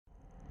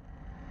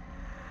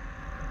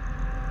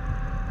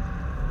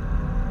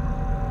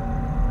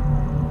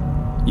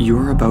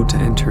You're about to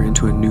enter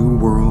into a new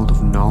world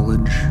of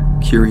knowledge,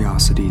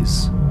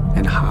 curiosities,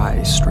 and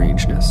high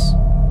strangeness.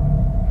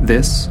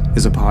 This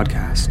is a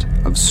podcast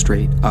of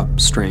Straight Up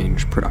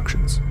Strange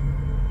Productions.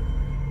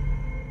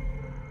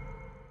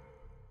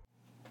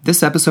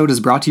 This episode is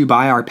brought to you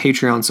by our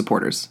Patreon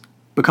supporters.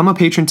 Become a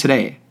patron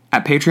today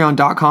at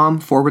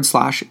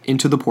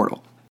patreon.com/intotheportal.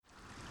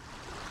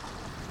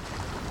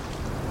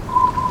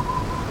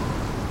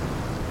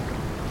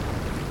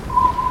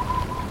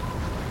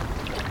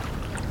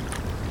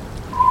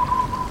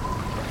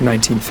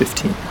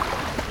 (1915)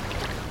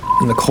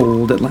 in the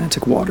cold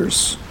Atlantic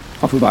waters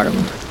off of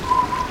Ireland.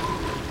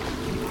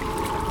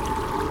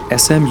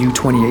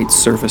 SMU-28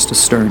 surfaced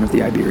astern of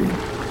the Iberian,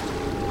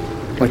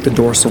 like the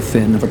dorsal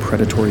fin of a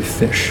predatory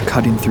fish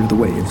cutting through the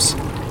waves.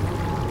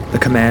 The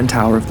command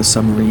tower of the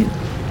submarine,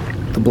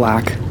 the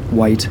black,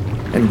 white,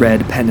 and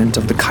red pennant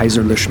of the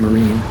Kaiserliche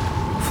Marine,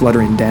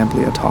 fluttering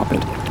damply atop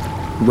it,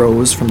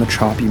 rose from the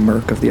choppy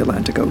murk of the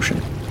Atlantic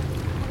Ocean.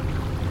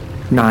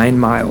 9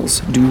 miles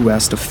due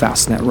west of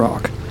Fastnet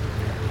Rock,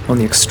 on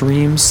the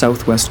extreme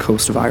southwest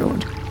coast of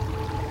Ireland,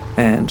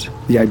 and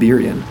the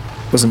Iberian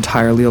was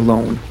entirely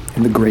alone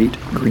in the Great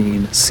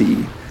Green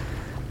Sea,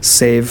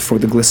 save for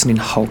the glistening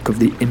hulk of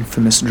the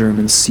infamous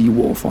German sea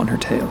wolf on her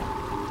tail.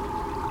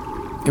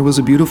 It was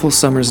a beautiful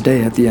summer's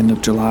day at the end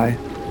of July,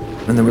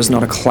 and there was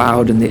not a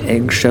cloud in the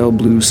eggshell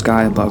blue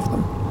sky above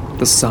them,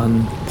 the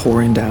sun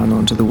pouring down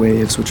onto the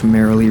waves which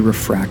merrily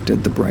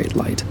refracted the bright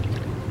light.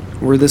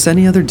 Were this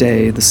any other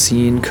day, the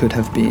scene could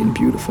have been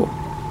beautiful.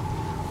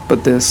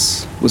 But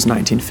this was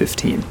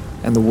 1915,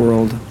 and the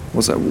world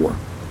was at war.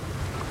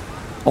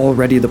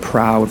 Already the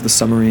prow of the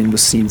submarine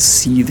was seen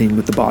seething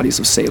with the bodies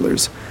of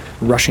sailors,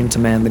 rushing to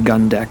man the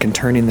gun deck and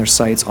turning their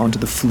sights onto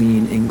the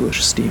fleeing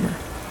English steamer.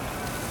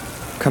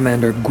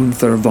 Commander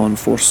Gunther von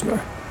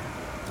Forstner,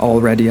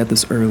 already at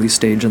this early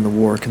stage in the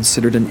war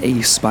considered an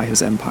ace by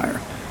his empire,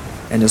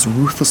 and as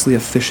ruthlessly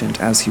efficient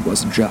as he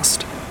was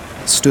just,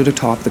 stood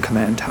atop the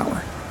command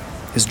tower,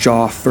 his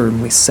jaw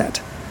firmly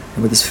set,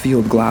 and with his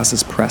field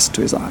glasses pressed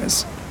to his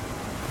eyes.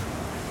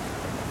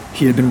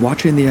 He had been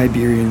watching the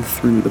Iberian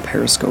through the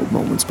periscope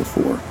moments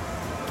before,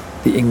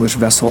 the English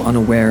vessel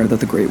unaware that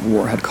the Great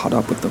War had caught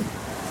up with them,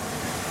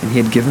 and he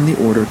had given the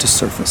order to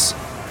surface.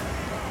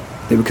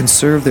 They would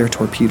conserve their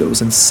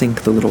torpedoes and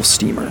sink the little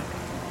steamer,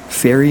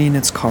 ferrying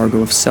its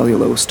cargo of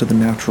cellulose to the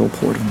natural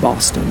port of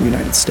Boston,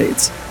 United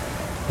States,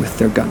 with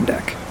their gun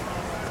deck.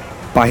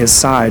 By his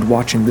side,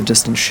 watching the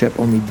distant ship,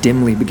 only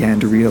dimly began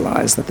to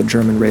realize that the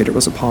German raider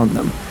was upon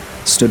them,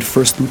 stood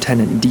First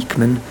Lieutenant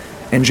Diekmann,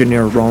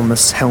 Engineer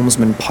Rolmes,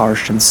 Helmsman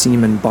Parsch, and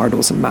Seaman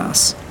Bartels and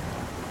Maas.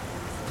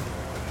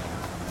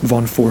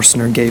 Von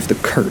Forstner gave the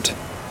curt,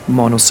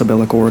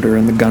 monosyllabic order,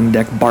 and the gun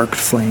deck barked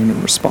flame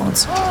in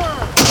response.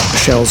 The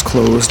shells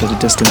closed at a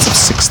distance of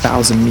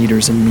 6,000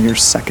 meters in mere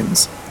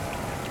seconds.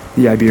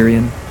 The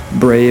Iberian,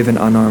 brave and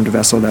unarmed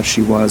vessel that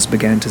she was,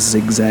 began to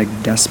zigzag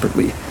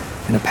desperately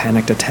in a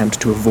panicked attempt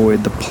to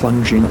avoid the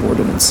plunging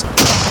ordnance.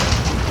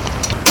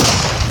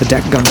 The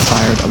deck gun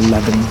fired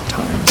 11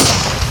 times.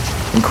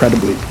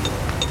 Incredibly,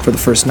 for the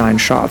first 9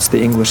 shots,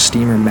 the English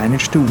steamer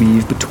managed to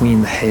weave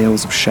between the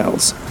hails of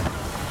shells,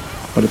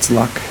 but its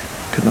luck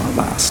could not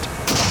last.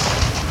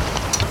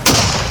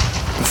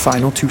 The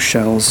final 2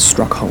 shells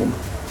struck home.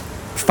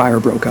 Fire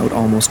broke out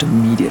almost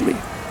immediately,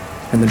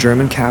 and the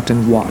German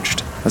captain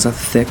watched as a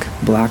thick,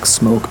 black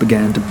smoke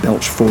began to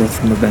belch forth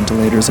from the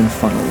ventilators and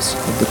funnels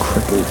of the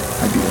crippled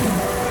Iberian.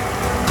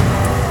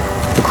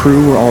 The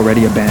crew were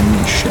already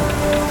abandoning ship,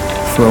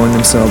 throwing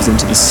themselves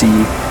into the sea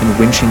and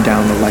winching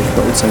down the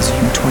lifeboats as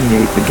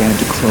U-28 began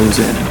to close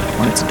in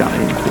on its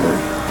dying quarry.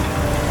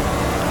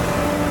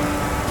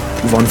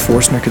 Von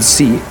Forstner could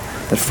see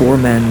that 4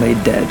 men lay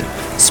dead,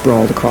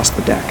 sprawled across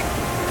the deck,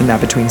 and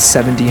that between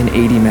 70 and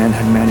 80 men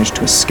had managed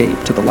to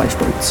escape to the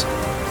lifeboats.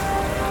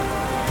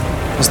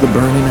 As the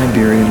burning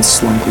Iberian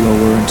slunk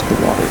lower into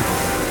the water,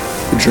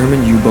 the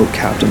German U-boat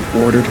captain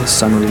ordered his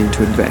submarine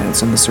to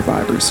advance on the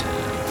survivors.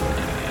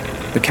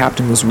 The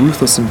captain was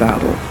ruthless in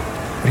battle,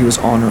 but he was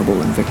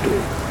honorable in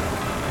victory.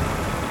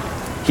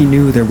 He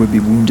knew there would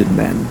be wounded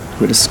men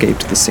who had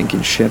escaped the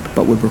sinking ship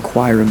but would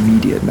require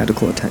immediate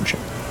medical attention.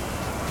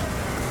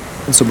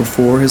 And so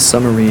before his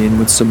submarine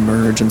would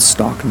submerge and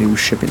stalk new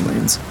shipping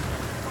lanes,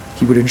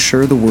 he would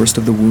ensure the worst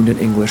of the wounded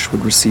English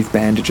would receive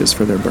bandages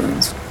for their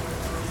burns.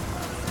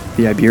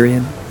 The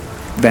Iberian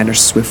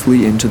vanished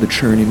swiftly into the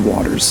churning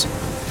waters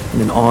in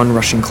an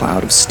onrushing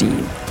cloud of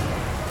steam,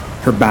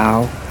 her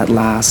bow, at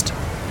last,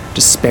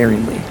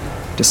 despairingly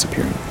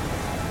disappearing,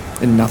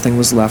 and nothing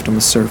was left on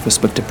the surface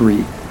but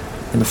debris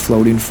and the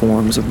floating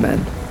forms of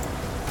men.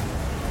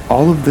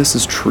 All of this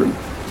is true,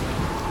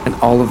 and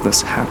all of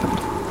this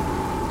happened.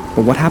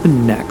 But what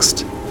happened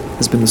next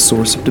has been the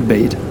source of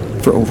debate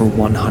for over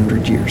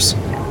 100 years.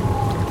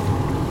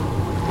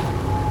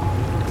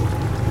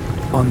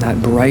 On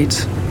that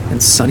bright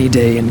and sunny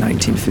day in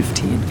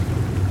 1915,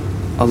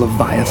 a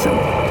Leviathan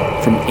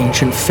from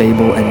ancient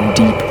fable and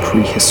deep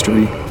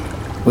prehistory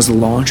was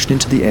launched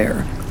into the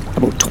air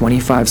about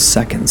 25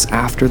 seconds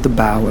after the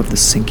bow of the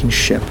sinking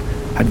ship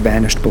had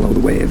vanished below the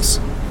waves.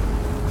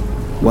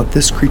 What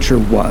this creature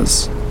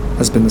was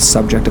has been the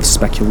subject of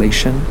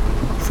speculation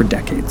for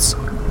decades,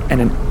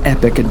 and an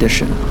epic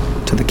addition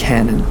to the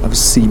canon of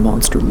sea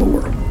monster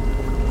lore,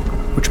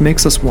 which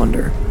makes us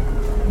wonder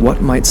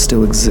what might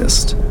still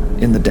exist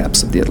in the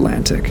depths of the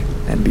Atlantic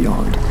and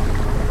beyond.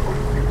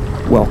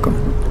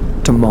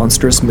 Welcome to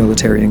Monstrous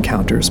Military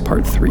Encounters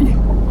Part 3,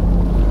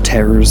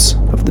 Terrors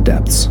of the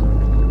Depths.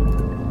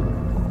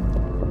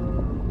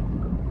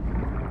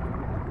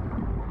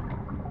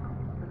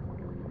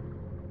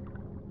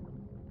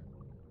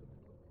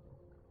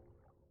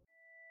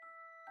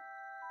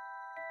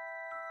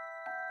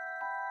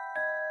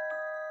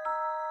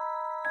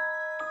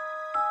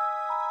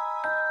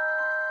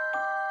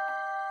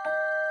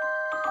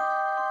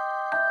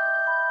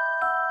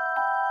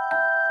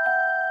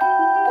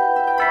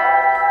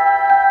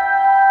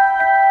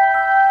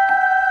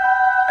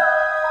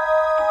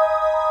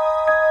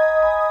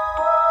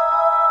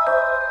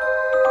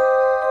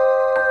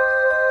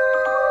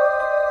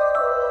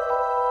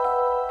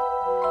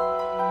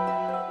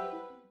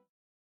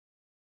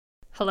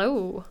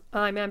 Hello,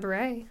 I'm Amber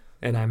Ray.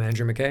 And I'm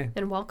Andrew McKay.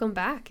 And welcome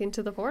back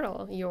into the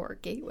portal, your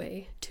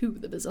gateway to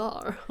the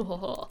bizarre.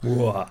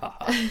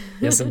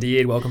 Yes,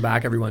 indeed. Welcome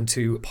back, everyone,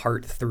 to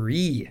Part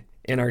 3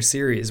 in our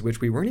series,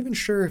 which we weren't even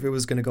sure if it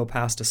was going to go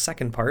past a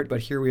second part, but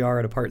here we are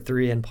at a Part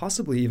 3 and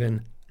possibly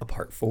even a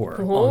Part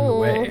 4 on the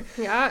way.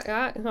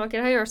 Yeah, not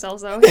getting ahead of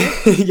ourselves, though.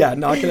 Yeah,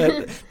 not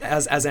gonna,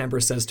 as Amber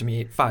says to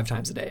me 5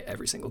 times a day,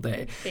 every single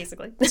day.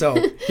 Basically.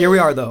 So here we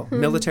are, though.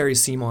 Military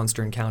sea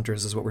monster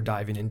encounters is what we're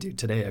diving into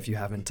today, if you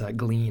haven't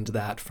gleaned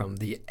that from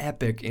the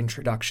epic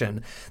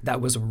introduction that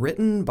was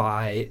written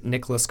by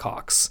Nicholas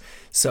Cox.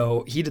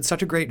 So he did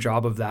such a great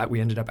job of that,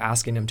 we ended up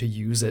asking him to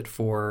use it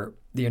for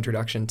the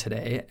introduction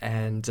today,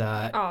 and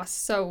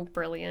so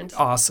brilliant.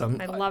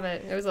 Awesome. I love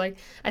it. It was like,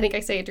 I think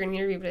I say it during the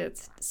interview, but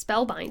it's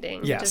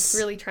spellbinding. Yes. It just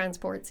really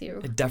transports you.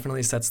 It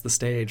definitely sets the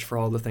stage for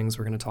all the things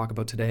we're going to talk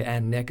about today,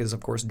 and Nick is,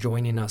 of course,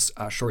 joining us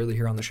shortly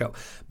here on the show.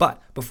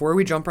 But before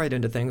we jump right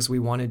into things, we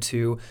wanted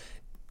to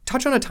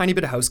touch on a tiny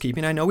bit of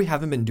housekeeping. I know we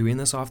haven't been doing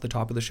this off the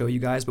top of the show, you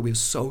guys, but we have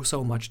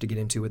so much to get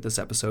into with this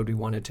episode. We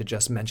wanted to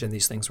just mention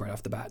these things right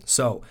off the bat.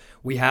 So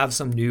we have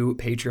some new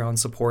Patreon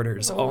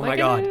supporters. Oh my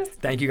God.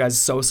 Thank you guys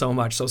so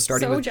much. So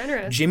starting with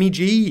generous. Jimmy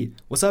G.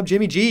 What's up,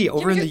 Jimmy G?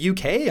 Over in the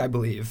UK, I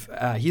believe.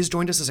 He's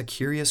joined us as a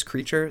curious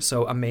creature.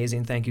 So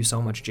amazing. Thank you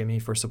so much, Jimmy,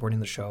 for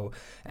supporting the show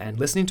and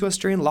listening to us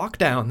during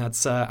lockdown.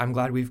 That's I'm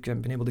glad we've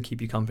been able to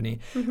keep you company.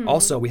 Mm-hmm.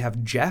 Also, we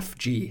have Jeff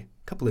G.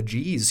 Couple of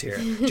G's here.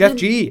 Jeff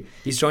G.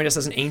 He's joined us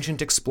as an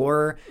ancient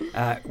explorer,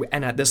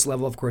 and at this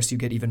level, of course, you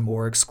get even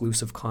more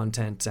exclusive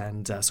content.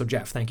 And so,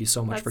 Jeff, thank you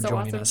so much for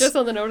joining us. Just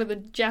on the note of the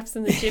Jeffs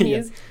and the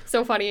Jimmys, yeah.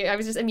 So funny. I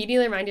was just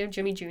immediately reminded of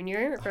Jimmy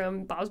Jr.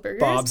 from Bob's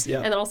Burgers, yeah.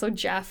 And then also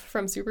Jeff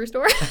from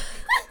Superstore.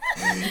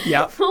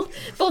 Yeah,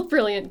 both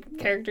brilliant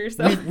characters.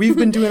 Though we've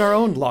been doing our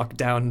own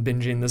lockdown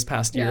binging this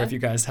past year. Yeah. If you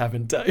guys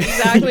haven't,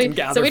 exactly.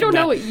 So we don't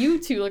know what you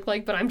two look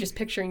like, but I'm just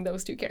picturing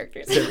those two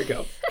characters. There we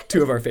go.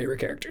 2 of our favorite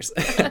characters.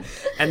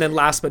 And then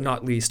last but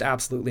not least,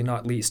 absolutely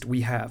not least,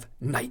 we have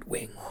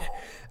Nightwing.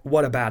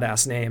 What a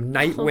badass name.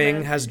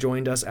 Nightwing has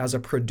joined us as a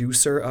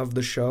producer of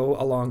the show,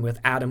 along with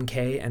Adam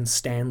K. and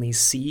Stanley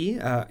C.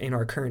 In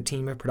our current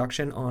team of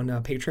production on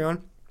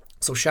Patreon.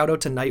 So shout out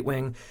to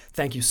Nightwing.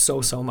 Thank you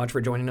so much for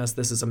joining us.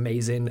 This is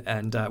amazing.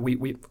 And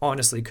we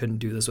honestly couldn't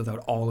do this without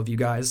all of you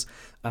guys,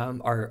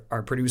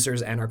 our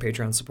producers and our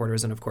Patreon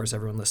supporters, and of course,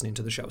 everyone listening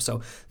to the show.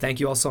 So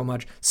thank you all so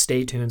much.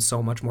 Stay tuned.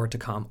 So much more to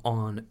come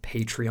on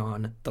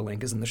Patreon. The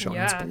link is in the show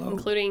notes below.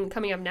 Including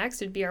coming up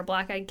next would be our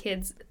Black Eyed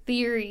Kids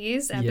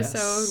Theories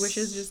episode, which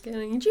is just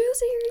getting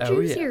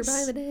juicier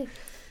by the day.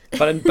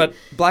 But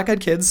Black Eyed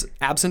Kids,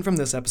 absent from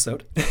this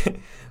episode,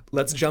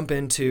 let's jump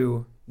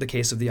into the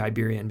case of the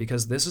Iberian,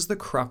 because this is the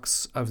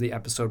crux of the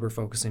episode we're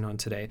focusing on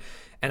today.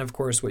 And of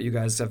course, what you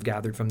guys have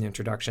gathered from the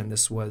introduction,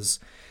 this was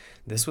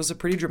a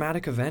pretty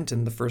dramatic event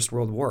in the First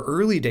World War,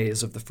 early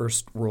days of the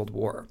First World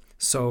War.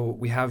 So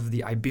we have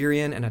the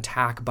Iberian, an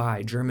attack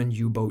by German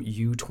U-boat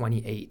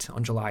U-28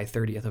 on July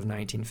 30th of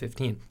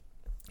 1915.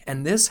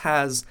 And this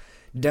has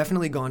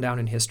definitely gone down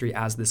in history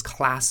as this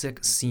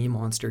classic sea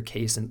monster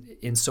case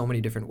in so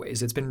many different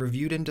ways. It's been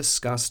reviewed and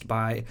discussed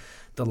by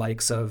the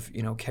likes of,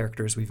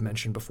 characters we've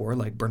mentioned before,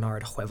 like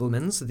Bernard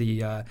Heuvelmans,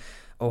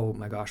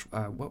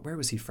 where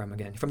was he from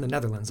again? From the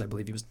Netherlands, I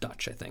believe. He was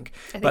Dutch, I think.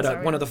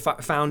 One of the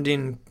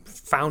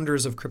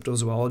founders of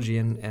cryptozoology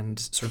and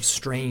sort of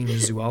strange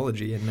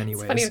zoology in many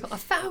ways. Funny, a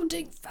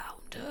founding founder.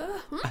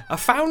 I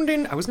was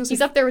going to say.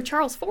 He's up there with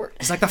Charles Fort.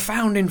 He's like the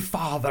founding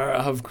father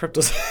of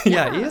cryptozoology.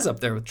 Yeah, he is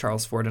up there with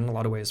Charles Fort in a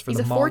lot of ways for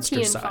the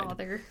monster side.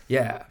 Father.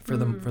 Yeah, for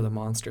the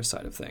monster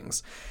side of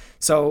things.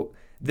 So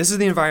this is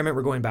the environment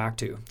we're going back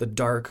to, the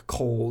dark,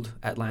 cold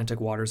Atlantic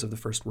waters of the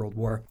First World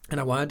War. And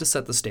I wanted to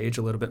set the stage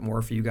a little bit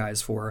more for you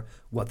guys for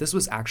what this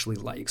was actually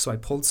like. So I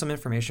pulled some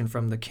information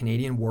from the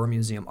Canadian War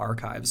Museum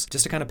archives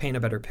just to kind of paint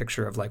a better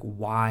picture of like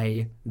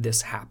why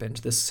this happened,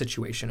 this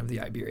situation of the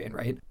Iberian,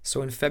 right?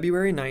 So in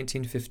February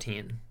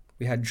 1915,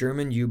 we had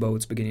German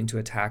U-boats beginning to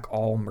attack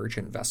all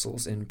merchant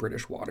vessels in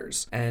British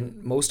waters.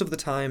 And most of the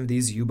time,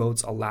 these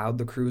U-boats allowed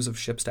the crews of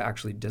ships to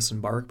actually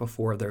disembark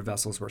before their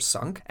vessels were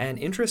sunk. And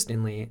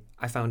interestingly,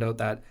 I found out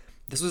that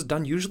this was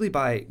done usually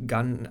by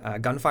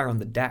gunfire on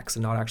the decks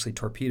and not actually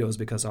torpedoes,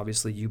 because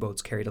obviously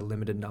U-boats carried a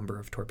limited number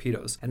of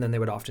torpedoes. And then they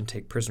would often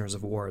take prisoners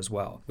of war as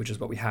well, which is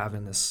what we have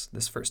in this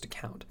first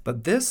account.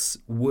 But this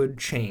would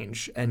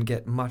change and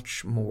get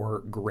much more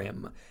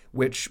grim,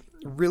 which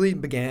really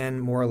began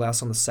more or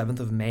less on the 7th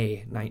of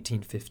May,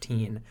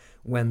 1915,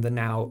 when the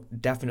now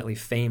definitely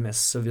famous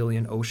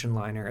civilian ocean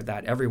liner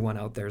that everyone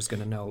out there is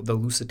going to know, the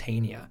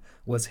Lusitania,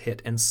 was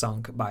hit and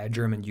sunk by a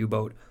German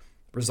U-boat,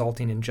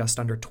 resulting in just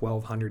under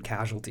 1,200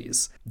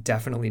 casualties.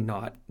 Definitely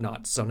not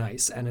so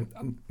nice.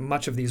 And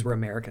much of these were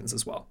Americans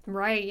as well.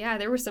 Right, yeah.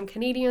 There were some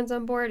Canadians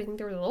on board. I think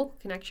there was a little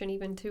connection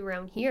even to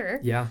around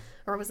here. Yeah.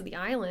 Or was it the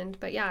island?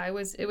 But yeah, it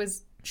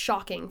was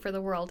shocking for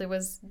the world. It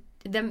was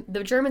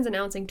the Germans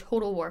announcing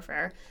total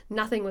warfare.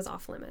 Nothing was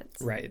off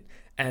limits. Right.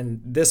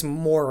 And this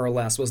more or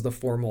less was the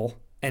formal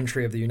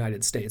entry of the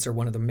United States, or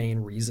one of the main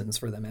reasons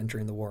for them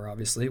entering the war,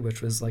 obviously,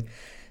 which was like,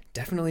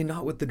 definitely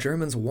not what the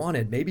Germans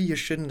wanted. Maybe you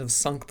shouldn't have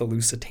sunk the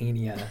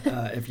Lusitania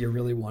if you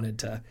really wanted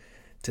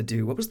to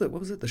do what was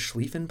it, the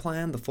Schlieffen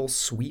Plan, the full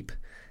sweep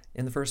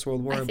in the First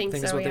World War. I think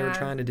so, what they were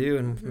trying to do,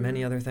 and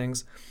many other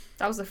things.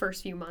 That was the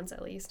first few months,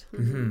 at least.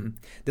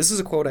 This is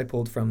a quote I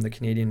pulled from the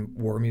Canadian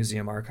War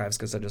Museum archives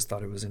because I just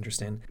thought it was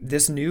interesting.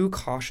 This new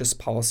cautious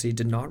policy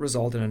did not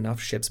result in enough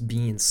ships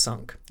being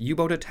sunk.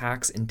 U-boat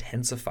attacks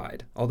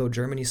intensified, although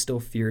Germany still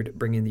feared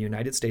bringing the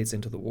United States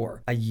into the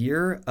war. A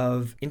year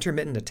of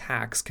intermittent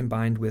attacks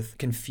combined with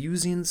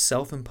confusing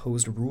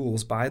self-imposed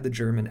rules by the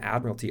German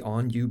Admiralty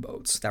on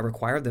U-boats that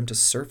required them to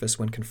surface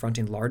when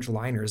confronting large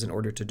liners in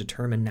order to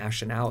determine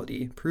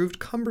nationality proved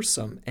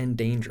cumbersome and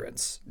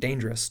dangerous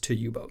to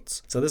U-boats.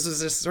 So this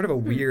is just sort of a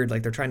weird,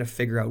 like they're trying to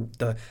figure out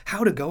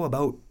how to go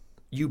about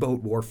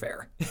U-boat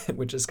warfare,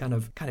 which is kind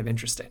of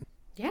interesting.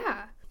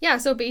 Yeah,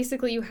 so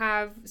basically you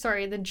have,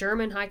 the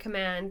German high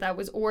command that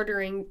was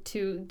ordering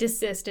to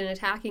desist in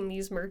attacking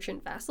these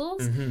merchant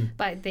vessels,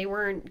 but they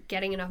weren't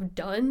getting enough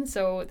done,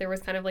 so there was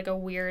kind of like a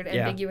weird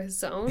ambiguous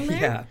zone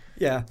there.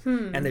 Yeah.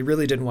 And they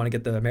really didn't want to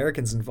get the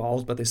Americans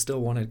involved, but they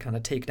still wanted to kind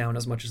of take down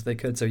as much as they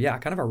could. So yeah,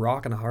 kind of a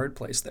rock and a hard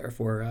place there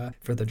for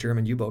the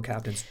German U-boat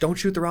captains. Don't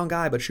shoot the wrong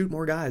guy, but shoot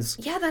more guys.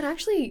 Yeah,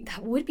 that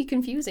would be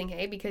confusing,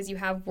 hey? Because you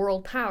have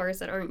world powers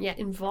that aren't yet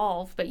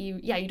involved, but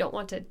you don't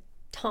want to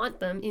taunt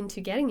them into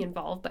getting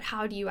involved, but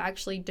how do you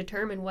actually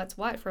determine what's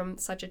what from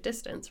such a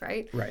distance,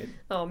 right? Right.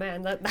 Oh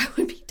man, that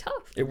would be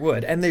tough. It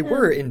would. And they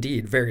were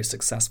indeed very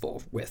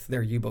successful with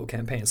their U-boat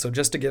campaign. So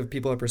just to give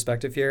people a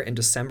perspective here, in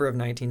December of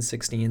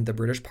 1916, the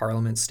British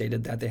Parliament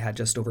stated that they had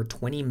just over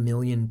 20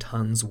 million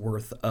tons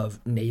worth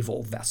of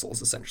naval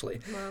vessels, essentially.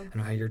 Wow. I don't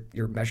know how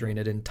you're measuring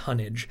it in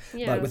tonnage,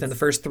 Yeah, but within the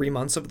first 3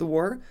 months of the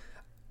war,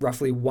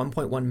 roughly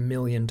 1.1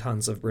 million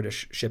tons of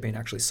British shipping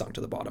actually sunk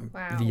to the bottom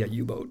via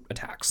U-boat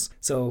attacks.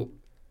 So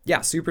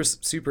yeah,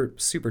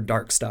 super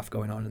dark stuff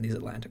going on in these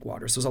Atlantic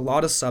waters. So there's a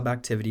lot of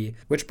sub-activity,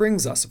 which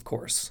brings us, of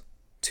course,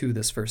 to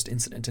this first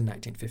incident in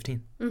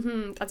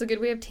 1915. That's a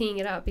good way of teeing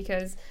it up,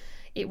 because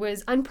it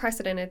was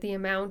unprecedented, the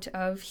amount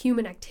of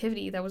human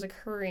activity that was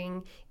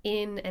occurring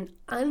in and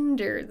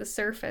under the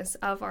surface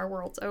of our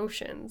world's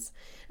oceans.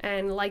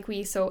 And like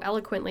we so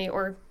eloquently,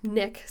 or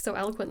Nick so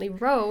eloquently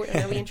wrote, and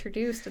that we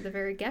introduced at the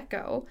very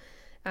get-go,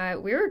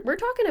 we're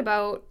talking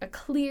about a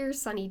clear,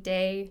 sunny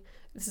day.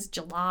 This is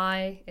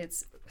July.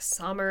 It's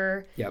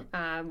summer. Yep.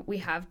 We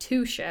have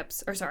two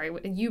ships,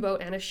 a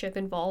U-boat and a ship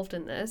involved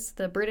in this.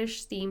 The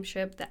British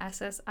steamship, the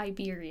SS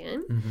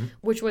Iberian,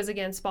 which was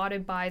again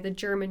spotted by the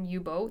German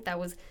U-boat that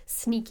was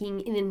sneaking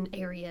in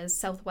areas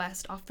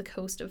southwest off the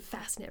coast of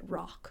Fastnet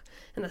Rock.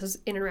 And this was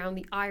in and around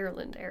the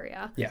Ireland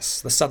area. Yes,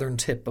 the southern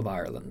tip of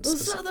Ireland. The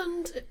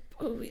southern tip.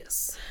 Oh,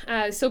 yes.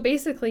 So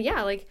basically,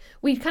 yeah, like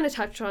we kind of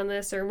touched on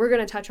this, or we're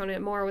going to touch on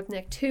it more with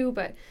Nick too,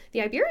 but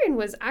the Iberian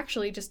was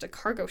actually just a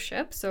cargo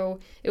ship. So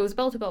it was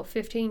built about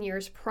 15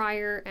 years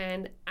prior,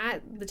 and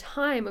at the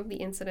time of the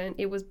incident,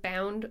 it was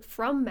bound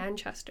from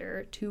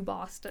Manchester to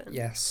Boston.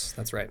 Yes,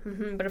 that's right.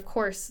 But of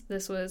course,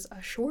 this was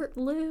a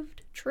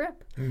short-lived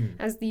trip,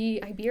 as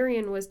the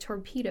Iberian was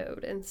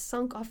torpedoed and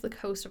sunk off the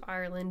coast of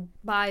Ireland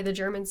by the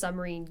German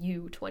submarine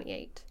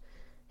U-28.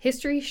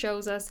 History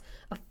shows us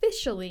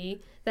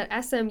officially that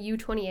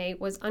SMU-28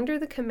 was under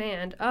the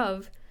command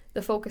of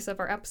the focus of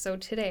our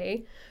episode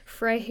today,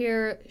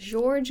 Freiherr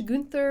Georg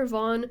Gunther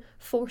von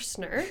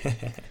Forstner,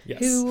 yes.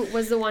 who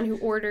was the one who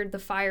ordered the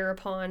fire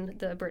upon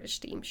the British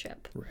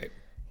steamship. Right.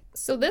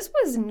 So this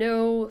was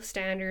no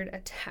standard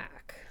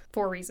attack,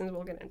 for reasons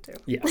we'll get into.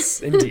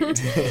 Yes,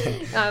 indeed.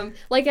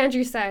 Like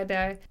Andrew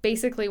said,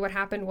 basically what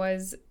happened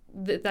was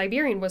the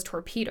Iberian was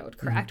torpedoed,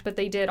 correct? But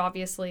they did,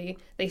 obviously,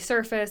 they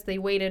surfaced, they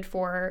waited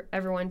for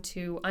everyone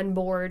to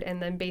unboard,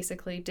 and then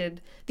basically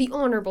did the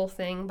honorable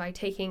thing by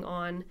taking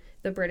on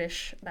the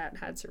British that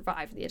had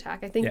survived the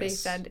attack. I think they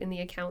said in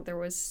the account there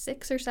was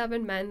 6 or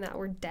 7 men that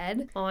were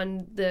dead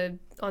on the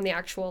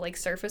actual like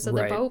surface of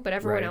the boat, but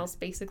everyone else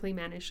basically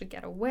managed to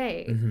get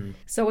away.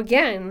 So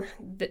again,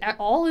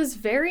 all is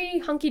very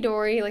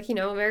hunky-dory, like, you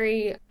know,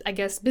 very, I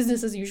guess,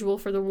 business as usual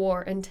for the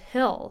war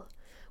until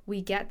we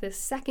get this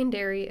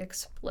secondary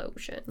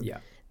explosion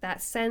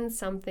that sends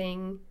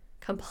something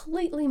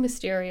completely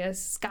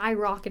mysterious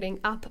skyrocketing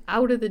up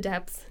out of the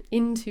depths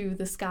into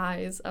the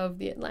skies of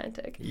the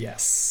Atlantic.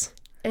 Yes.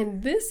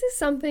 And this is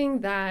something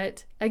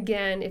that,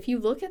 again, if you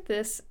look at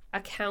this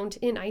account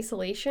in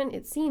isolation,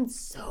 it seems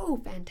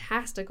so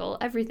fantastical,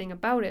 everything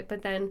about it,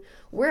 but then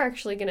we're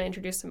actually going to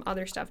introduce some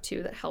other stuff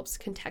too that helps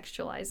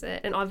contextualize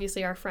it. And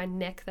obviously our friend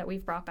Nick that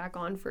we've brought back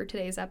on for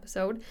today's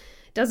episode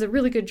does a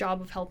really good job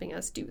of helping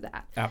us do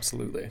that.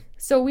 Absolutely.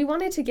 So we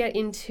wanted to get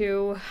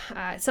into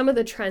some of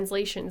the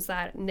translations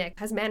that Nick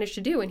has managed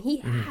to do, and he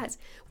has.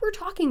 We're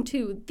talking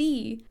to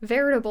the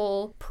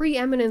veritable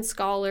preeminent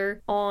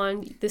scholar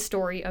on the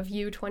story of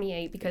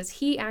U-28 because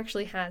he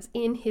actually has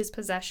in his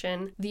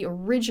possession the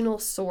original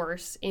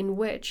source in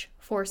which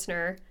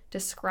Forstner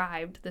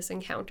described this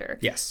encounter.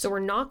 Yes. So we're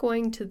not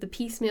going to the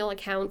piecemeal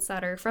accounts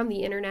that are from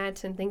the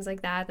internet and things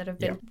like that have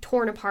been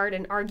torn apart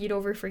and argued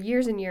over for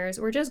years and years.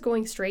 We're just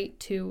going straight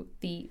to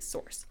the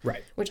source.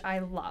 Right. Which I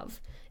love.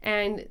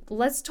 And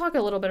let's talk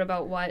a little bit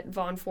about what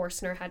von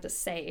Forstner had to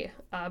say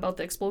about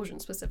the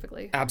explosion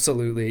specifically.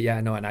 Absolutely. Yeah,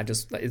 no, and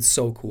it's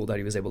so cool that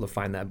he was able to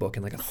find that book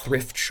in like a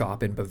thrift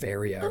shop in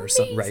Bavaria or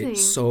something, right?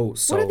 So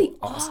what are the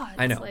awesome. odds?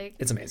 I know.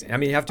 It's amazing. I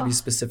mean, you have to be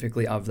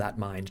specifically of that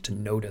mind to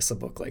notice a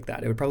book like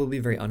that. It would probably be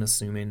very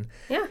unassuming,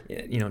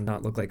 you know,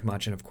 not look like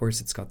much. And of course,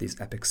 it's got these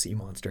epic sea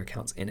monster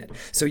accounts in it.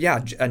 So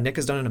yeah, Nick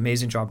has done an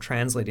amazing job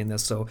translating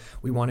this. So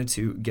we wanted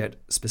to get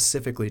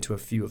specifically to a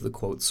few of the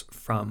quotes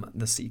from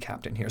the sea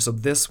captain here. So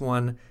this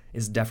one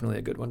is definitely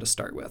a good one to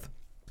start with.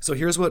 So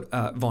here's what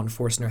von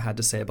Forstner had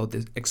to say about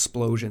the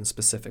explosion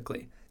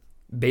specifically.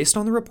 Based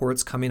on the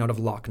reports coming out of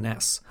Loch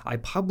Ness, I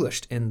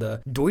published in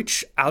the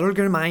Deutsche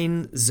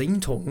Allgemeine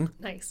Zeitung,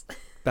 nice,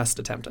 best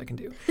attempt I can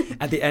do,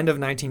 at the end of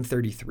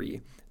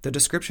 1933, the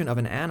description of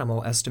an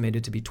animal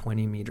estimated to be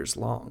 20 meters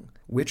long,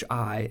 which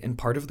I and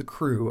part of the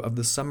crew of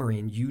the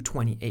submarine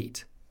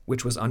U-28,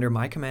 which was under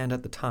my command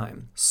at the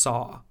time,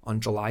 saw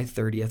on July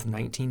 30th,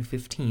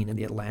 1915 in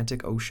the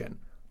Atlantic Ocean,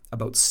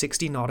 about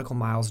 60 nautical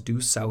miles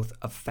due south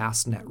of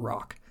Fastnet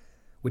Rock,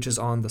 which is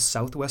on the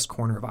southwest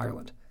corner of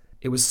Ireland.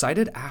 It was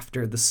sighted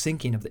after the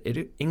sinking of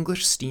the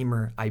English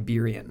steamer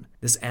Iberian.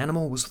 This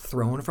animal was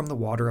thrown from the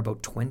water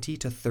about 20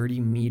 to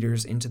 30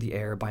 meters into the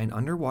air by an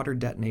underwater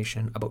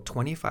detonation about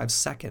 25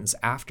 seconds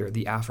after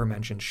the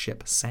aforementioned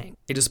ship sank.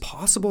 It is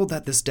possible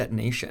that this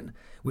detonation,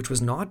 which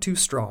was not too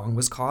strong,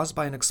 was caused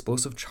by an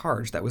explosive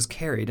charge that was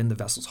carried in the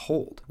vessel's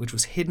hold, which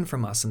was hidden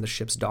from us in the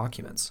ship's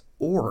documents,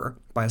 or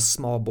by a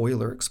small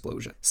boiler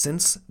explosion,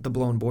 since the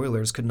blown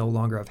boilers could no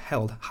longer have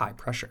held high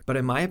pressure. But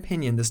in my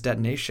opinion, this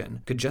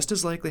detonation could just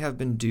as likely have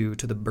been due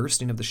to the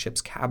bursting of the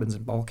ship's cabins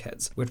and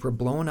bulkheads, which were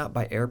blown up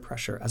by air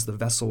pressure as the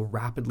vessel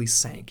rapidly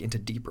sank into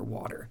deeper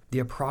water. The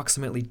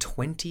approximately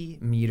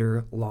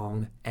 20-meter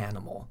long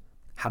animal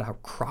had a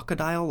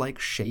crocodile-like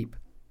shape,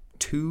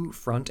 2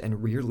 front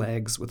and rear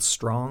legs with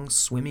strong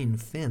swimming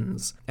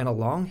fins, and a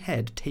long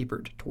head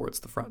tapered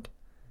towards the front.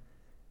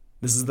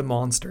 This is the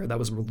monster that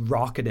was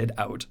rocketed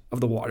out of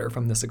the water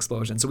from this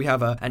explosion. So we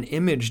have an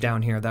image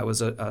down here that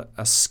was a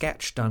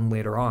sketch done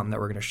later on that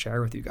we're going to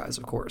share with you guys,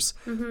 of course,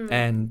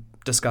 and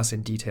discuss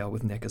in detail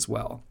with Nick as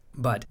well.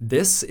 But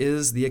this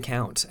is the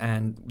account,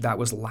 and that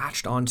was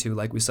latched onto,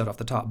 like we said off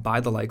the top, by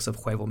the likes of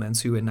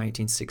Heuvelmans, who in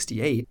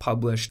 1968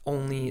 published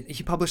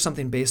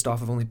something based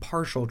off of only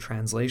partial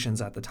translations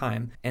at the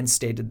time, and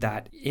stated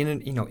that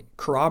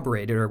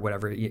corroborated or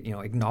whatever,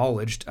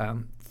 acknowledged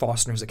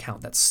Forstner's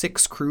account that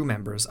 6 crew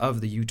members of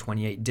the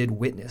U-28 did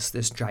witness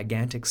this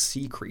gigantic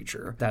sea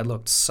creature that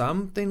looked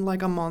something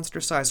like a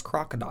monster-sized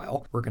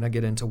crocodile. We're going to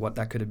get into what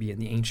that could be in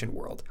the ancient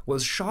world.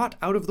 Was shot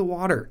out of the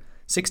water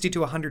 60 to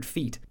 100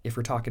 feet, if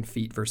we're talking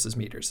feet versus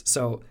meters.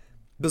 So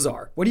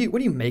bizarre. What do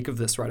you make of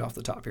this right off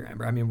the top here,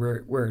 Amber? I mean,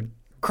 we're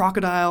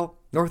crocodile,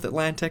 North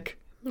Atlantic.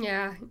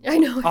 Yeah, I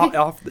know.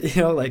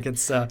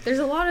 There's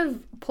a lot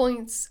of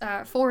points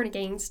for and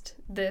against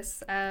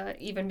this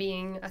even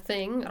being a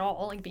thing at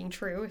all, like being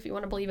true, if you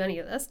want to believe any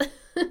of this.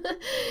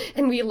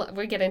 And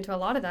we get into a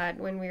lot of that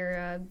when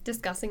we're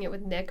discussing it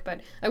with Nick.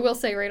 But I will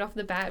say right off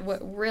the bat, what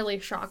really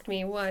shocked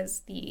me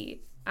was the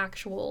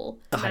actual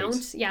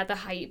amount. Yeah, the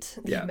height.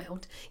 The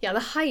amount. Yeah, the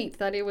height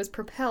that it was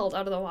propelled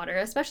out of the water,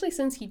 especially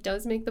since he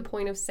does make the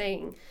point of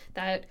saying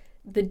that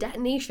the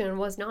detonation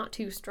was not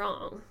too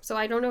strong. So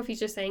I don't know if he's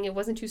just saying it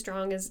wasn't too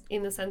strong as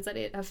in the sense that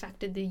it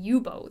affected the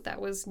U-boat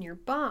that was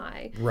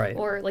nearby. Right.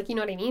 Or you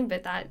know what I mean?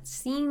 But that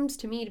seems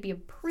to me to be a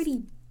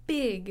pretty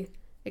big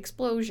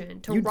explosion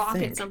to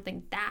rocket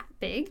something that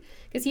big.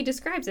 Because he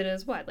describes it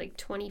as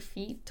 20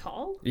 feet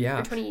tall? Yeah.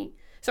 Or 20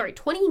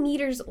 20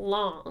 meters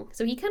long.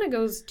 So he kind of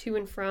goes to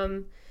and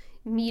from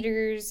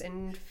meters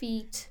and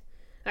feet.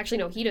 Actually,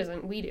 no, he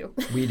doesn't. We do.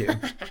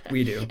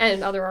 We do.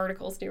 And other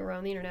articles do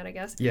around the internet, I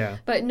guess. Yeah.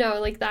 But no,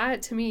 like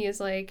that to me is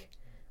like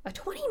a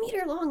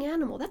 20-meter long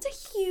animal. That's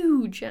a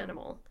huge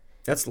animal.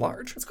 That's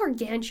large. It's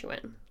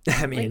gargantuan.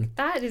 I mean, like,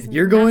 that is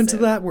you're massive. going to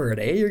that word,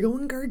 eh? You're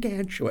going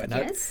gargantuan.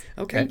 Yes.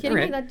 Okay. Are you kidding all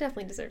right. me? That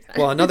definitely deserves that.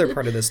 Well, another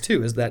part of this,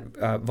 too, is that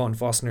von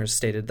Fossner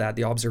stated that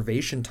the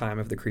observation time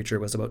of the creature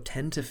was about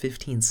 10 to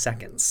 15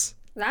 seconds.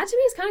 That to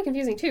me is kind of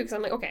confusing, too, because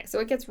I'm like, okay, so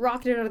it gets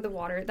rocketed out of the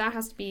water. That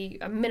has to be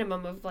a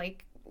minimum of,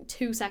 like,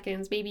 2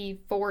 seconds, maybe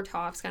 4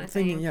 tops kind of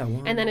thing. Yeah,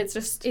 and then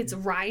it's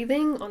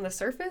writhing on the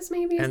surface,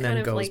 maybe. And then kind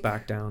of goes like,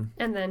 back down.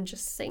 And then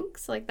just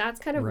sinks. Like,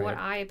 that's kind of what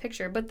I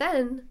picture. But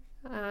then,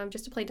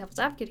 just to play devil's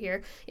advocate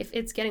here, if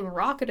it's getting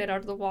rocketed out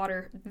of the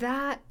water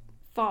that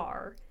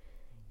far,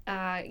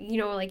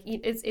 like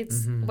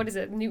it's what is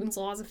it? Newton's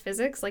laws of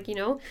physics. Like,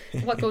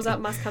 what goes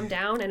up must come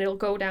down, and it'll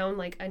go down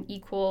like an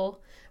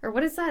equal, or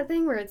what is that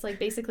thing where it's like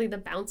basically the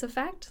bounce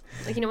effect?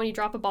 Like, when you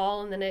drop a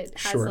ball and then it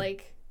has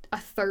like a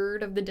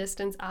third of the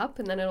distance up,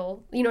 and then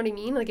it'll, you know what I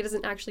mean? Like, it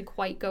doesn't actually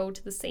quite go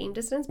to the same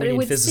distance, but it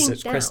would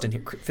sink down.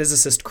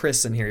 Physicist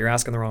Chris in here. You're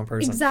asking the wrong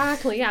person.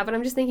 Exactly, yeah. But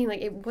I'm just thinking,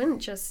 like, it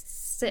wouldn't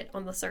just sit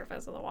on the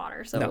surface of the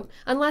water. So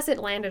unless it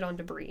landed on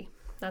debris.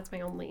 That's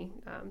my only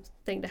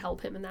thing to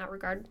help him in that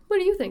regard. What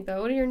do you think,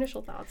 though? What are your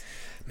initial thoughts?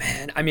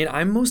 Man, I mean,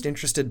 I'm most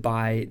interested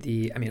by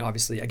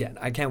obviously, again,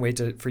 I can't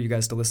wait for you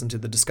guys to listen to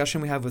the discussion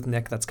we have with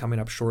Nick that's coming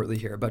up shortly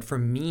here. But for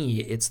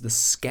me, it's the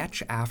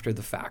sketch after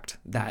the fact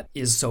that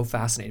is so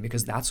fascinating,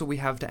 because that's what we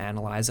have to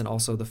analyze, and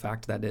also the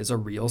fact that is a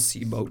real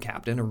seaboat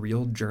captain, a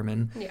real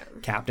German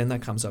captain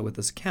that comes out with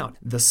this account.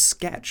 The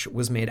sketch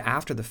was made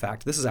after the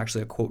fact. This is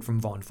actually a quote from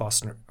von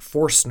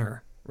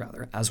Forstner,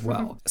 as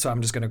well. So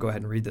I'm just going to go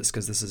ahead and read this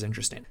because this is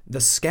interesting.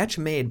 The sketch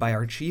made by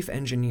our chief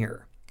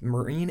engineer,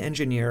 marine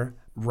engineer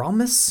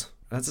Romius,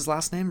 that's his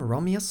last name,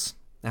 Romius?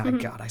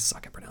 God, I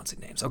suck at pronouncing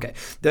names. Okay.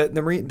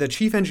 The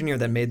chief engineer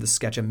that made the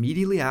sketch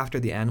immediately after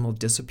the animal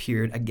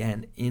disappeared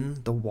again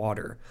in the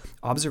water.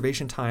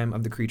 Observation time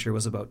of the creature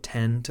was about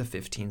 10 to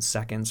 15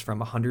 seconds from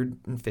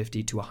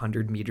 150 to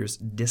 100 meters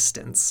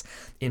distance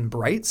in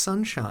bright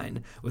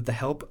sunshine with the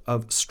help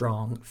of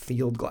strong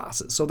field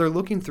glasses. So they're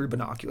looking through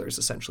binoculars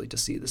essentially to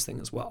see this thing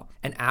as well.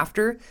 And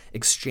after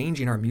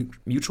exchanging our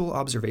mutual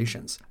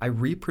observations, I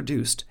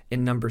reproduced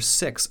in number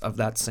 6 of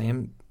that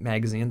same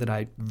magazine that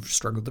I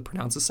struggled to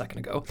pronounce a second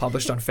ago,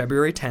 published on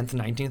February 10th,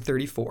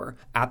 1934,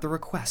 at the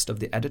request of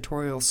the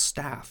editorial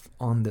staff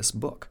on this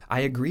book.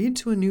 I agreed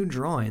to a new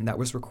drawing that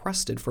was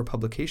requested for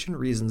publication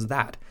reasons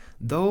that,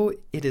 though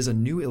it is a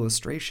new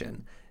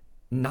illustration,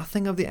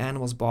 nothing of the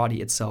animal's body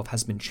itself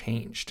has been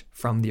changed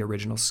from the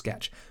original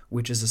sketch,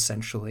 which is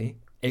essentially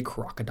a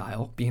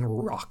crocodile being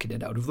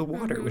rocketed out of the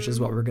water, which is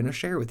what we're going to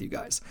share with you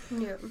guys.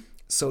 Yeah.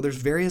 So there's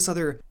various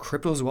other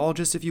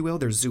cryptozoologists, if you will.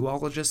 There's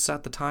zoologists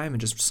at the time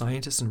and just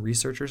scientists and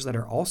researchers that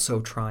are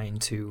also trying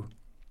to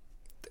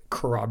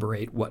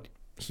corroborate what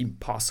he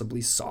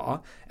possibly saw.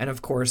 And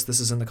of course, this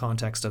is in the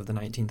context of the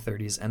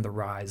 1930s and the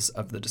rise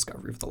of the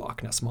discovery of the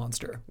Loch Ness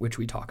Monster, which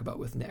we talk about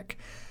with Nick.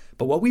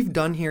 But what we've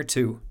done here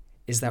too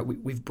is that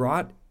we've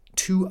brought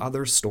 2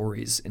 other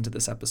stories into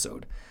this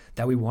episode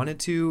that we wanted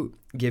to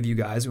give you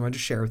guys, we wanted to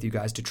share with you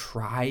guys to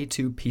try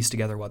to piece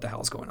together what the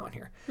hell's going on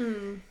here.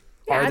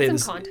 Yeah,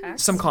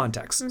 some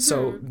context.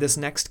 So this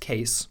next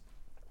case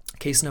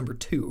number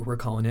 2, we're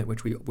calling it,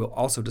 which we will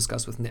also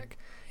discuss with Nick,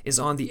 is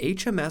on the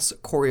HMS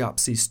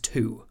Coreopsis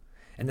II.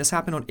 And this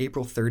happened on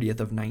April 30th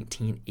of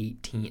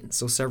 1918,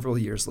 so several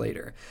years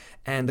later.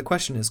 And the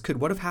question is, could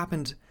what have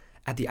happened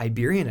at the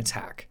Iberian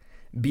attack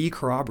be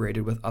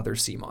corroborated with other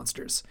sea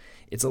monsters?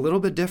 It's a little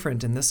bit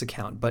different in this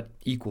account, but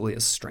equally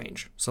as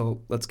strange.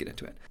 So let's get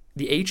into it.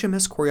 The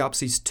HMS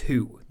Coreopsis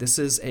II, this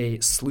is a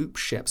sloop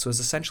ship, so it's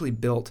essentially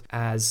built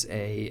as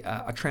a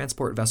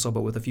transport vessel,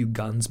 but with a few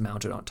guns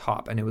mounted on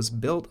top. And it was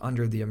built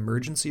under the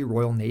Emergency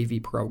Royal Navy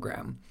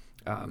program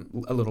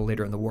a little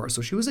later in the war.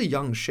 So she was a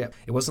young ship.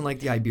 It wasn't like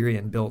the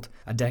Iberian, built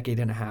a decade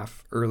and a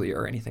half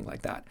earlier or anything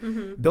like that.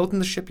 Built in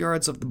the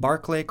shipyards of the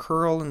Barclay,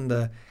 Curl, and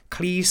the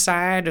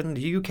Cleeside in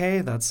the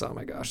UK. That's, oh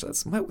my gosh,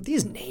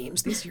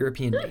 these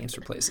European names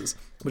for places.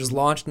 Which was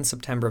launched in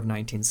September of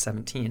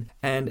 1917.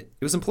 And it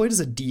was employed as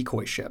a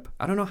decoy ship.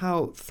 I don't know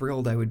how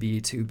thrilled I would be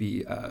to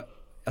be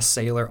a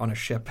sailor on a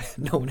ship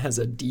known as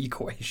a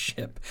decoy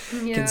ship.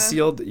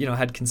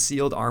 Had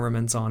concealed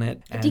armaments on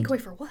it. A decoy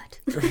for what?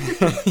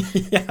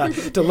 Yeah,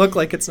 to look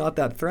like it's not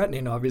that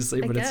threatening,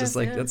 obviously, but it's just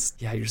like,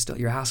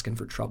 you're asking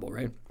for trouble,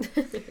 right?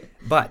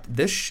 But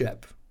this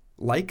ship,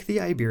 like the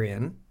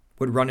Iberian,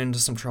 would run into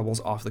some troubles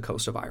off the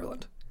coast of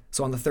Ireland.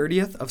 So on the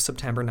 30th of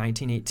September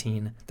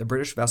 1918, the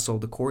British vessel,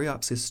 the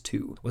Coreopsis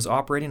II, was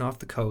operating off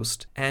the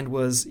coast and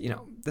was,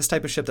 this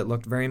type of ship that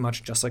looked very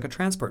much just like a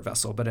transport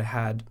vessel, but it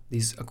had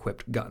these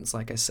equipped guns,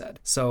 like I said.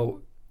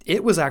 So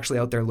it was actually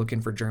out there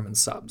looking for German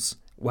subs,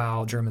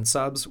 while German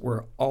subs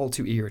were all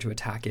too eager to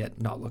attack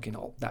it, not looking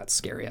all that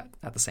scary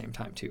at the same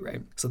time too,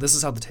 right? So this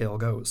is how the tale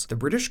goes. The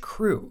British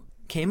crew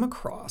came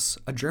across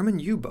a German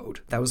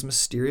U-boat that was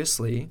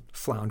mysteriously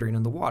floundering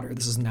in the water.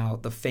 This is now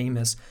the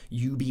famous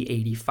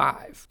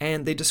UB-85.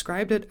 And they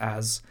described it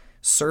as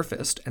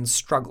surfaced and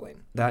struggling.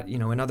 That,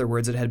 in other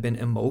words, it had been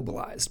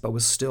immobilized, but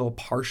was still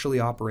partially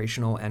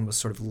operational and was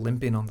sort of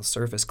limping on the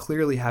surface,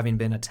 clearly having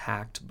been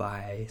attacked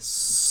by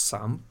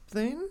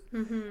something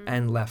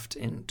and left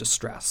in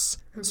distress.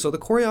 So the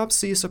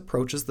Coreopsis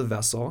approaches the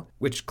vessel,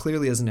 which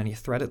clearly isn't any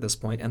threat at this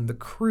point, and the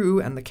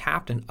crew and the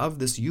captain of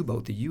this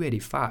U-boat, the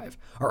U-85,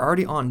 are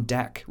already on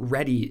deck,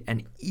 ready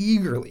and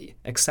eagerly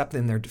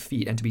accepting their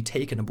defeat and to be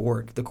taken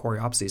aboard the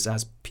Coreopsis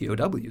as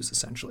POWs,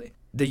 essentially.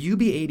 The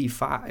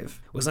UB-85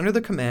 was under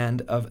the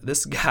command of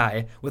this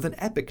guy with an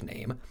epic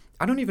name.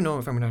 I don't even know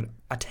if I'm going to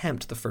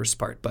attempt the first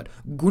part, but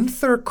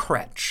Gunther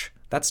Kretsch.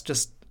 That's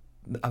just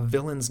a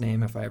villain's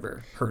name if I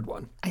ever heard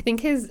one. I think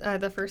his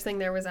the first thing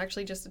there was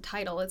actually just a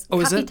title. It's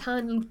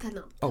Kapitan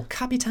Lieutenant. Oh,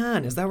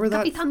 Kapitan. Is that where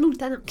that? Kapitan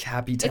Lieutenant.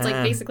 Kapitan. It's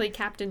like basically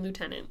Captain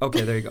Lieutenant.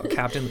 Okay, there you go.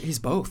 Captain. He's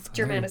both.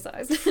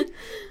 Germanicized.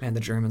 Man,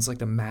 the Germans like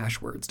to mash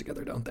words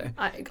together, don't they?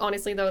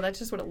 Honestly, though, that's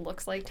just what it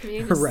looks like to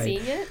me. Just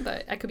seeing it,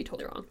 but I could be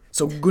totally wrong.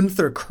 So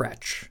Gunther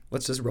Kretsch.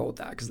 Let's just roll with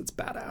that because it's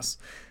badass.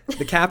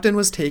 The captain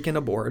was taken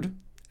aboard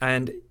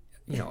and,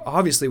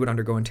 obviously would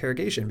undergo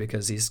interrogation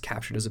because he's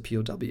captured as a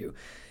POW.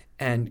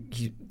 And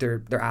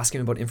they're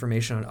asking him about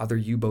information on other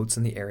U-boats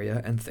in the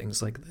area and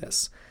things like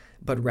this.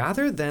 But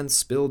rather than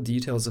spill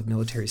details of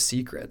military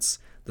secrets,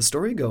 the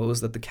story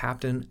goes that the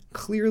captain,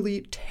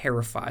 clearly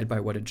terrified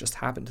by what had just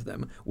happened to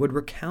them, would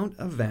recount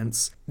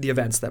the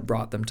events that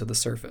brought them to the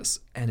surface.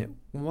 And it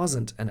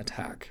wasn't an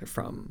attack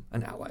from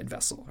an Allied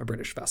vessel, a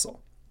British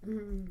vessel.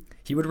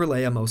 He would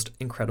relay a most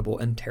incredible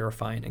and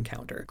terrifying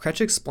encounter.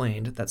 Kretsch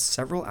explained that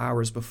several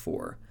hours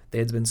before they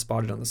had been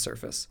spotted on the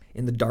surface,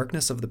 in the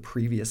darkness of the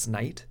previous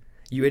night,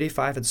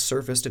 U-85 had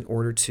surfaced in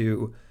order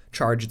to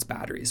charge its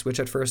batteries, which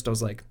at first I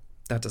was like,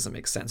 that doesn't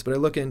make sense. But I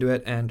look into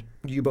it, and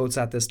U-boats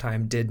at this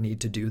time did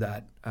need to do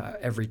that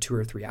every 2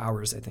 or 3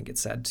 hours, I think it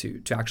said,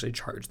 to actually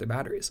charge their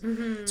batteries.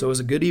 So it was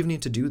a good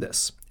evening to do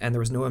this, and there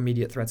was no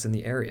immediate threats in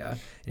the area,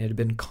 and it had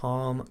been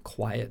calm,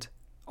 quiet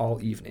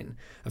all evening.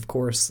 Of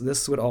course,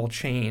 this would all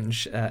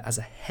change as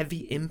a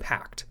heavy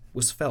impact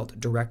was felt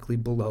directly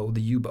below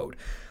the U-boat.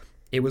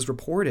 It was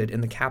reported in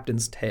the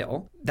captain's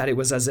tale that it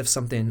was as if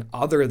something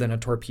other than a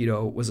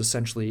torpedo was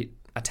essentially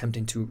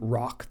attempting to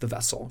rock the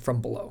vessel from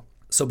below.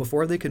 So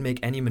before they could make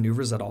any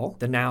maneuvers at all,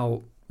 the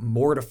now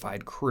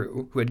mortified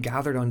crew, who had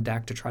gathered on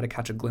deck to try to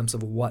catch a glimpse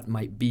of what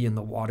might be in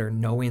the water,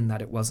 knowing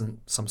that it wasn't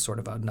some sort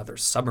of another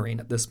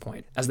submarine at this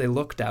point, as they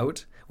looked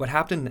out, what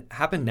happened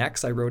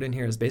next, I wrote in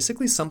here, is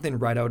basically something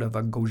right out of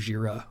a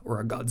Gojira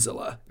or a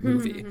Godzilla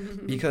movie,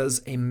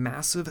 because a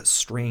massive,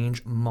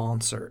 strange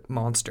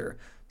monster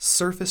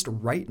surfaced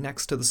right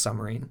next to the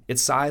submarine.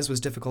 Its size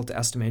was difficult to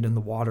estimate in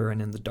the water and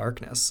in the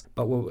darkness,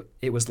 but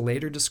it was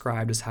later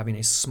described as having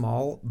a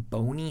small,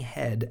 bony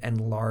head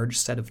and large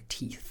set of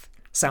teeth,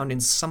 sounding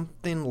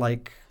something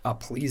like a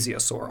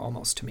plesiosaur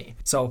almost to me.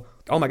 So,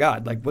 oh my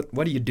God, like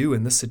what do you do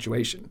in this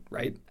situation,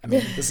 right? I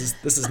mean, this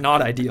is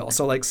not ideal.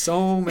 So like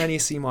so many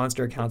sea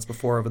monster accounts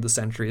before over the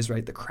centuries,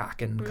 right? The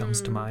Kraken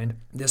comes to mind.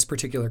 This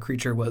particular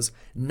creature was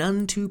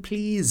none too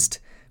pleased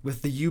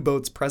with the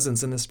U-boat's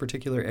presence in this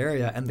particular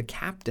area, and the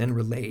captain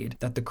relayed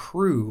that the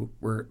crew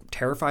were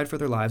terrified for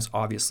their lives,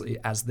 obviously,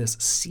 as this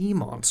sea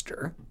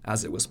monster,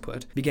 as it was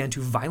put, began to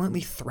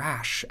violently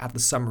thrash at the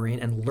submarine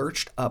and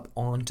lurched up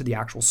onto the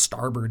actual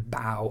starboard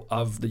bow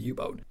of the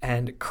U-boat.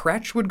 And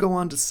Kretsch would go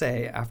on to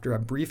say, after a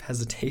brief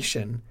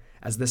hesitation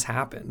as this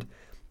happened,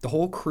 the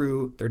whole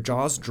crew, their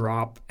jaws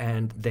drop,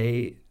 and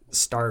they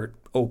start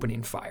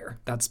opening fire.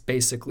 That's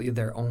basically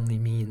their only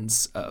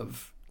means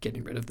of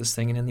getting rid of this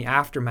thing. And in the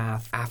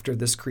aftermath, after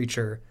this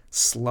creature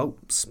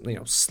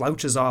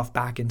slouches off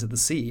back into the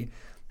sea,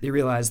 they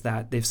realize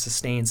that they've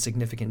sustained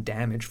significant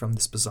damage from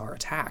this bizarre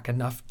attack,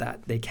 enough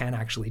that they can't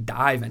actually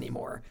dive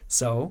anymore.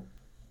 So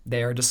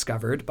they are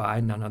discovered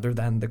by none other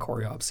than the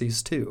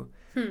Coreopsis too.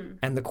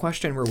 And the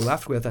question we're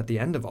left with at the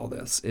end of all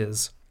this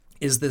is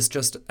this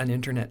just an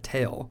internet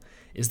tale?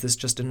 Is this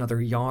just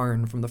another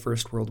yarn from the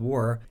First World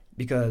War?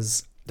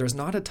 Because there's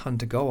not a ton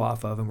to go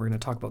off of, and we're going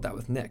to talk about that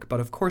with Nick.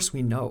 But of course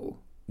we know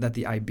that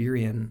the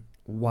Iberian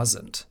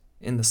wasn't,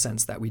 in the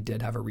sense that we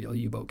did have a real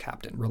U-boat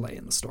captain relay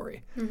in the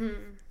story.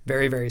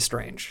 Very, very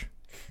strange,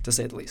 to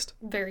say the least.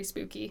 Very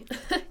spooky.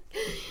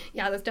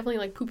 Yeah, that's definitely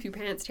like poop your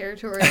pants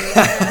territory.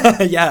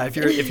 Yeah, if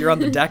you're on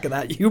the deck of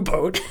that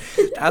U-boat,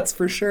 that's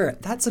for sure.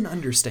 That's an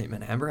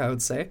understatement, Amber, I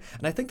would say.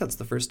 And I think that's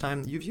the first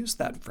time you've used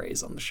that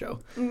phrase on the show.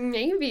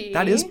 Maybe.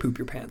 That is poop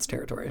your pants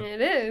territory.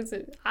 It is.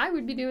 I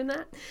would be doing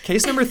that.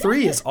 Case number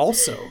 3 is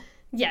also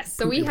yes,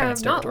 so we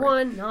have not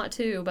 1, not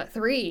 2, but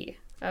 3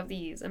 of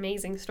these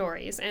amazing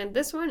stories. And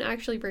this one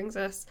actually brings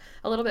us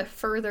a little bit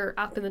further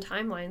up in the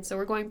timeline. So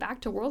we're going back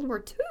to World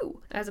War II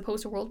as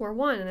opposed to World War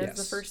I, and as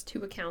the first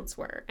 2 accounts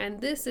were. And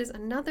this is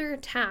another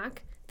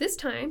attack, this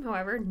time,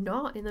 however,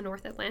 not in the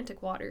North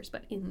Atlantic waters,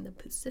 but in the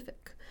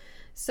Pacific.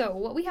 So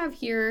what we have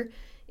here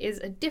is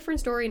a different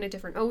story in a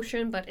different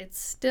ocean, but it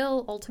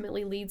still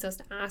ultimately leads us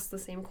to ask the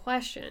same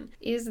question.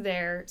 Is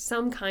there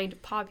some kind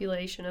of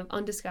population of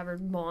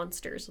undiscovered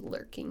monsters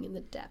lurking in the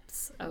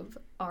depths of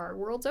our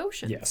world's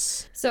ocean?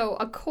 Yes. So,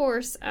 of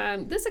course,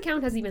 this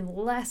account has even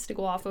less to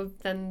go off of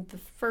than the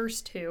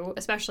first two,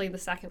 especially the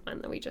second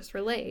one that we just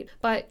relayed.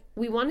 But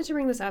we wanted to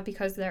bring this up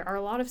because there are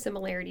a lot of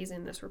similarities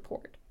in this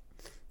report.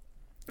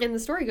 And the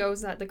story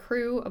goes that the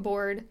crew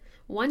aboard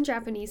one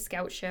Japanese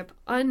scout ship,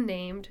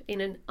 unnamed,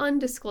 in an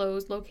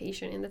undisclosed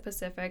location in the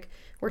Pacific,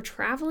 were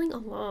traveling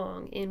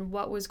along in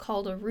what was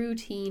called a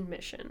routine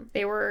mission.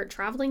 They were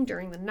traveling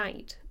during the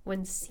night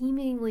when,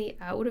 seemingly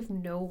out of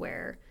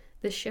nowhere,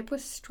 the ship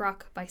was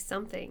struck by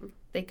something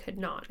they could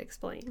not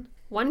explain.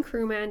 One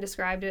crewman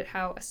described it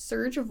how a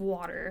surge of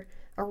water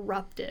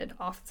erupted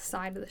off the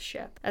side of the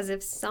ship, as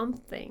if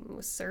something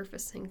was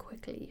surfacing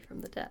quickly from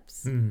the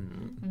depths.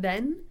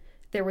 Then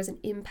there was an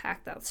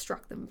impact that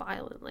struck them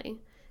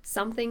violently.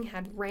 Something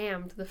had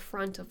rammed the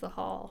front of the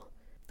hull.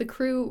 The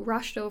crew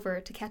rushed over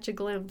to catch a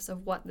glimpse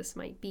of what this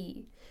might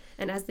be,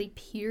 and as they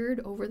peered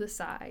over the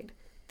side,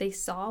 they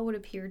saw what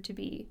appeared to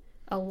be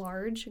a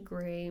large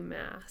gray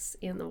mass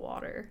in the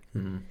water.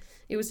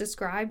 It was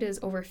described as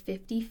over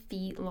 50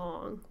 feet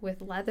long,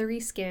 with leathery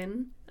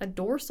skin, a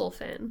dorsal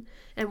fin,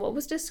 and what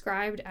was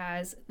described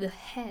as the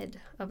head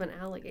of an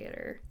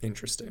alligator.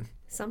 Interesting.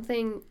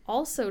 Something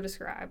also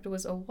described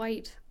was a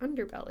white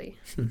underbelly.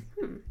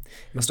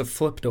 Must have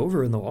flipped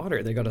over in the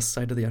water. They got a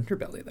sight of the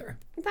underbelly there.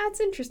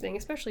 That's interesting,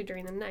 especially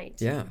during the night.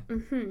 Yeah.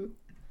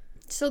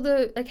 So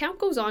the account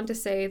goes on to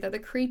say that the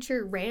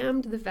creature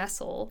rammed the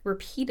vessel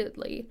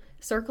repeatedly,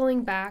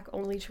 circling back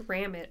only to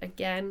ram it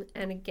again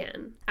and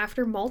again.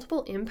 After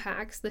multiple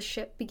impacts, the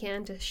ship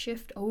began to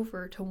shift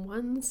over to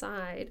one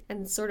side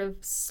and sort of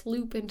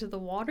sloop into the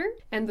water,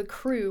 and the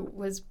crew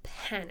was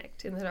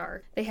panicked in the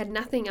dark. They had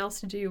nothing else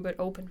to do but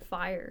open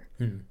fire.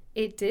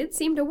 It did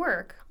seem to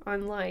work,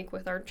 unlike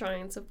with our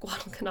Giants of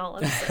Guadalcanal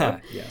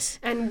episode. Yes.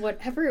 And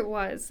whatever it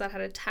was that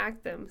had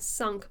attacked them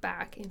sunk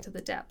back into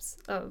the depths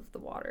of the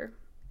water.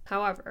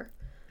 However,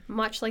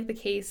 much like the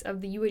case of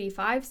the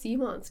U-85 sea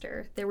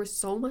monster, there was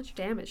so much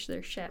damage to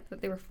their ship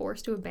that they were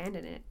forced to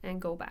abandon it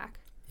and go back.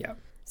 Yeah.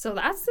 So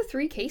that's the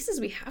 3 cases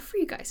we have for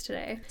you guys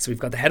today. So we've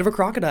got the head of a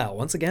crocodile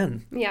once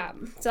again. Yeah,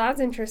 so that's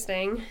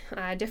interesting.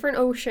 Different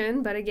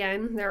ocean, but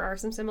again, there are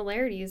some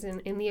similarities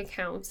in the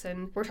accounts,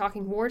 and we're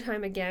talking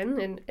wartime again,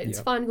 and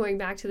it's fun going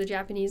back to the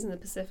Japanese and the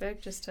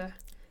Pacific just to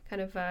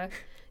kind of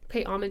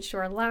pay homage to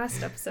our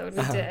last episode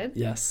we did.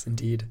 Yes,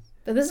 indeed.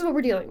 But this is what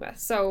we're dealing with.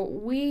 So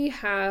we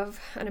have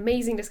an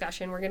amazing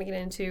discussion we're going to get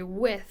into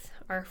with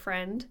our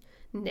friend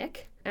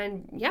Nick.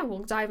 And yeah,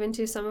 we'll dive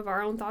into some of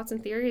our own thoughts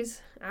and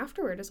theories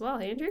afterward as well.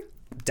 Andrew?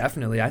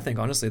 Definitely. I think,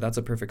 honestly, that's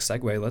a perfect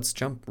segue. Let's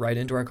jump right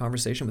into our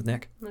conversation with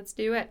Nick. Let's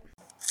do it.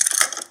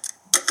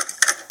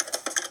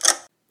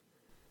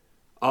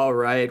 All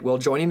right. Well,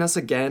 joining us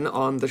again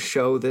on the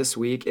show this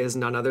week is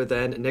none other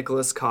than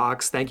Nicholas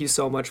Cox. Thank you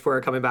so much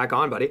for coming back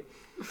on, buddy.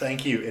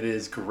 Thank you. It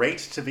is great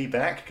to be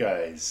back,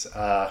 guys.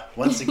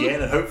 Once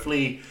again, and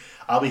hopefully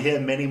I'll be here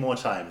many more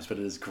times, but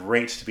it is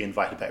great to be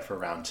invited back for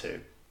round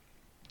 2.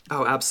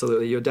 Oh,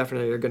 absolutely. You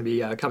definitely are going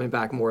to be coming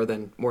back more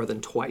than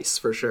twice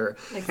for sure.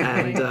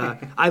 Exactly.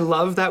 And I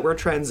love that we're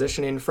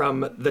transitioning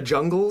from the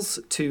jungles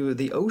to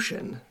the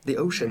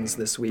oceans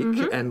this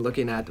week, and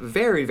looking at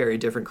very, very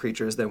different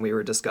creatures than we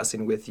were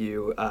discussing with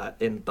you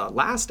in the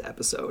last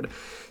episode.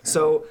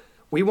 So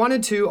we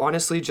wanted to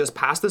honestly just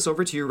pass this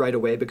over to you right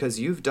away because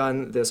you've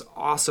done this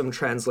awesome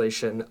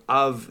translation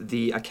of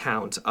the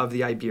account of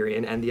the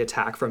Iberian and the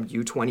attack from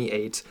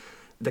U-28,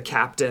 the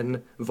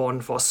Captain von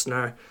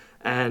Fostner.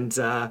 And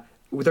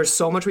there's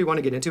so much we want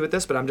to get into with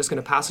this, but I'm just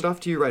going to pass it off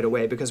to you right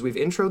away because we've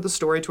introed the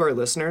story to our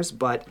listeners,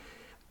 but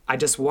I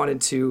just wanted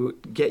to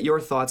get your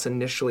thoughts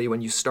initially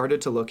when you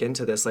started to look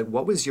into this. Like,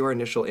 what was your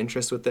initial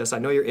interest with this? I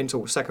know you're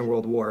into Second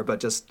World War,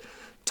 but just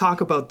talk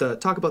about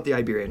the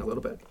Iberian a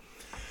little bit.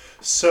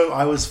 So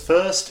I was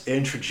first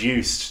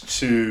introduced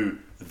to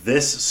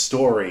this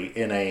story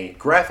in a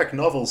graphic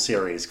novel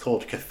series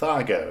called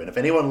Carthago. And if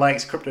anyone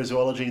likes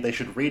cryptozoology, they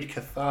should read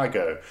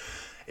Carthago.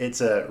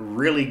 It's a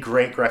really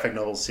great graphic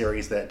novel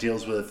series that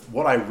deals with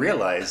what I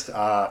realized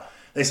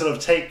they sort of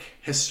take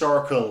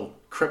historical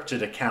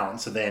cryptid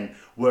accounts and then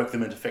work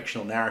them into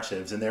fictional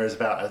narratives. And there is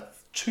about a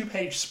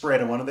 2-page spread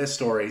in one of their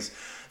stories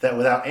that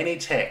without any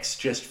text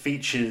just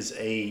features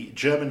a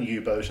German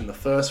U-boat in the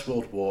First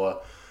World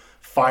War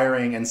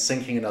firing and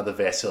sinking another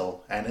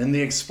vessel, and in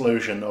the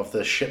explosion of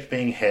the ship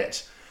being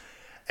hit,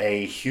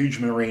 a huge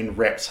marine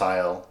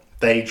reptile,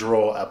 they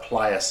draw a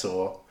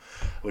pliosaur,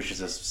 which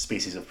is a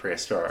species of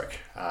prehistoric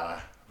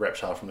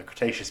reptile from the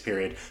Cretaceous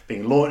period,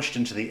 being launched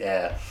into the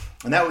air.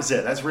 And that was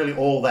it. That's really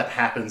all that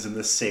happens in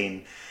this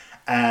scene.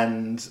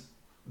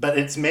 But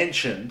it's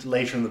mentioned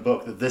later in the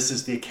book that this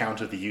is the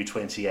account of the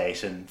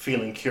U-28, and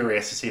feeling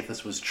curious to see if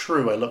this was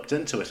true, I looked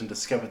into it and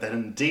discovered that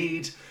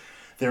indeed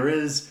there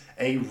is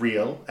a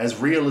real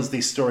as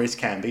these stories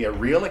can be, a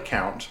real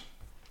account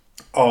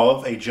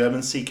of a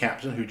German sea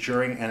captain who,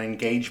 during an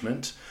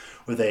engagement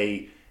with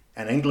an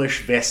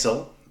English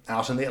vessel,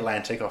 out in the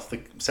Atlantic off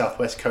the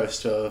southwest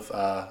coast of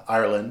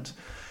Ireland.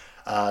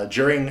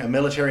 During a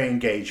military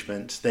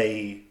engagement,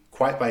 they,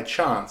 quite by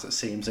chance it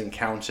seems,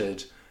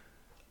 encountered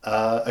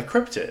a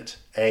cryptid,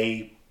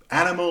 a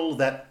animal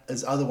that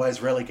is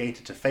otherwise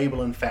relegated to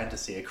fable and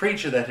fantasy, a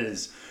creature that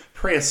is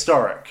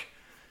prehistoric,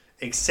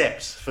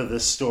 except for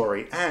this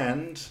story,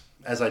 and,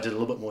 as I did a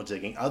little bit more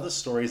digging, other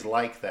stories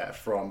like that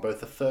from both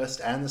the First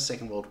and the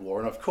Second World War.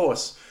 And of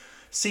course,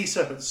 sea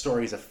serpent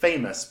stories are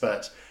famous,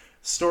 but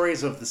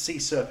stories of the sea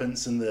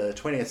serpents in the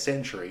 20th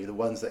century, the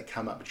ones that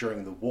come up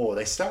during the war,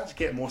 they start to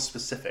get more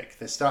specific.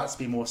 There starts to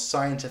be more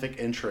scientific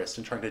interest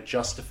in trying to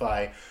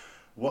justify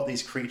what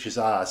these creatures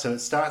are. So it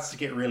starts to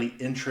get really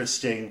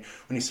interesting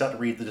when you start to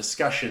read the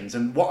discussions.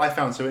 And what I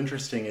found so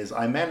interesting is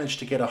I managed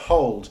to get a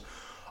hold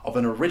of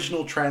an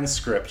original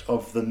transcript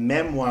of the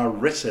memoir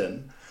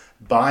written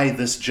by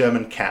this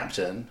German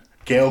captain,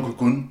 Georg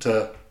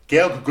Gunther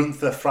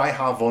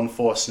Freiherr von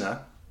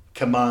Forstner,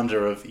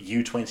 commander of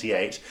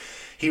U-28.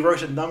 He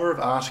wrote a number of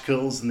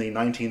articles in the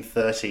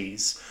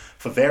 1930s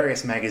for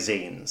various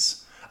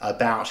magazines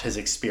about his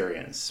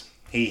experience.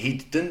 He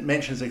didn't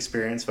mention his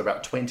experience for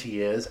about 20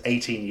 years,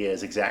 18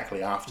 years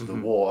exactly after the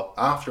war,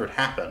 after it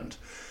happened.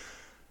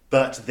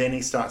 But then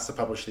he starts to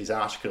publish these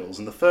articles,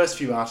 and the first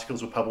few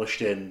articles were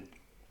published in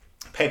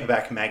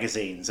paperback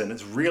magazines, and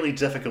it's really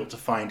difficult to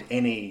find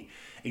any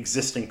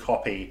existing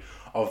copy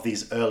of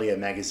these earlier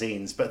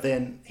magazines. But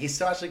then he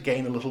started to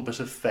gain a little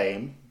bit of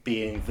fame,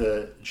 being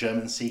the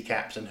German sea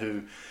captain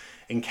who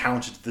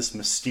encountered this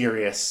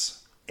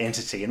mysterious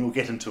entity, and we'll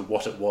get into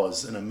what it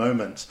was in a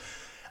moment.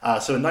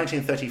 So in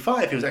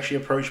 1935, he was actually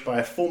approached by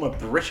a former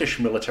British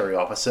military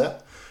officer,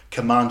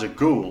 Commander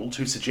Gould,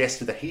 who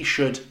suggested that he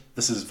should,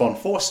 this is von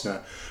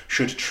Forstner,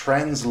 should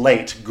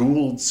translate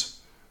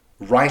Gould's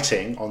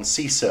writing on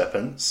sea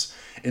serpents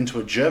into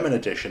a German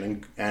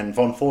edition, and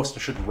von Forstner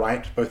should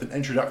write both an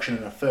introduction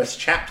and a first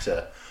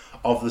chapter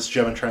of this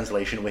German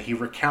translation where he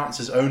recounts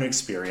his own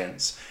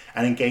experience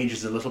and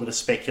engages a little bit of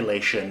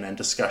speculation and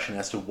discussion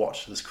as to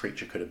what this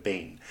creature could have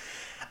been.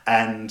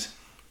 And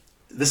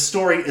this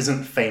story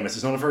isn't famous.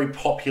 It's not a very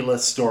popular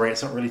story.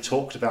 It's not really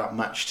talked about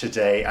much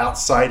today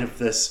outside of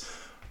this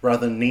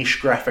rather niche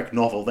graphic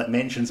novel that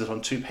mentions it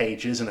on 2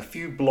 pages and a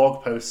few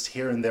blog posts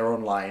here and there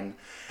online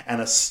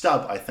and a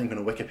stub, I think, on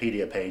a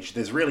Wikipedia page.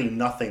 There's really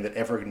nothing that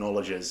ever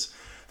acknowledges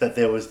that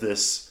there was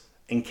this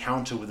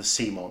encounter with a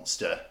sea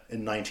monster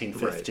in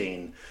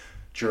 1915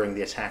 during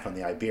the attack on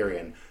the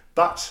Iberian.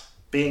 But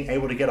being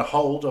able to get a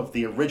hold of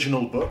the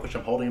original book, which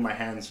I'm holding in my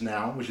hands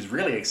now, which is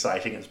really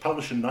exciting. It was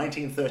published in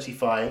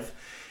 1935.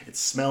 It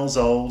smells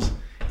old,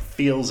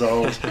 feels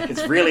old.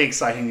 It's really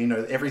exciting. You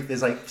know,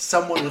 there's like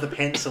someone with a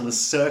pencil has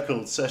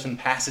circled certain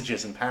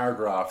passages and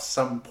paragraphs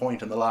some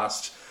point in the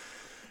last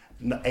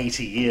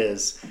 80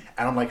 years.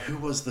 And I'm like, who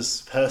was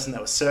this person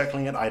that was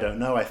circling it? I don't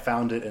know. I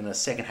found it in a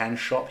secondhand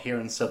shop here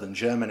in southern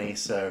Germany.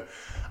 So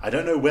I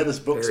don't know where this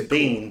book's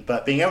been,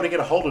 but being able to get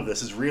a hold of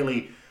this is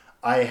really...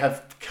 I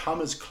have come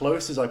as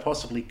close as I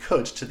possibly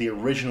could to the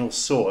original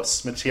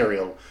source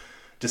material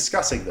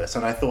discussing this,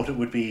 and I thought it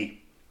would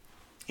be,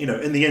 you know,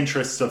 in the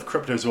interests of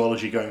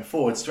cryptozoology going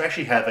forwards, to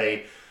actually have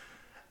a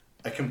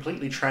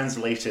completely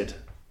translated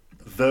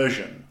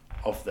version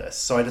of this.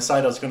 So I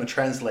decided I was going to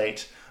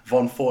translate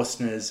von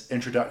Forstner's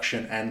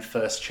introduction and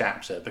first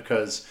chapter,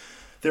 because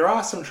there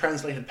are some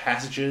translated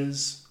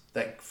passages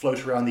that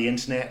float around the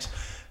internet,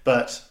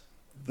 but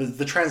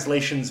the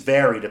translations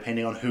vary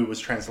depending on who was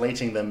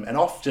translating them, and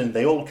often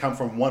they all come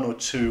from 1 or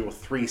 2 or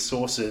 3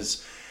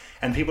 sources,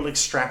 and people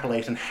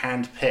extrapolate and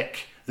handpick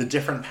the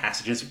different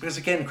passages, because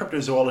again,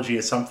 cryptozoology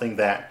is something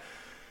that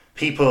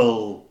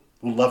people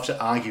will love to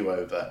argue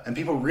over, and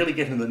people really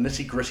get into the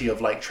nitty-gritty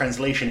of like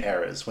translation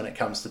errors when it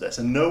comes to this,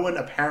 and no one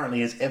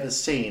apparently has ever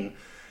seen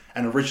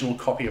an original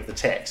copy of the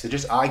text. They're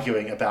just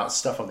arguing about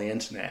stuff on the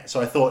internet.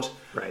 So I thought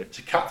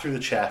to cut through the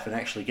chaff and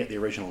actually get the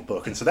original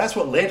book. And so that's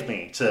what led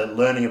me to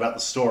learning about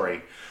the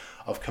story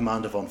of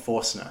Commander von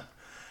Forstner.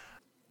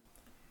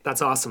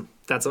 That's awesome.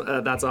 That's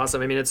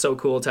awesome. I mean, it's so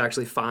cool to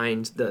actually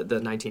find the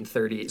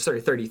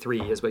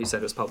 33 is what you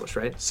said was published,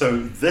 right? So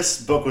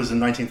this book was in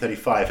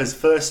 1935. His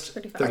first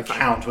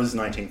account was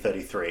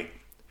 1933.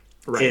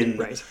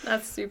 Right.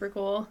 That's super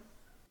cool.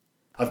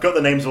 I've got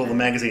the names of all the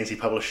magazines he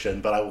published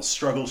in, but I will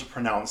struggle to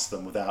pronounce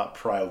them without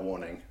prior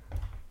warning.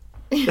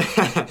 You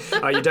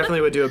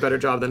definitely would do a better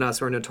job than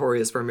us. We're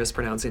notorious for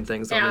mispronouncing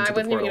things on Into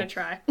the Portal. Yeah,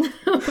 I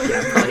wasn't even going to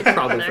try. Yeah,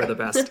 probably for the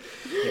best.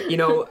 You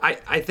know,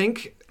 I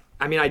think...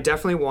 I mean, I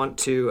definitely want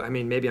to, I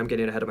mean, maybe I'm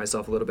getting ahead of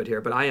myself a little bit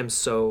here, but I am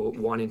so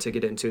wanting to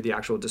get into the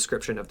actual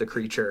description of the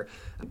creature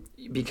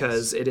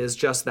because it is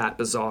just that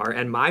bizarre.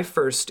 And my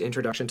first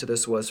introduction to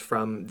this was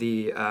from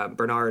the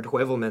Bernard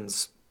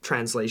Heuvelmann's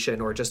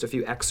translation, or just a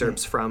few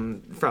excerpts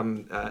from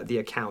the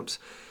account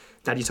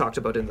that he talked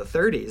about in the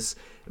 30s.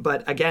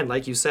 But again,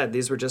 like you said,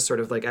 these were just sort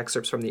of like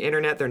excerpts from the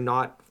internet. They're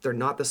not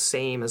the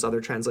same as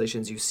other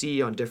translations you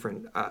see on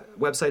different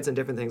websites and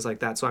different things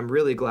like that. So I'm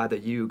really glad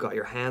that you got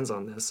your hands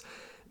on this.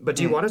 But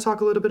do you want to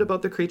talk a little bit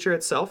about the creature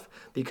itself?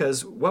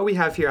 Because what we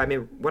have here, I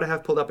mean, what I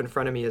have pulled up in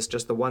front of me is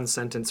just the one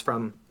sentence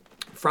from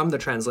from the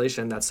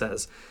translation that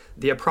says,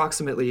 the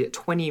approximately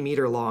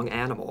 20-meter long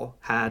animal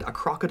had a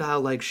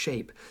crocodile-like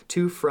shape,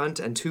 2 front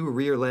and 2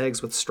 rear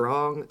legs with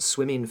strong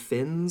swimming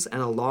fins and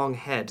a long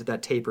head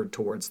that tapered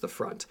towards the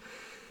front.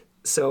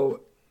 So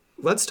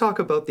let's talk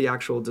about the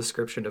actual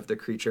description of the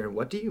creature, and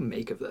what do you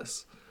make of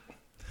this?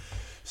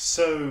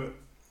 So,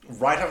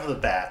 right off the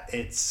bat,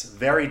 it's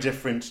very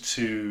different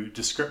to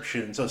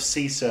descriptions of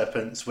sea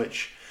serpents,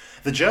 which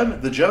the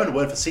German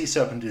word for sea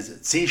serpent is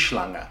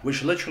Seeschlange,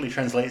 which literally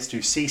translates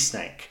to sea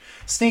snake.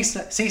 Sea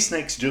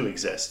snakes do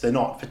exist. They're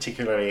not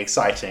particularly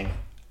exciting.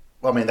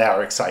 Well, I mean, they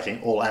are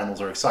exciting. All animals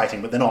are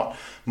exciting, but they're not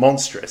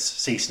monstrous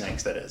sea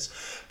snakes, that is.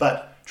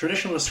 But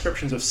traditional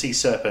descriptions of sea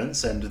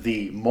serpents and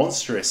the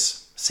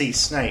monstrous sea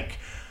snake,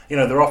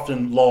 they're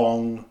often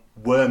long,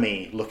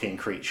 wormy-looking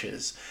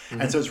creatures.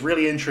 Mm-hmm. And so it's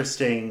really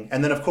interesting.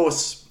 And then, of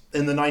course,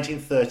 in the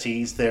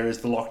 1930s, there is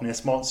the Loch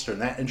Ness Monster,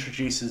 and that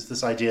introduces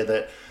this idea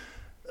that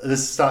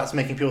this starts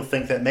making people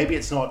think that maybe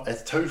it's not a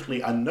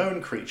totally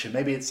unknown creature.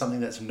 Maybe it's something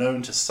that's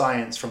known to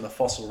science from the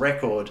fossil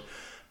record,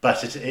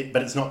 but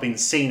it's not been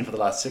seen for the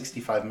last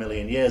 65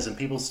 million years. And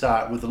people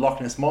start with the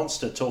Loch Ness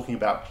Monster talking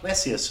about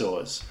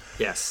plesiosaurs.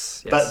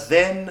 Yes. But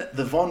then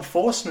the von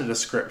Forstner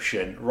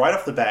description, right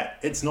off the bat,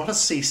 it's not a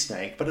sea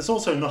snake, but it's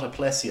also not a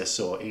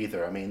plesiosaur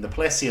either. I mean, the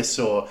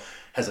plesiosaur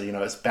has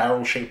its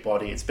barrel-shaped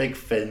body, its big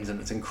fins,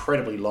 and its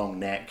incredibly long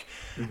neck.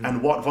 Mm-hmm.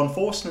 And what von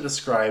Forstner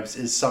describes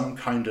is some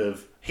kind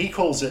of, he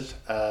calls it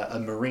a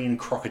marine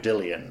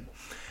crocodilian.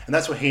 And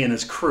that's what he and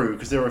his crew,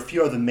 because there were a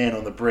few other men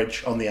on the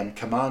bridge, on the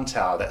command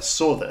tower, that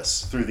saw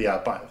this through their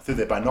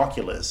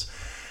binoculars.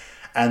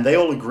 And they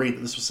all agreed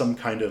that this was some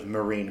kind of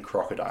marine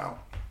crocodile.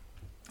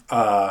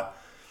 Now,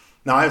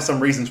 I have some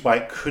reasons why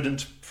it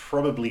couldn't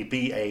probably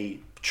be a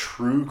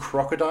true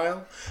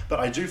crocodile, but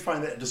I do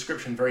find that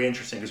description very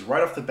interesting, because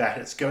right off the bat,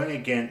 it's going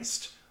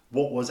against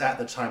what was at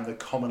the time the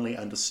commonly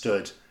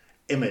understood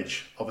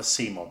image of a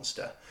sea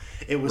monster.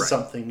 It was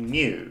something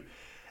new.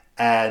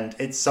 And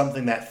it's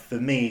something that, for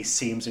me,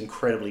 seems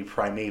incredibly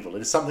primeval.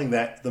 It is something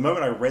that, the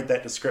moment I read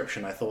that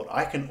description, I thought,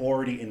 I can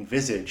already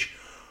envisage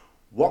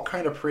what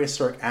kind of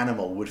prehistoric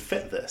animal would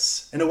fit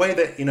this. In a way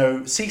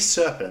that, sea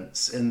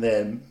serpents, in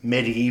their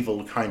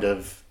medieval kind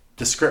of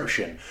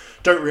description,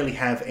 don't really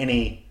have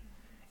any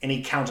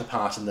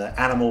counterpart in the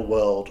animal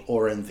world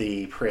or in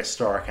the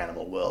prehistoric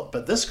animal world.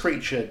 But this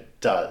creature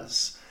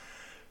does.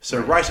 So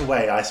right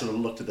away, I sort of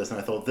looked at this and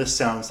I thought, this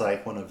sounds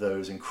like one of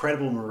those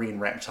incredible marine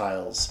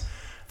reptiles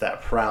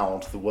that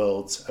prowled the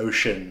world's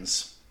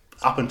oceans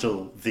up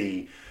until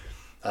the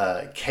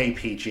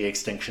KPG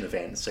extinction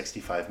event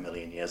 65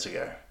 million years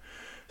ago.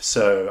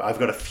 So I've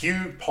got a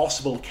few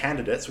possible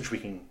candidates, which we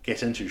can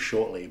get into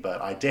shortly,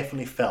 but I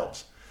definitely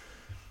felt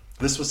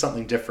this was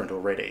something different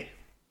already.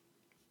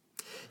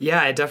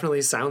 Yeah, it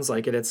definitely sounds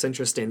like it. It's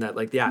interesting that,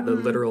 the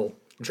literal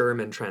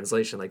German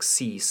translation,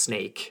 sea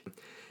snake.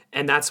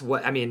 And that's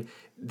what,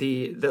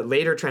 the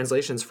later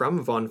translations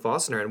from von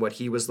Forstner and what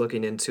he was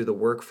looking into, the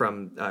work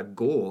from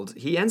Gould,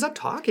 he ends up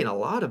talking a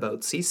lot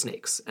about sea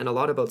snakes and a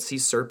lot about sea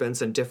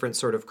serpents and different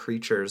sort of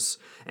creatures.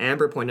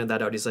 Amber pointed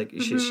that out. He's like,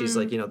 she's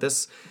like,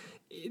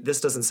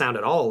 this doesn't sound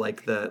at all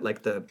like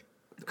the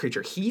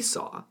creature he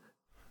saw.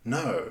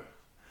 No.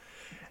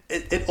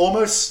 It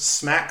almost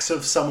smacks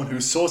of someone who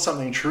saw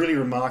something truly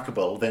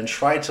remarkable, then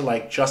tried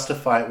to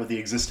justify it with the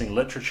existing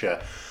literature.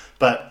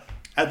 But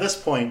at this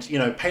point,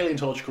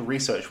 paleontological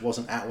research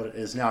wasn't at what it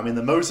is now. I mean,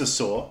 the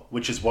mosasaur,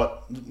 which is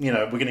what, we're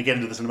going to get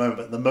into this in a moment,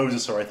 but the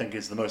mosasaur, I think,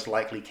 is the most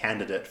likely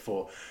candidate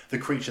for the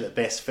creature that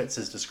best fits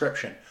his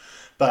description.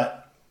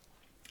 But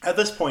at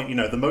this point,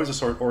 the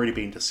mosasaur had already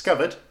been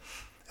discovered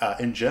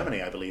in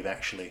Germany, I believe,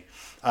 actually.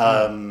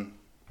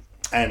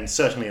 And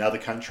certainly in other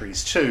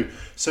countries too.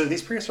 So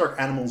these prehistoric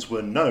animals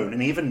were known,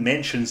 and he even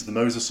mentions the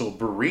mosasaur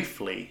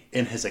briefly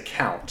in his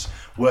account,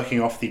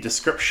 working off the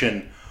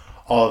description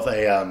of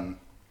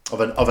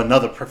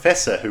another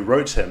professor who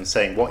wrote him,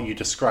 saying what you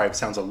described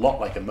sounds a lot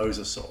like a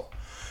mosasaur.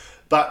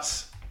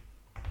 But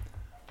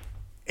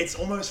it's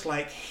almost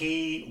like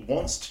he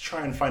wants to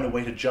try and find a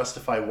way to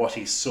justify what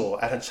he saw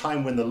at a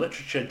time when the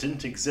literature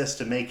didn't exist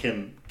to make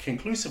him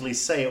conclusively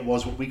say it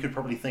was what we could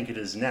probably think it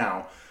is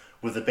now,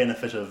 with the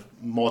benefit of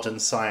modern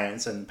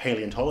science and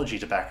paleontology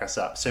to back us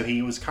up. So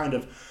he was kind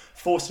of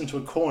forced into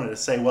a corner to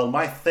say, well,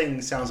 my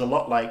thing sounds a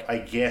lot like, I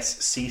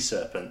guess, sea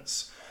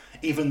serpents,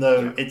 even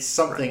though it's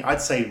something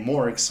I'd say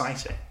more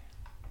exciting.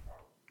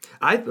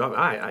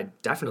 I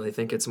definitely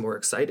think it's more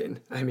exciting.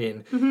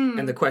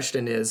 And the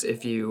question is,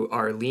 if you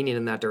are leaning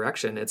in that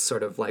direction, it's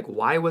sort of like,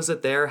 why was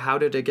it there? How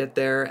did it get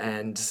there?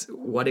 And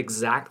what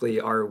exactly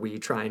are we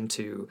trying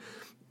to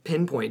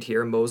pinpoint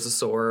here,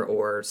 mosasaur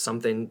or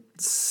something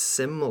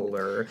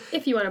similar?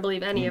 If you want to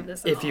believe any of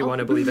this at all. You want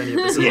to believe any of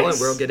this at all, and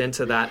we'll get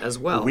into that as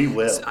well. We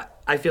will. So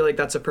I feel like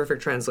that's a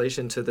perfect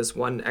translation to this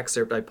one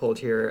excerpt I pulled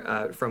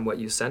here from what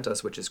you sent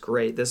us, which is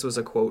great. This was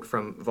a quote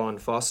from von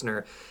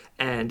Forstner,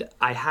 and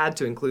I had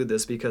to include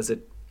this because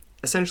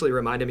essentially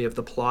reminded me of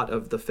the plot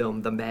of the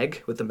film The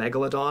Meg with the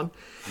Megalodon,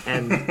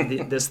 and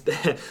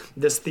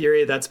this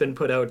theory that's been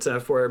put out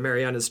for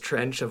Mariana's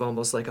Trench of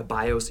almost like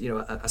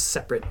a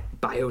separate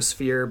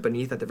biosphere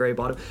beneath at the very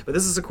bottom. But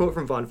this is a quote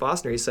from von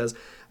Fossner. He says,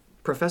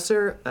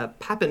 Professor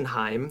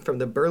Pappenheim from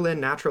the Berlin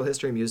Natural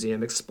History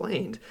Museum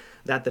explained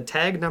that the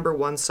Tag No.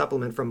 1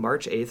 supplement from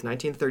March 8th,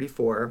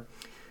 1934,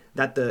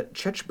 that the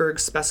Chechberg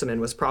specimen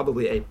was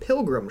probably a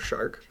pilgrim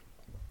shark,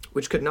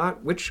 which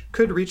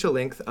could reach a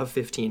length of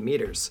 15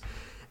 meters.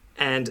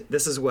 And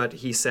this is what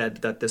he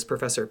said, that this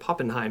Professor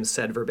Pappenheim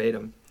said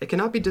verbatim. It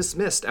cannot be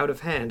dismissed out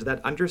of hand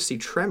that undersea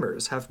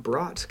tremors have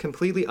brought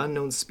completely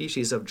unknown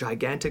species of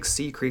gigantic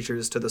sea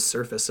creatures to the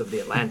surface of the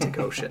Atlantic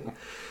Ocean.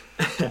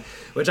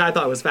 Which I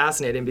thought was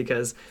fascinating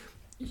because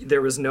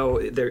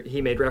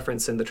he made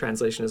reference in the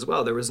translation as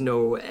well. There was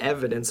no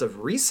evidence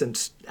of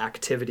recent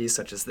activity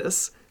such as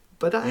this.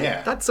 But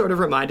that sort of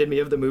reminded me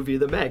of the movie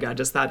The Meg. I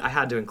just thought I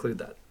had to include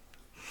that.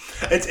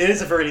 It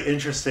is a very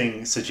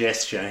interesting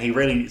suggestion. He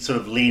really sort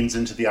of leans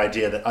into the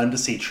idea that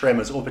undersea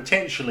tremors, or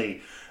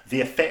potentially the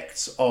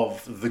effects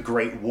of the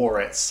Great War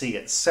at sea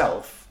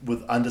itself,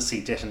 with undersea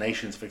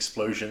detonations of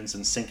explosions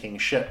and sinking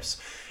ships,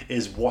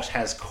 is what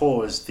has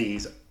caused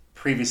these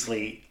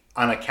previously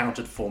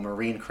unaccounted for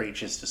marine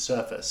creatures to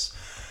surface.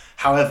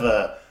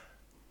 However,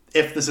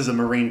 if this is a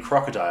marine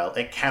crocodile,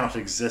 it cannot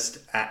exist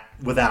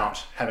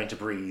without having to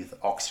breathe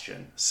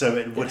oxygen. So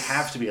it would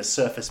have to be a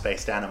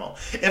surface-based animal.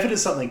 If it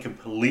is something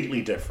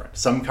completely different,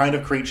 some kind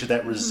of creature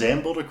that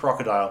resembled a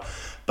crocodile,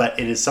 but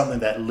it is something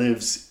that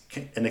lives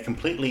in a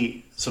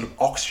completely sort of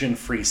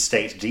oxygen-free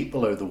state deep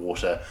below the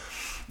water,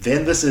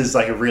 then this is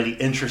like a really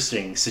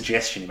interesting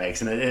suggestion he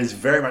makes. And it is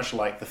very much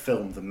like the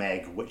film The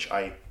Meg, which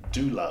I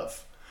do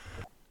love.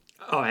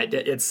 Oh,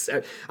 it's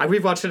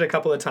we've watched it a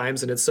couple of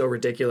times, and it's so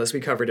ridiculous.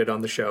 We covered it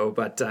on the show,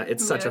 but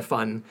it's such a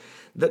fun...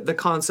 The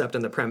concept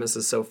and the premise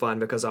is so fun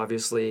because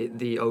obviously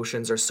the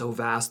oceans are so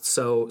vast,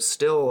 so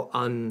still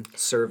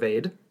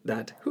unsurveyed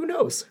that who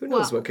knows? Who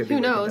knows what could be?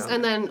 Who knows?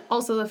 And then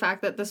also the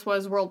fact that this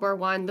was World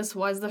War I. This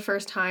was the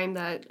first time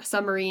that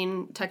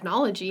submarine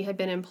technology had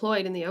been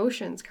employed in the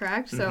oceans,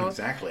 correct? So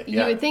exactly.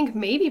 You would think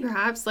maybe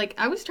perhaps, like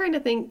I was trying to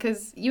think,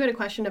 because you had a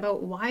question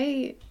about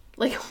why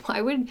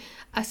would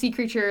a sea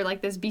creature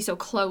like this be so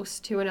close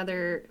to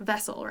another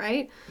vessel,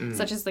 right?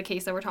 Such as the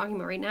case that we're talking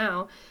about right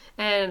now.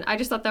 And I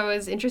just thought that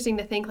was interesting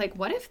to think, like,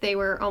 what if they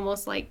were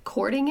almost like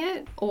courting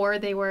it, or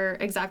they were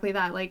exactly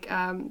that, like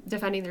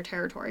defending their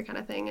territory kind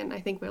of thing. And I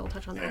think we'll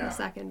touch on that in a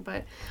second.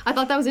 But I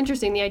thought that was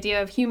interesting, the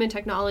idea of human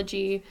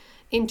technology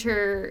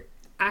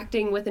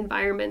interacting with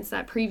environments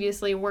that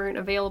previously weren't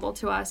available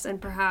to us,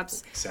 and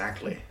perhaps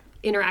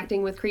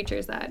interacting with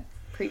creatures that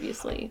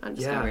previously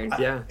undiscovered.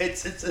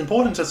 It's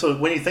important to sort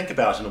of, when you think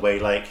about it in a way,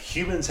 like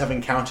humans have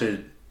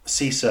encountered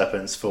sea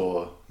serpents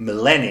for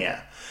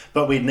millennia,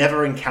 but we'd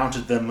never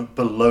encountered them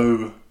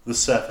below the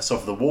surface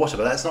of the water.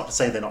 But that's not to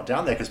say they're not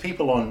down there, because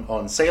people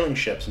on sailing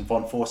ships, and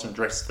von Forsten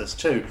addressed this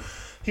too,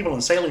 people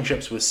on sailing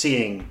ships were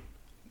seeing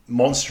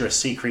monstrous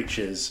sea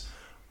creatures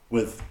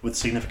with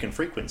significant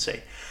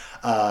frequency.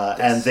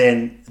 And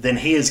then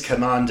he is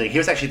commanding, he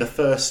was actually the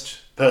first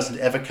person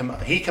to ever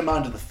he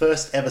commanded the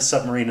first ever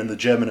submarine in the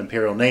German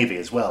Imperial Navy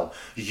as well,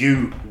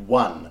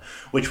 U-1,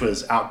 which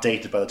was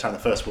outdated by the time the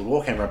First World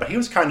War came around. But he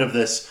was kind of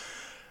this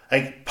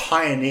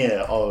pioneer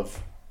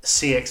of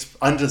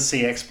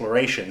undersea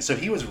exploration. So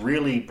he was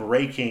really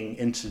breaking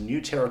into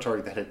new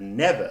territory that had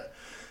never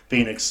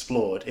been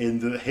explored in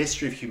the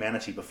history of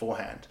humanity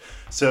beforehand.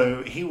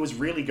 So he was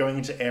really going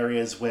into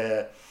areas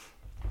where,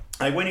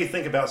 like, when you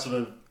think about sort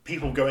of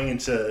people going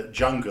into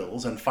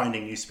jungles and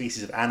finding new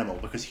species of animal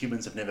because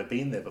humans have never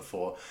been there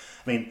before.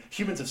 I mean,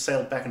 humans have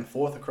sailed back and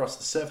forth across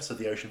the surface of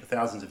the ocean for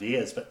thousands of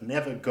years, but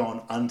never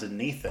gone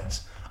underneath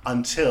it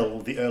until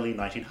the early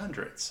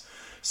 1900s.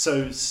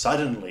 So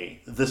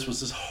suddenly, this was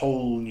this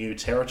whole new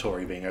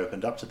territory being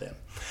opened up to them.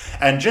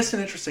 And just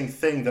an interesting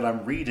thing that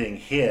I'm reading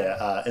here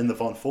in the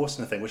von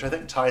Forstner thing, which I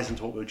think ties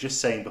into what we were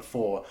just saying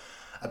before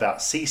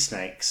about sea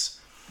snakes,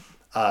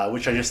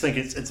 which I just think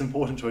it's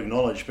important to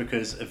acknowledge,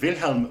 because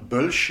Wilhelm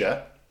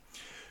Bölsche,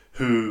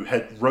 who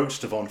had wrote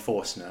to von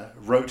Forstner,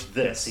 wrote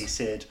this. He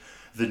said,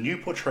 "The new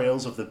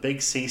portrayals of the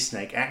big sea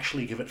snake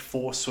actually give it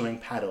 4 swimming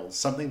paddles,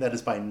 something that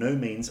is by no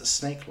means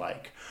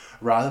snake-like.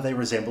 Rather, they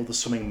resemble the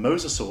swimming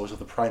mosasaurs of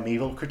the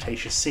primeval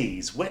Cretaceous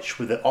seas, which,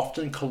 with their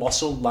often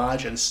colossal,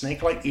 large, and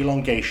snake-like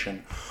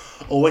elongation,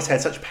 always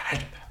had such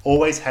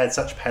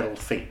paddled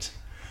feet.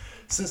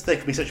 Since there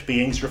could be such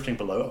beings drifting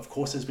below, of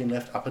course it has been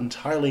left up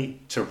entirely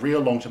to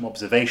real long-term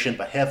observation,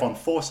 but Herr von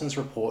Forsten's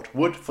report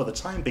would, for the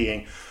time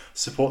being,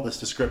 support this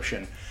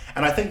description."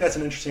 And I think that's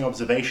an interesting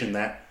observation,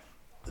 that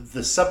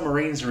the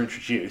submarines are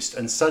introduced,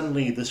 and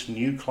suddenly this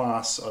new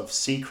class of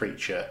sea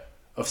creature,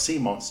 of sea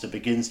monster,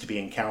 begins to be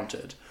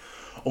encountered.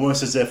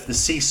 Almost as if the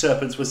sea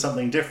serpents was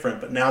something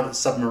different, but now that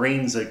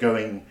submarines are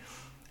going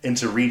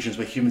into regions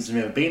where humans have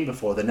never been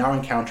before, they're now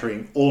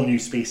encountering all new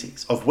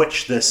species, of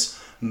which this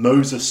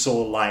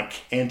mosasaur-like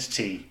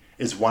entity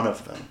is one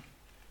of them.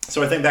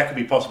 So I think that could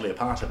be possibly a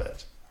part of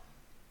it.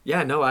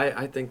 Yeah, no,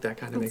 I think that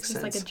kind of makes It's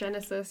just sense. like a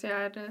genesis,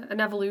 yeah, an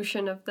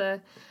evolution of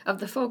the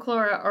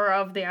folklore or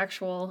of the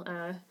actual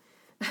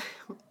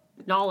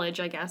knowledge,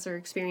 I guess, or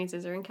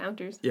experiences or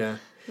encounters. Yeah.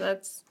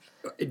 That's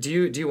Do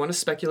you want to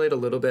speculate a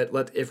little bit?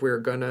 If we're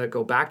gonna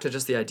go back to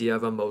just the idea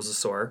of a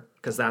mosasaur,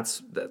 because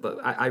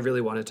I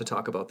really wanted to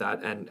talk about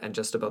that and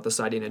just about the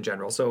sighting in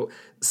general. So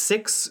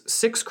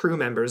six crew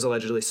members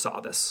allegedly saw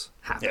this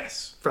happen.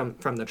 Yes.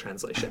 From the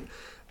translation,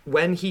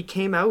 when he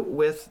came out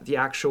with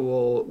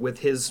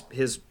his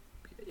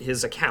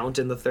account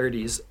in the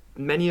 30s,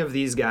 many of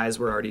these guys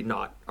were already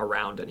not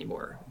around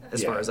anymore,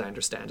 as far as I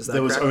understand. Is that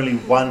there was correct? only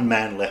one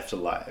man left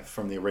alive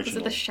from the is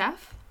original. it the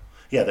chef?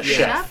 Yeah, the chef.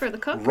 Chef or the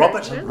cook?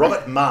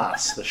 Robert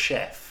Mars, the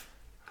chef.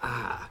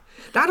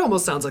 That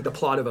almost sounds like the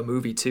plot of a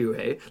movie too,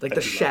 hey? Like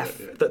the do chef,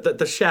 love it,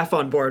 the chef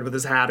on board with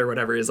his hat or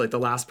whatever is like the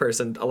last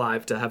person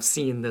alive to have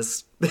seen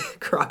this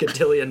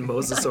crocodilian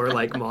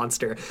mosasaur-like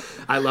monster.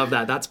 I love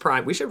that. That's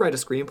prime. We should write a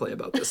screenplay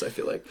about this, I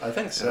feel like. I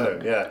think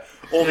so, yeah.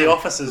 All the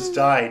officers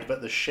died,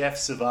 but the chef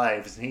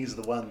survives, and he's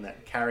the one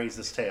that carries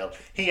this tale.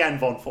 He and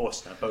von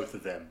Forstner, both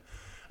of them.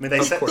 I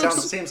mean,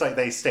 seems like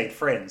they stayed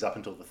friends up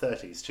until the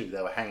 30s, too.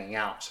 They were hanging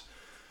out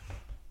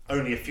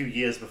only a few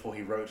years before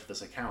he wrote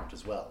this account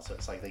as well, so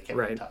it's like they kept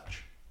in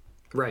touch.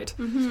 Right.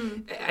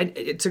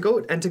 And to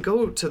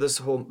go to this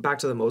whole back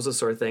to the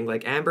mosasaur thing,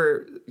 like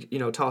Amber,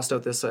 tossed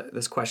out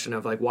this question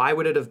of like, why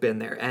would it have been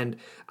there? And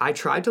I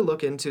tried to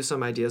look into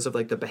some ideas of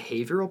like the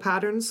behavioral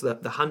patterns, the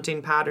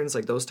hunting patterns,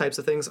 like those types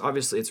of things.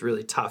 Obviously, it's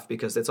really tough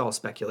because it's all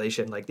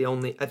speculation. Like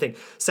I think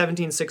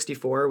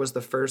 1764 was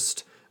the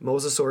first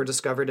mosasaur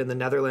discovered in the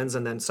Netherlands,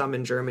 and then some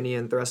in Germany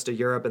and the rest of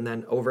Europe, and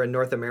then over in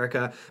North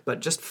America, but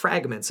just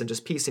fragments and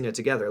just piecing it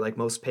together like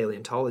most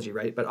paleontology,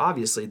 right? But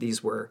obviously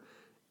these were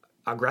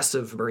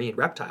aggressive marine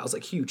reptiles,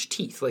 like huge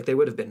teeth, like they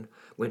would have been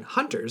when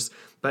hunters.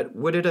 But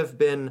would it have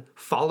been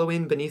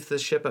following beneath the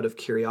ship out of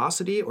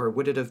curiosity, or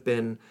would it have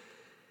been,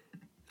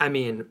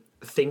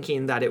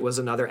 thinking that it was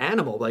another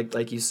animal,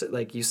 like you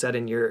said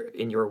in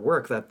your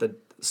work, that the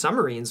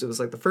submarines, it was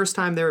like the first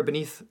time they were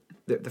beneath,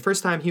 the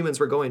first time humans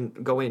were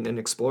going and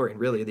exploring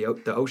really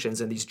the oceans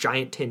in these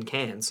giant tin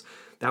cans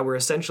that were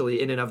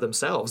essentially in and of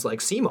themselves like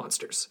sea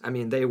monsters.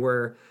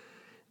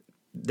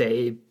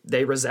 They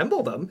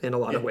resemble them in a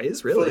lot of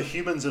ways, really. For the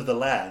humans of the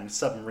land,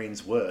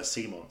 submarines were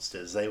sea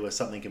monsters. They were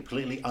something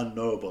completely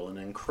unknowable and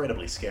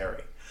incredibly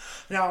scary.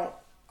 Now,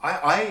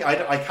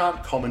 I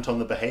can't comment on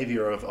the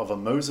behavior of a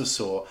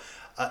mosasaur.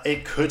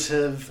 It could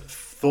have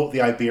thought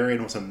the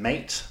Iberian was a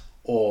mate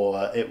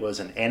or it was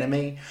an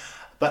enemy.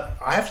 But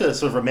I have to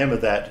sort of remember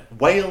that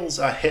whales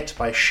are hit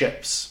by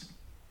ships.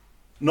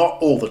 Not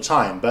all the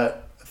time,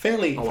 but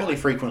fairly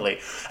frequently.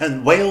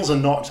 And whales are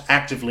not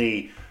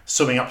actively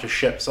swimming up to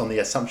ships on the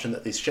assumption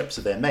that these ships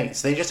are their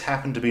mates. They just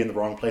happen to be in the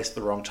wrong place at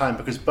the wrong time,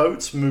 because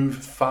boats move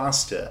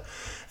faster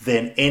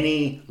than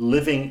any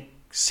living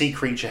sea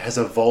creature has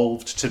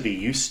evolved to be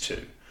used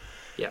to.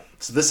 Yeah.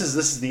 So this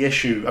is the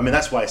issue.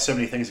 That's why so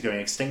many things are going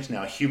extinct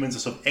now. Humans are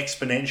sort of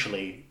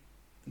exponentially,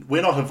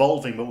 we're not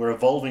evolving, but we're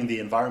evolving the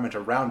environment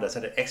around us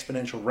at an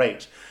exponential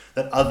rate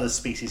that other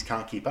species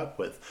can't keep up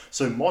with.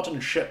 So modern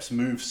ships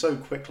move so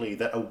quickly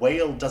that a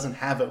whale doesn't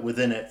have it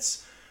within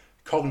its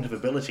cognitive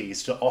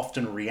abilities to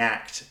often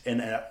react in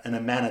a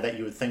manner that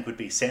you would think would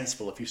be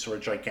sensible if you saw a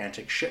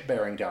gigantic ship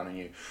bearing down on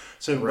you.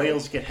 So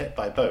whales get hit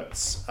by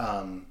boats.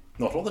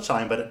 Not all the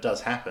time, but it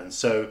does happen.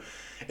 So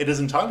it is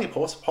entirely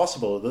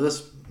possible that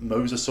this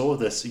mosasaur,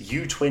 this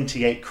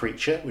U-28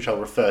 creature, which I'll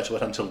refer to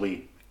it until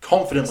we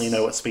confidently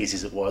know what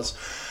species it was,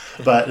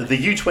 but the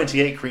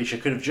U-28 creature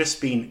could have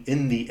just been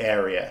in the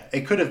area.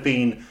 It could have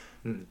been,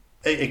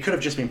 it could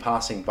have just been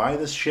passing by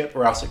this ship,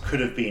 or else it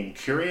could have been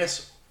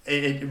curious.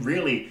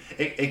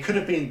 It could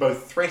have been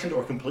both threatened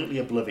or completely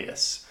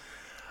oblivious.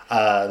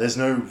 There's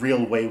no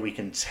real way we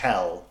can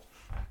tell.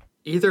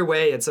 Either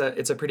way, it's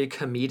a pretty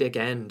comedic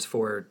end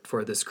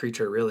for this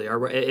creature, really.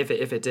 Or if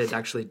it did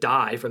actually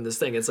die from this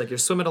thing, it's like you're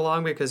swimming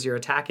along because you're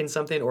attacking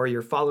something, or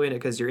you're following it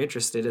because you're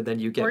interested, and then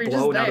you get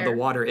blown out of the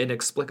water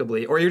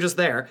inexplicably, or you're just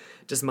there,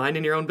 just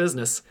minding your own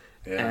business,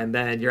 and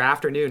then your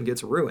afternoon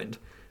gets ruined.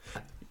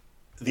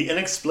 The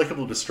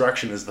inexplicable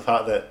destruction is the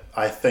part that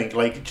I think,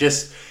 like,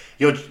 just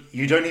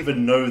you don't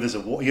even know there's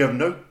a war. You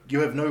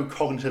have no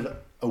cognitive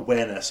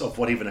awareness of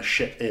what even a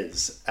ship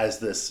is as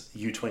this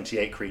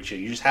U-28 creature.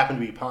 You just happen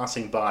to be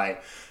passing by,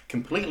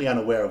 completely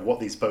unaware of what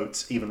these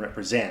boats even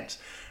represent.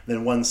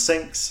 Then one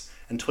sinks,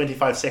 and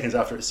 25 seconds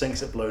after it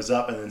sinks, it blows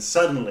up, and then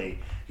suddenly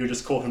you're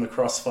just caught in the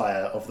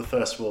crossfire of the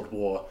First World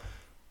War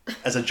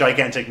as a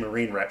gigantic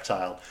marine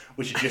reptile,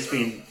 which had just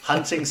been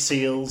hunting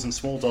seals and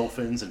small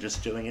dolphins and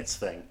just doing its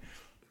thing.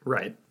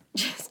 Right.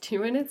 Just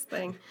doing its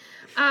thing.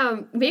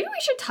 Maybe we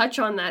should touch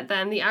on that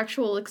then, the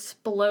actual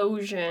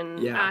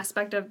explosion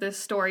aspect of this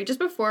story, just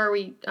before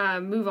we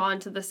move on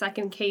to the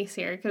second case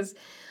here, because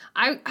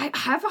I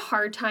have a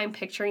hard time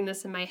picturing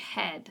this in my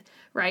head,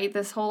 right?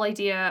 This whole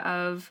idea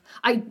of,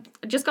 I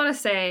just gotta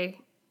say,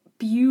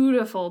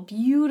 beautiful,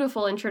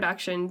 beautiful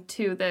introduction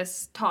to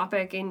this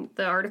topic in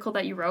the article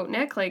that you wrote,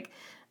 Nick. Like,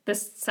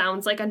 this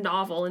sounds like a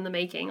novel in the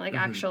making. Like,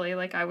 actually,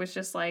 like, I was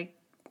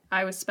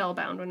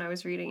spellbound when I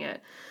was reading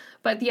it.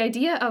 But the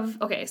idea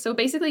of, okay, so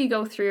basically you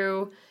go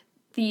through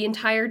the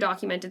entire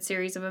documented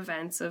series of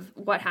events of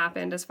what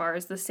happened as far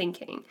as the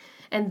sinking.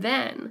 And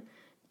then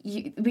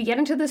we get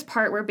into this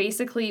part where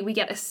basically we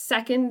get a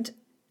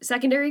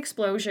secondary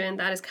explosion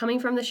that is coming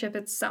from the ship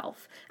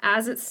itself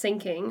as it's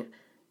sinking.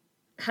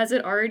 Has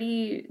it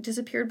already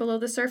disappeared below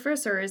the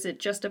surface, or is it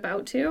just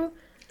about to?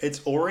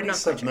 It's already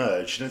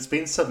submerged, and it's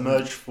been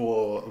submerged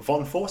for...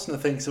 Von Forstner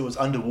thinks it was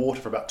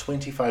underwater for about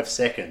 25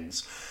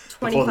 seconds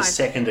before the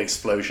second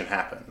explosion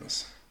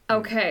happens.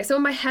 Okay, so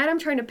in my head I'm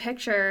trying to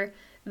picture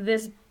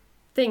this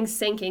thing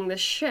sinking, the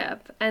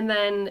ship, and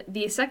then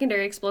the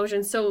secondary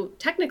explosion. So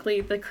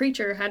technically the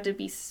creature had to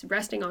be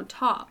resting on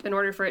top in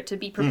order for it to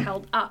be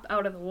propelled up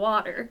out of the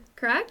water,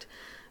 correct?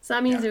 So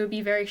that means it would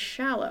be very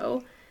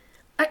shallow.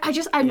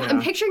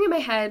 I'm picturing in my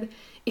head,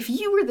 if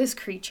you were this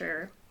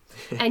creature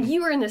and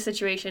you were in this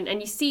situation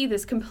and you see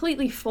this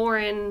completely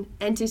foreign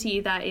entity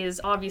that is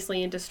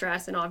obviously in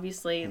distress and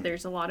obviously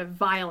there's a lot of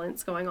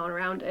violence going on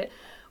around it,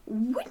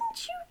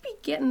 wouldn't you be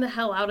getting the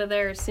hell out of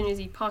there as soon as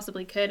you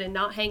possibly could and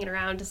not hanging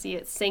around to see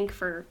it sink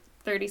for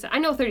 30 seconds? I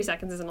know 30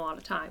 seconds isn't a lot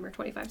of time, or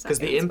 25 seconds. Because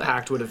the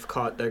impact would have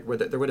caught, there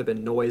would have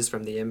been noise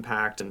from the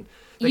impact. And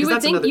you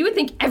would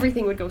think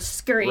everything would go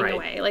scurrying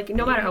away, like,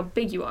 no matter how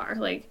big you are.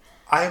 Like,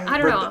 I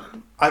don't know.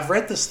 I've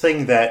read this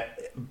thing that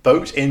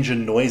boat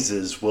engine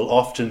noises will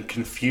often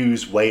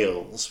confuse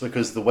whales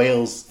because the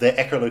whales, their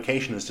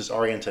echolocation is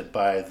disoriented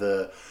by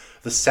the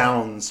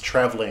sounds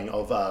traveling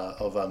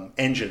of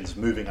engines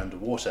moving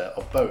underwater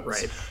of boats.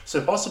 Right.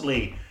 So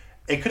possibly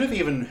it could have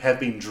even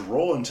been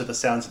drawn to the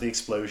sounds of the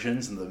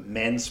explosions and the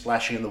men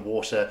splashing in the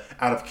water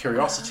out of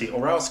curiosity,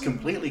 or else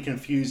completely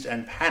confused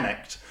and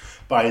panicked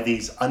by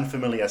these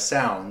unfamiliar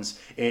sounds,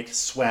 it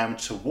swam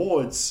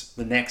towards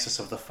the nexus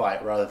of the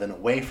fight rather than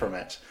away from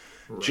it.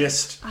 Right.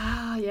 Just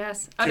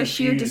yes, out of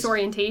sheer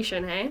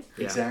disorientation, hey?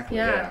 Exactly.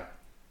 Yeah.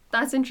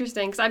 That's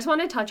interesting, because I just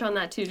want to touch on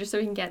that too, just so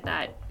we can get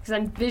that, because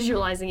I'm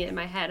visualizing it in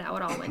my head how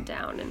it all went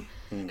down.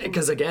 And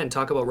because again,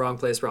 talk about wrong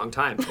place, wrong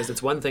time. Because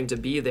it's one thing to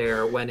be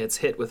there when it's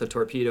hit with a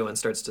torpedo and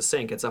starts to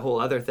sink. It's a whole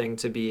other thing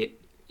to be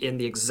in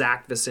the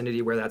exact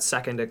vicinity where that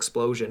second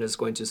explosion is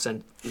going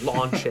to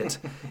launch it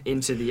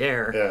into the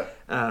air.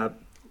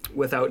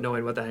 Without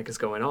knowing what the heck is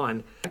going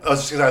on. I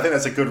was just going to say, I think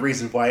that's a good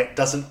reason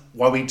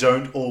why we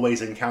don't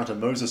always encounter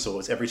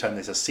mosasaurs every time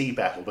there's a sea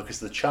battle, because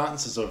the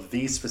chances of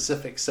these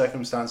specific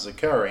circumstances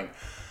occurring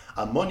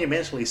are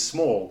monumentally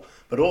small,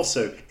 but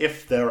also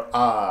if there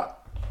are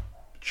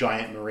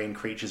giant marine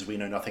creatures we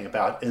know nothing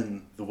about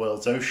in the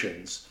world's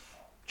oceans,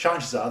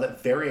 chances are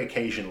that very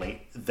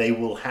occasionally they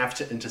will have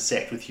to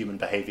intersect with human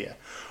behavior,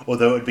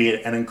 although it would be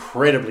an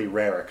incredibly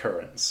rare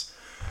occurrence.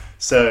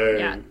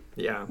 So...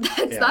 Yeah.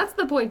 That's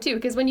the point too,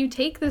 because when you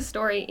take this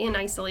story in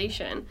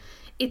isolation,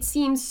 it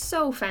seems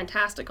so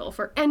fantastical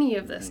for any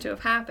of this to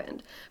have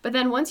happened. But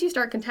then once you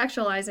start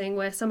contextualizing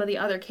with some of the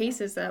other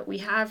cases that we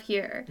have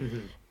here,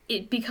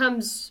 it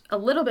becomes a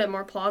little bit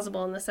more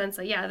plausible in the sense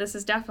that, this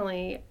is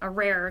definitely a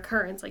rare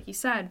occurrence, like you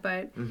said,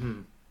 but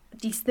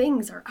these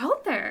things are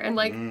out there. And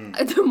like,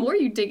 the more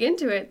you dig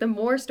into it, the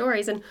more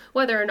stories, and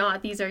whether or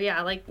not these are,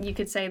 like you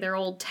could say they're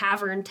old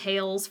tavern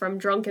tales from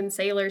drunken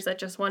sailors that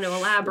just want to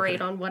elaborate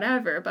on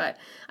whatever. But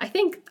I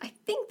think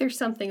there's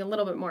something a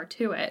little bit more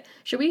to it.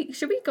 Should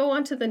we go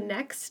on to the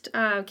next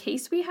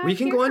case we have? We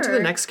can go on to the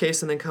next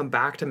case and then come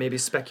back to maybe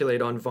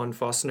speculate on von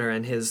Forstner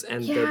and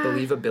the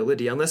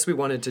believability, unless we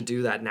wanted to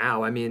do that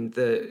now. I mean,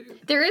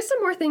 there is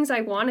some more things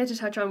I wanted to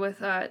touch on with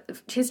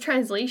his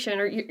translation,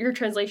 or your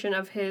translation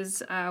of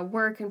his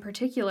work in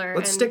particular.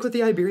 Let's stick with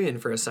the Iberian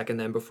for a second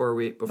then before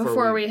we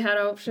head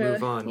out to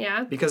move on.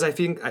 Yeah. Because I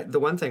think the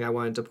one thing I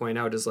wanted to point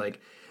out is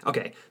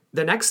okay,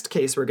 the next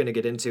case we're going to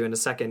get into in a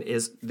second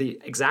is the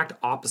exact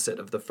opposite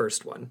of the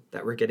first one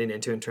that we're getting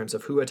into in terms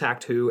of who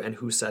attacked who and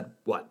who said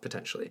what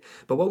potentially.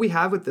 But what we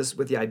have with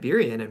the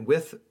Iberian and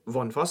with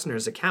von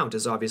Forstner's account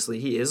is obviously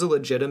he is a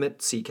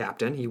legitimate sea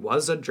captain. He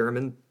was a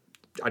German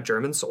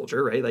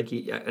soldier, right? Like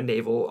a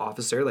naval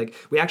officer. Like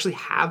we actually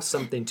have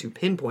something to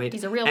pinpoint.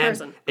 He's a real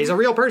person. He's a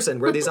real person,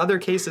 where these other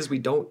cases we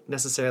don't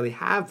necessarily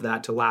have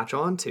that to latch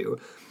onto.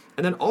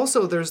 And then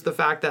also there's the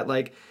fact that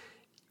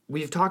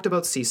we've talked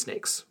about sea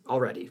snakes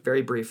already,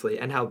 very briefly,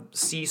 and how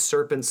sea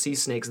serpents, sea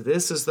snakes,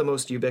 this is the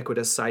most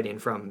ubiquitous sighting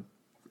from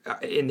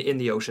in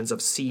the oceans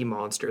of sea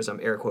monsters.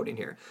 I'm air quoting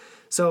here.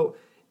 So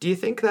do you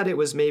think that it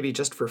was maybe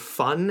just for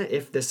fun,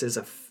 if this is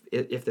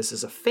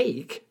a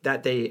fake,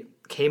 that they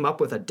came up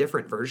with a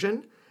different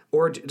version?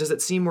 Or does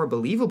it seem more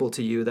believable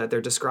to you that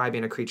they're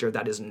describing a creature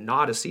that is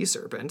not a sea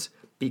serpent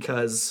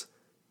because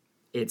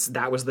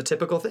that was the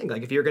typical thing?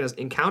 Like if you're going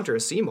to encounter a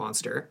sea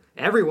monster,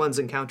 everyone's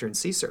encountering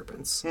sea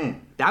serpents.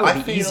 That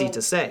would be easy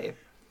to say.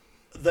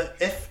 That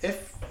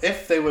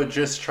if they were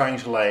just trying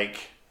to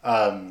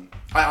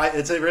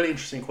it's a really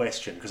interesting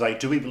question, because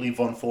do we believe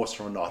von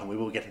Forstner or not, and we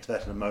will get into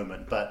that in a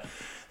moment. But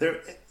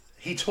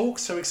he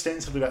talks so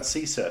extensively about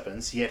sea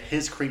serpents, yet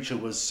his creature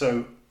was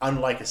so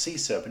unlike a sea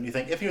serpent. You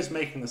think if he was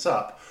making this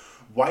up,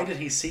 why did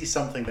he see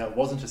something that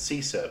wasn't a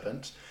sea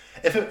serpent?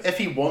 If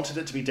he wanted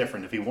it to be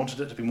different, if he wanted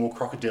it to be more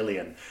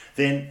crocodilian,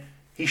 then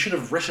he should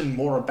have written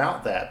more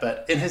about that.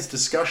 But in his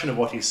discussion of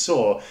what he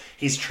saw,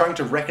 he's trying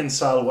to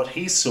reconcile what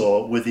he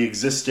saw with the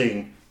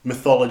existing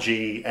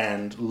mythology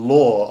and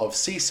lore of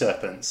sea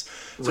serpents.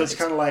 So it's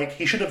kind of like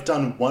he should have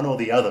done one or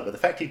the other, but the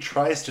fact he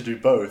tries to do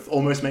both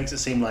almost makes it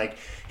seem like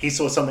he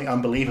saw something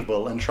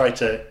unbelievable and tried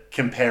to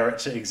compare it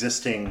to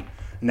existing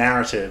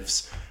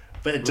narratives,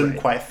 but it didn't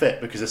quite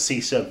fit because a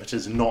sea serpent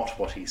is not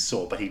what he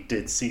saw, but he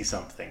did see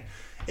something,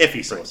 if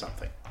he saw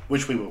something,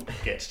 which we will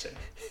get to.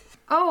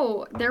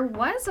 Oh, there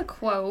was a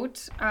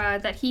quote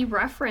that he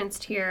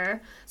referenced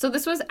here. So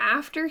this was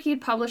after he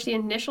had published the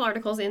initial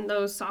articles in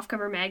those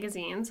softcover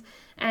magazines,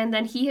 and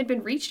then he had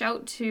been reached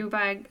out to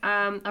by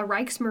a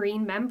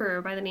Reichsmarine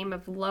member by the name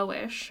of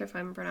Loesch, if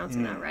I'm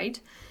pronouncing that right.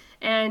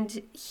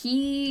 And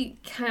he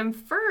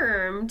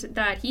confirmed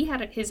that he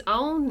had his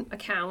own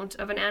account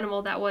of an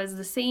animal that was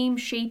the same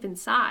shape and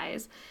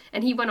size.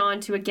 And he went on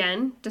to,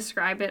 again,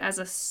 describe it as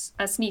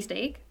a sea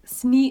snake.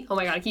 Oh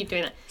my god, I keep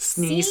doing that.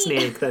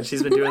 Snake, that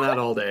she's been doing that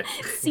all day.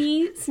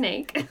 Sea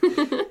snake.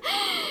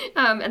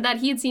 And that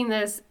he had seen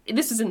this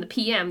was in the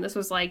PM. This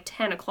was like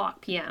 10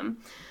 o'clock PM.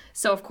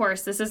 So, of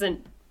course, this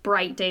isn't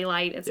bright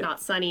daylight. It's not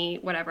sunny,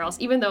 whatever else.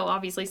 Even though,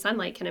 obviously,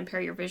 sunlight can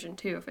impair your vision,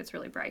 too, if it's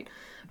really bright.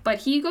 But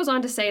he goes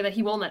on to say that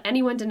he won't let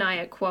anyone deny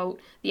it,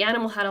 quote, "The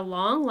animal had a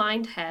long,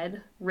 lined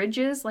head,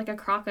 ridges like a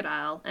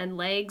crocodile, and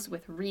legs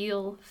with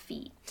real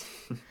feet."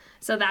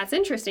 So that's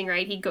interesting,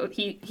 right?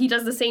 He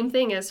does the same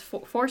thing as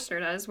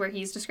Forster does, where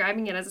he's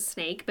describing it as a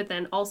snake, but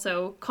then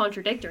also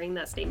contradicting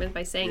that statement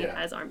by saying it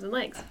has arms and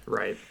legs.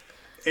 Right.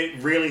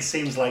 It really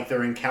seems like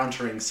they're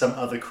encountering some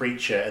other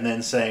creature and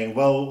then saying,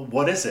 well,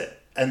 what is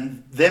it?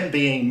 And them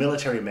being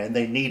military men,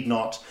 they need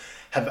not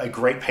have a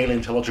great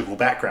paleontological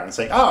background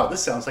saying,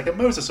 this sounds like a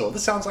mosasaur,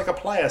 this sounds like a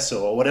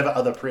pliosaur, or whatever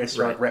other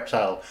prehistoric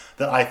reptile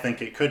that I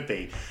think it could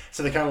be.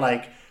 So they're kind of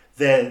like,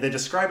 they're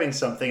describing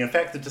something. In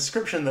fact, the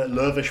description that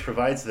Loesch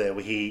provides there,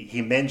 where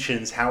he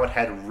mentions how it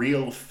had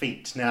real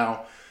feet.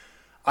 Now,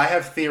 I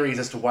have theories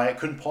as to why it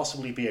couldn't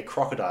possibly be a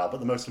crocodile, but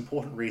the most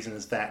important reason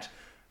is that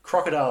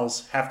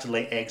crocodiles have to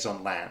lay eggs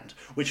on land,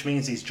 which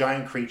means these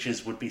giant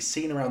creatures would be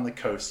seen around the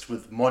coast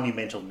with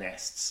monumental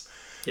nests.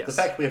 Yes. The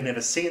fact we have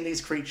never seen these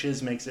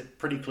creatures makes it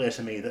pretty clear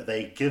to me that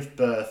they give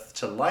birth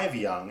to live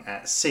young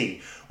at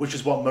sea, which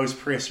is what most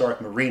prehistoric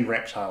marine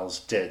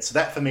reptiles did. So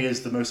that for me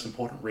is the most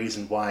important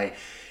reason why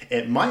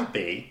it might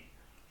be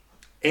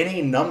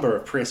any number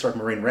of prehistoric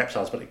marine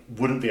reptiles, but it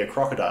wouldn't be a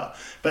crocodile.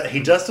 But he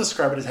does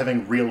describe it as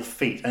having real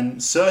feet,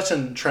 and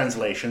certain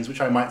translations,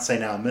 which I might say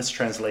now are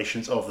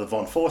mistranslations of the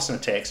von Forstner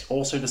text,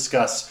 also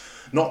discuss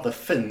not the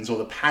fins or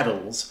the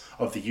paddles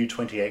of the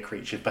U-28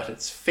 creature, but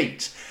its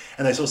feet.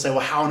 And they sort of say, well,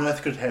 how on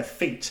earth could it have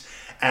feet?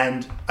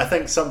 And I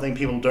think something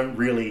people don't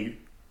really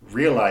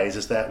realize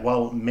is that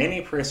while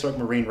many prehistoric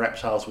marine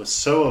reptiles were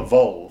so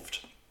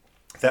evolved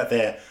that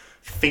their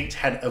feet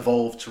had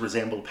evolved to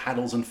resemble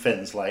paddles and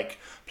fins like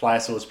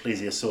pliosaurs,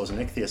 plesiosaurs, and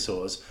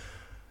ichthyosaurs,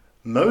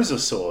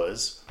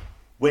 mosasaurs,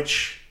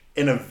 which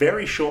in a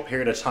very short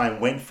period of time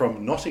went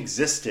from not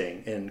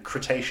existing in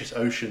Cretaceous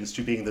oceans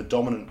to being the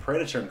dominant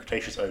predator in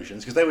Cretaceous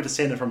oceans, because they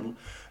were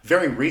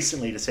very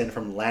recently descended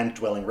from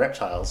land-dwelling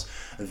reptiles,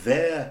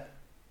 their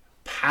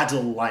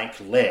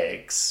paddle-like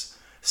legs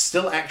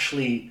still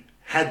actually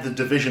had the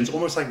divisions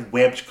almost like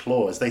webbed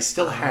claws. They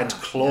still had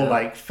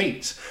claw-like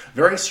feet,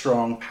 very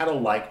strong,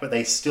 paddle-like, but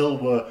they still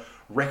were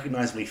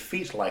recognizably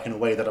feet-like in a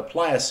way that a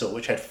pliosaur,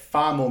 which had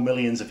far more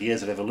millions of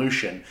years of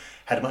evolution,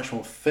 had much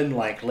more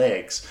fin-like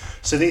legs.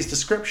 So these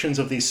descriptions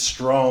of these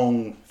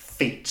strong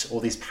feet,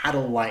 or these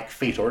paddle-like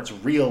feet, or its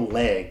real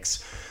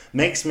legs,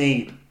 makes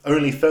me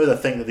only further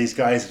think that these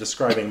guys are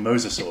describing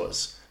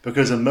mosasaurs,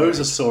 because a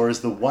mosasaur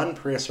is the one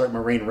prehistoric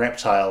marine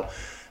reptile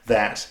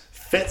that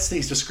fits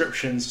these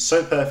descriptions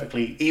so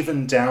perfectly,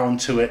 even down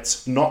to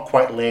its not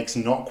quite legs,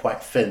 not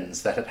quite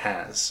fins that it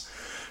has.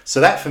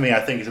 So that, for me, I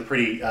think is a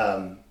pretty...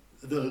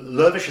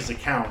 Loesch's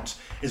account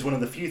is one of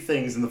the few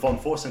things in the von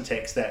Forstner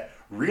text that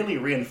really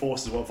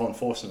reinforces what von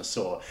Forstner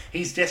saw.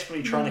 He's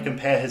desperately trying to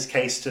compare his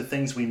case to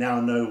things we now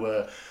know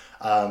were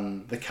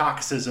the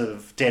carcasses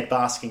of dead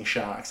basking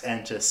sharks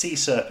and to sea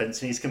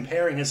serpents, and he's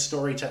comparing his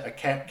story to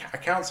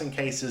accounts and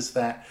cases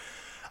that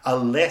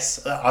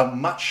are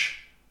much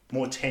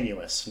more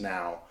tenuous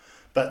now.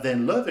 But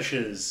then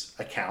Loesch's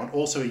account,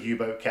 also a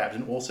U-boat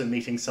captain, also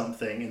meeting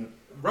something in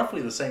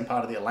roughly the same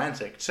part of the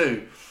Atlantic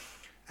too,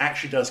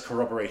 actually does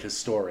corroborate his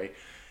story.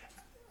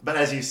 But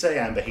as you say,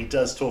 Amber, he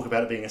does talk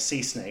about it being a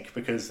sea snake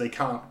because they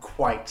can't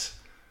quite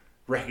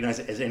recognize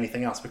it as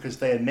anything else, because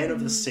they are men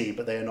of the sea,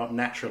 but they are not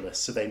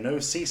naturalists. So they know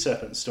sea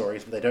serpent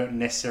stories, but they don't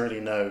necessarily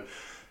know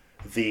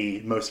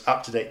the most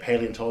up-to-date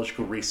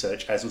paleontological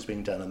research as was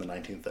being done in the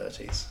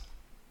 1930s.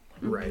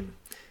 Right.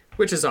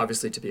 Which is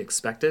obviously to be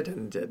expected,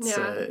 and it's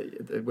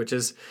which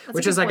is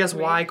I guess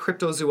why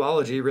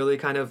cryptozoology really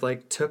kind of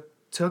like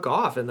took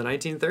off in the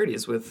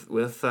 1930s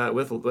with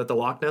the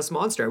Loch Ness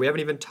Monster. We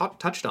haven't even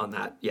touched on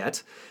that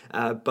yet,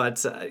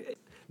 but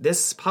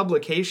this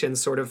publication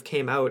sort of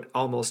came out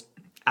almost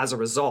as a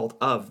result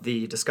of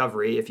the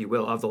discovery, if you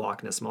will, of the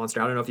Loch Ness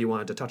Monster. I don't know if you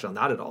wanted to touch on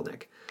that at all,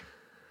 Nick.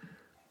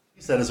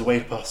 Use that as a way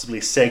to possibly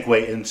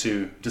segue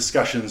into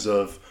discussions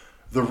of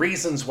the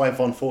reasons why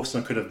von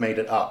Forstner could have made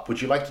it up.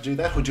 Would you like to do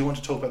that, or do you want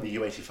to talk about the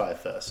U-85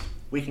 first?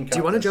 We can. Do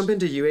you want to jump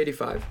into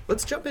U-85?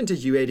 Let's jump into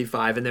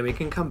U-85, and then we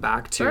can come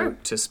back to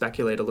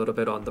speculate a little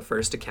bit on the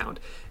first account,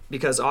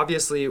 because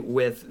obviously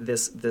with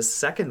this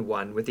second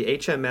one, with the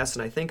HMS,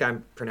 and I think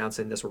I'm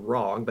pronouncing this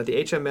wrong, but the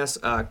HMS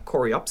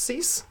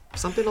Coreopsis,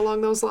 something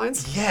along those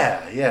lines.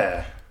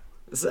 Yeah.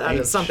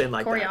 Something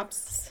like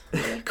Coreopsis.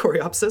 that.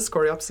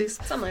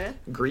 Coreopsis. Something like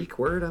that. Greek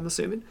word, I'm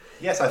assuming.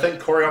 Yes, I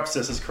think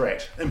Coreopsis is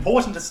correct.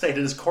 Important to state,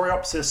 it is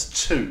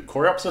Coreopsis 2.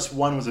 Coreopsis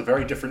 1 was a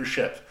very different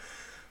ship.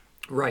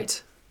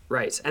 Right.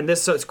 And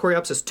this, so it's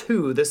Coreopsis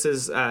 2. This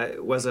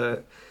was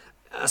a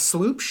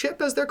sloop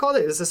ship, as they're called.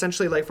 It is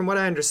essentially, like, from what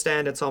I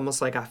understand, it's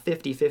almost like a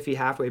 50-50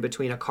 halfway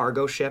between a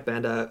cargo ship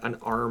and an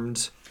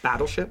armed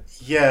battleship.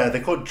 Yeah,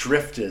 they're called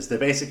drifters. They're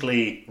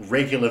basically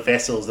regular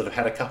vessels that have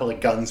had a couple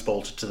of guns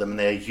bolted to them, and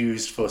they're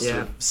used for sort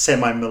of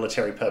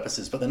semi-military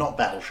purposes, but they're not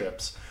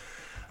battleships.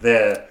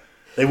 They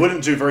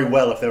wouldn't do very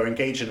well if they were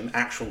engaged in an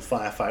actual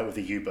firefight with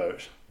a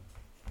U-boat.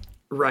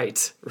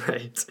 Right.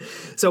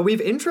 So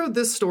we've introed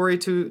this story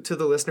to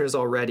the listeners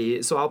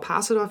already, so I'll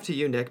pass it off to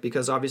you, Nick,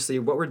 because obviously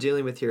what we're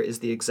dealing with here is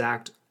the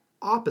exact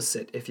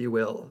opposite, if you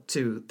will,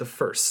 to the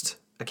first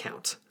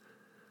account.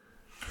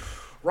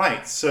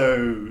 Right,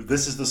 so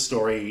this is the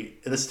story.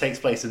 This takes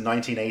place in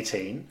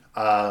 1918,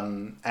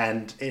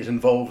 and it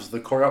involves the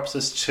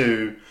Coreopsis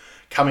 2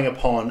 coming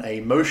upon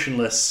a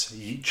motionless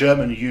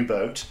German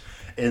U-boat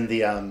in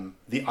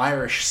the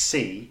Irish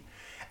Sea,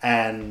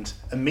 and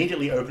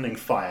immediately opening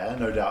fire,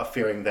 no doubt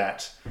fearing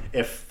that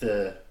if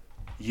the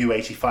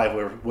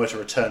U-85 were to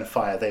return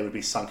fire, they would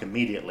be sunk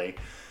immediately.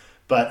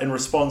 But in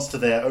response to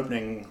their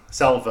opening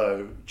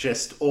salvo,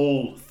 just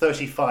all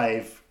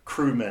 35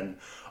 crewmen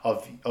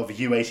of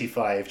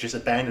U-85 just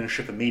abandoned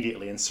ship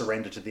immediately and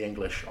surrendered to the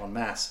English en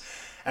masse.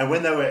 And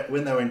when the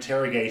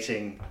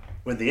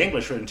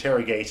English were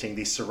interrogating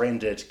the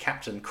surrendered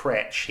Captain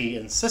Kretsch, he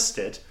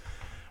insisted.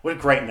 What a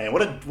great name!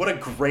 What a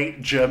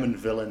great German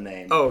villain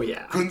name! Oh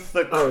yeah,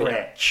 Gunther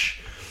Kretsch.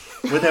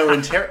 Yeah.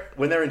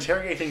 When they were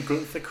interrogating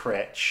Gunther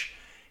Kretsch,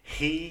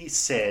 he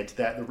said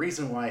that the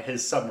reason why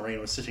his submarine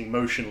was sitting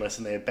motionless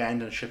and they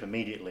abandoned ship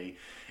immediately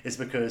is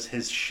because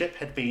his ship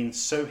had been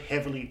so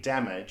heavily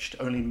damaged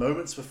only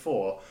moments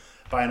before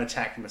by an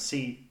attack from a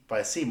sea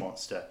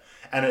monster.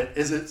 And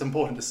it's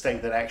important to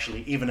state that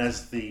actually, even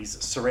as these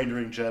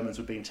surrendering Germans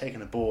were being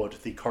taken aboard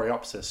the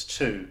Coreopsis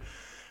 2,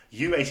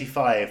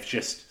 U-85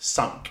 just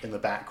sunk in the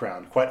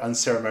background quite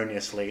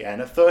unceremoniously.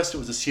 And at first it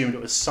was assumed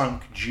it was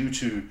sunk due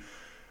to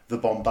the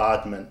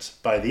bombardment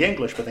by the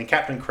English, but then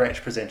Captain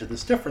Kretsch presented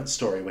this different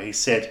story where he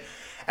said,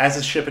 as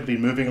his ship had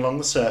been moving along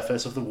the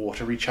surface of the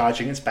water,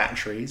 recharging its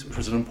batteries, which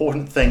was an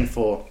important thing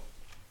for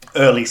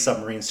early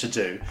submarines to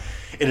do,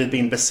 it had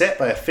been beset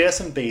by a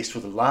fearsome beast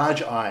with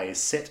large eyes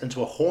set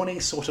into a horny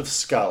sort of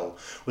skull,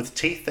 with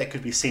teeth that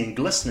could be seen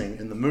glistening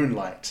in the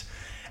moonlight.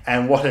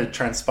 And what had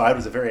transpired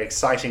was a very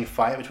exciting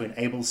fight between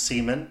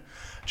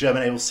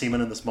German able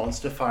seamen and this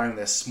monster, firing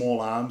their small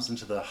arms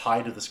into the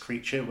hide of this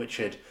creature, which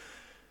had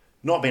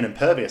not been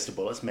impervious to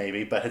bullets,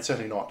 maybe, but had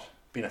certainly not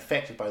been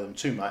affected by them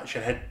too much,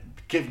 and had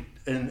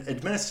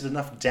administered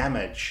enough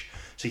damage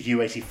to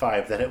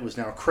U-85 that it was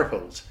now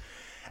crippled.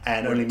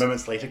 And only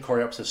moments later,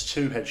 Coreopsis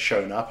 2 had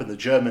shown up, and the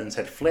Germans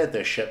had fled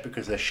their ship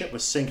because their ship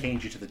was sinking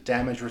due to the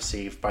damage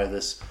received by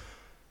the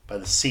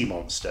sea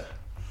monster.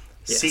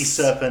 Yes. Sea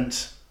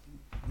serpent,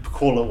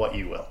 call it what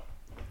you will.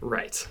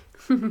 Right.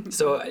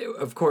 So,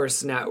 of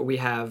course, now we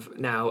have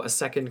a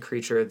second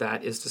creature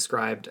that is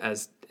described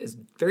as is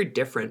very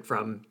different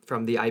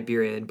from the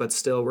Iberian, but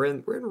still we're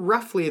in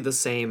roughly the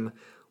same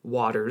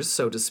waters,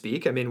 so to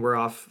speak. I mean, we're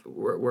off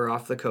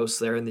the coast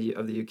there of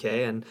the UK,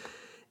 and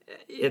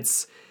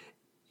it's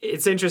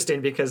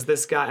interesting because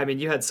this guy, I mean,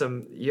 you had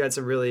some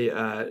really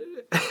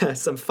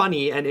some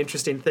funny and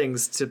interesting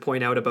things to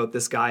point out about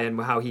this guy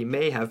and how he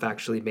may have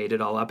actually made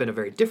it all up in a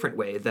very different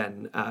way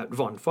than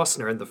von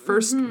Forstner in the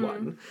first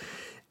one.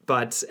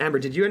 But Amber,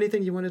 did you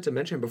anything you wanted to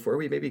mention before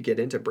we maybe get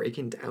into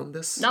breaking down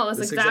this? No,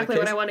 that's exactly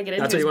what I want to get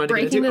into. Is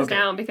breaking this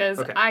down because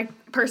I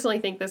personally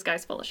think this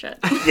guy's full of shit.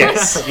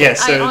 Yes.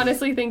 So, I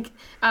honestly think,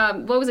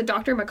 what was it,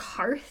 Dr.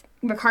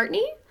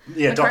 McCartney?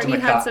 Yeah, Dr. McCartney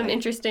had some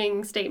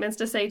interesting statements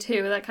to say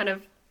too that kind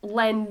of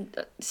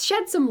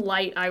shed some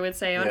light, I would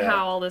say, on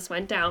how all this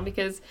went down,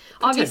 because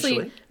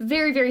obviously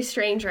very, very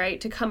strange,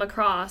 right, to come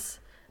across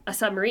a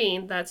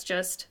submarine that's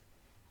just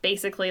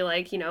basically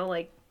like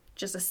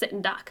just a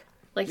sitting duck.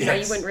 Like, you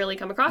wouldn't really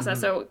come across that.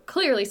 So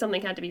clearly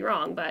something had to be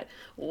wrong. But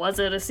was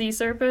it a sea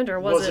serpent or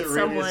was it really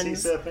someone's... a sea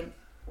serpent?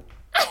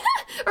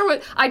 Or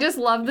what? I just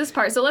love this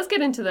part. So let's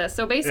get into this.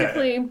 So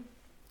basically,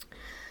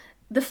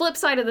 the flip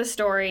side of the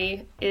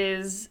story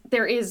is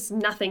there is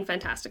nothing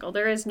fantastical.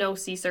 There is no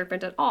sea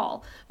serpent at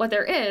all. What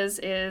there is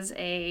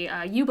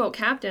a U-boat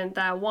captain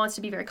that wants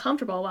to be very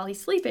comfortable while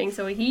he's sleeping.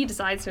 So he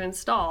decides to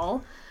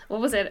install,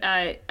 what was it,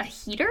 a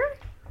heater?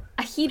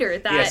 a heater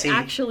that Yes,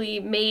 actually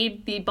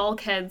made the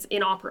bulkheads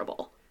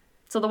inoperable.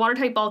 So the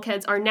watertight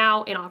bulkheads are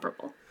now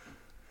inoperable.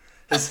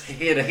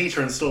 He had a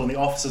heater installed in the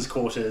officers'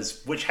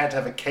 quarters, which had to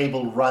have a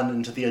cable run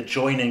into the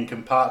adjoining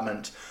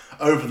compartment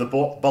over the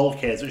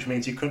bulkheads, which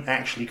means you couldn't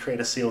actually create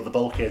a seal of the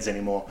bulkheads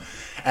anymore.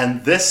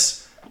 And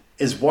this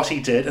is what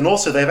he did. And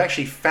also, they've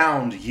actually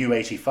found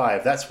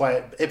U-85. That's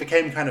why it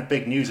became kind of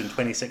big news in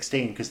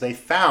 2016, because they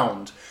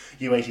found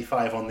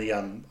U-85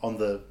 on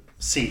the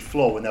sea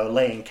floor when they were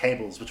laying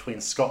cables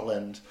between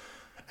Scotland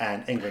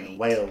and England and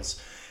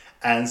Wales.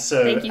 And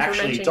so,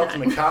 actually, Dr.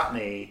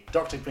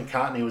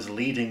 McCartney was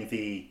leading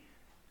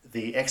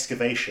the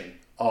excavation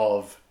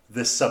of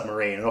this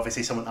submarine, and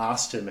obviously someone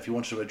asked him if he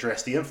wanted to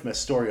address the infamous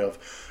story of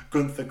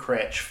Gunther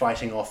Kretsch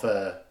fighting off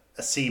a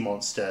sea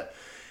monster,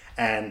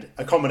 and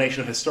a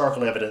combination of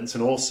historical evidence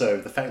and also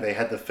the fact they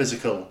had the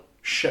physical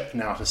ship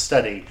now to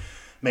study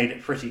made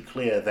it pretty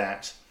clear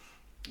that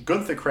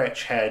Gunther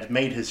Kretsch had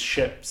made his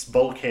ship's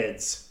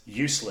bulkheads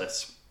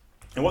useless.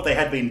 And what they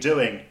had been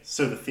doing,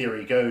 so the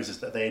theory goes, is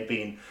that they had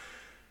been,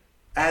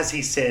 as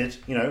he said,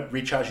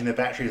 recharging their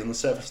batteries on the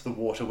surface of the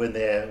water when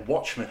their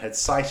watchman had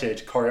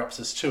sighted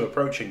Coreopsis 2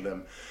 approaching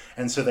them.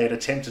 And so they had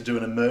attempted to do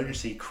an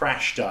emergency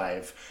crash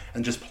dive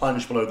and just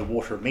plunged below the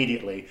water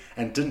immediately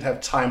and didn't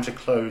have time to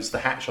close the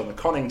hatch on the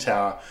conning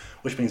tower,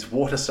 which means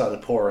water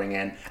started pouring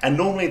in. And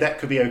normally that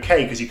could be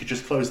okay because you could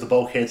just close the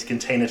bulkheads,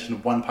 contain it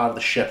in one part of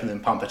the ship and then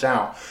pump it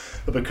out.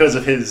 But because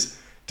of his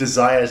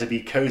desire to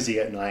be cozy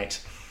at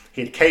night,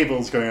 he had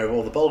cables going over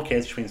all the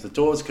bulkheads, which means the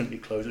doors couldn't be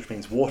closed, which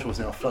means water was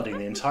now flooding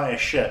the entire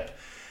ship.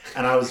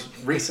 And I was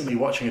recently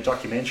watching a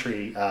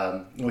documentary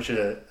in which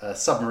a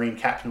submarine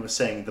captain was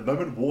saying the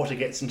moment water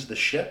gets into the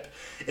ship,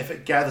 if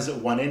it gathers at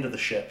one end of the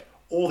ship,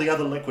 all the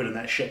other liquid in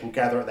that ship will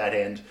gather at that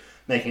end,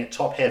 making it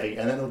top heavy,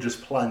 and then it'll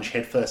just plunge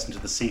headfirst into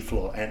the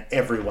seafloor, and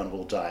everyone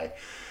will die.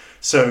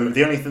 So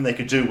the only thing they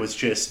could do was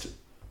just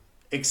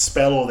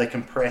expel all their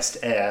compressed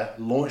air,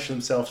 launch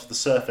themselves to the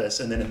surface,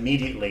 and then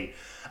immediately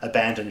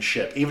abandon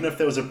ship. Even if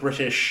there was a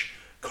British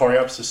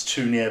Coreopsis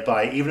 2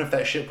 nearby, even if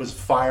that ship was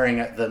firing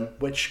at them,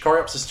 which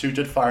Coreopsis 2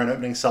 did fire an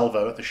opening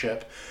salvo at the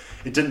ship,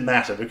 it didn't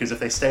matter because if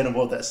they stayed on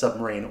board that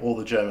submarine, all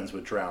the Germans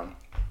would drown.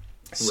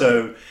 Right.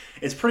 So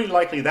it's pretty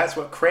likely that's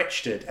what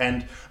Kretsch did.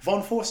 And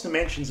von Forstner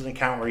mentions an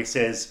account where he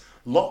says,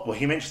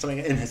 he mentions something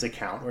in his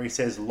account where he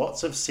says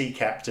lots of sea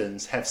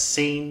captains have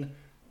seen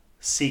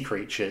sea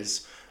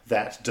creatures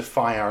that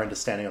defy our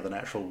understanding of the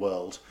natural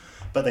world,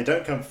 but they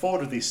don't come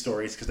forward with these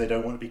stories because they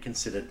don't want to be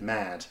considered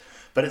mad.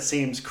 But it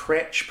seems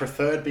Kretsch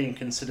preferred being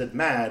considered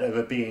mad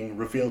over being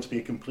revealed to be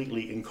a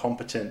completely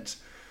incompetent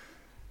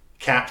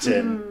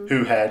captain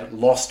who had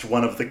lost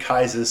one of the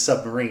Kaiser's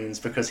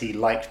submarines because he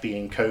liked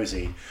being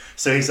cozy.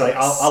 So he's like,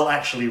 I'll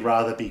actually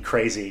rather be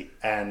crazy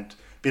and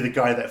be the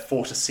guy that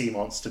fought a sea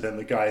monster than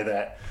the guy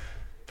that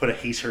put a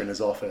heater in his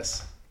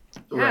office.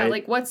 Yeah, right.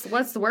 Like what's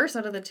the worst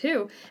out of the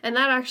two? And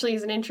that actually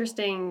is an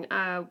interesting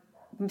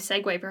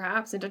segue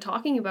perhaps into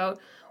talking about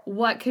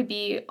what could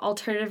be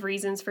alternative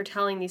reasons for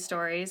telling these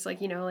stories, like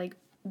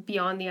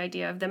beyond the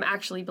idea of them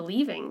actually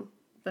believing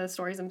the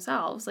stories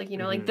themselves. Like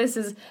this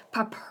is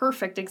a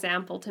perfect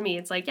example to me.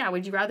 It's like, yeah,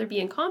 would you rather be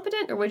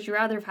incompetent or would you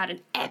rather have had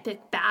an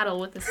epic battle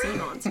with a sea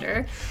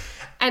monster?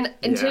 and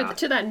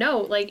to that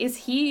note, like, is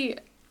he...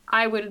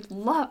 I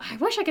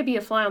wish I could be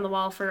a fly on the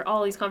wall for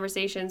all these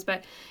conversations,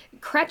 but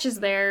Kretsch is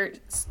there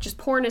just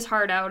pouring his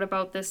heart out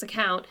about this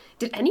account.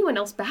 Did anyone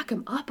else back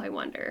him up, I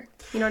wonder?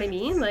 You know what I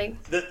mean?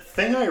 Like, the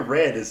thing I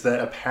read is that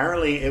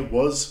apparently it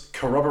was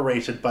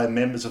corroborated by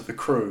members of the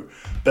crew,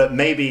 but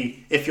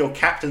maybe if your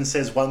captain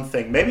says one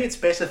thing, maybe it's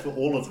better for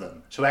all of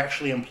them to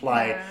actually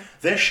imply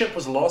their ship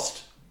was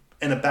lost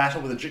in a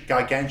battle with a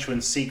gargantuan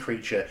sea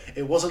creature.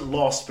 It wasn't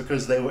lost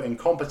because they were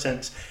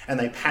incompetent and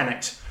they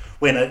panicked.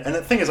 And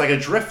the thing is, like, a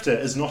drifter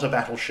is not a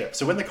battleship.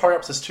 So when the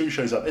Coreopsis 2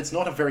 shows up, it's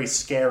not a very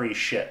scary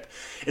ship.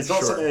 It's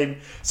not something...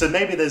 So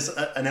maybe there's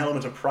an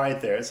element of pride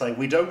there. It's like,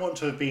 we don't want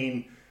to have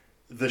been...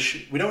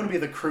 we don't want to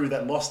be the crew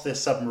that lost their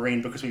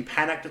submarine because we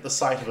panicked at the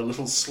sight of a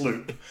little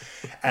sloop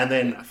and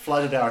then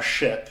flooded our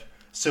ship.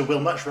 So we'll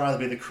much rather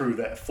be the crew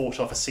that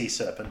fought off a sea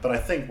serpent. But I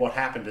think what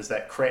happened is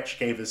that Kretsch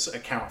gave his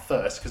account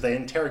first because they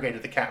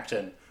interrogated the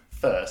captain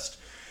first.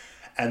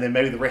 And then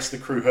maybe the rest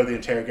of the crew heard the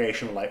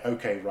interrogation and were like,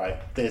 okay, right,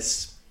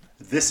 this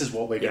is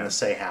what we're going to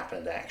say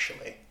happened,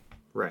 actually.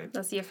 Right.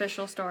 That's the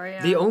official story.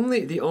 Yeah.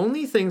 The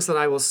only things that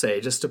I will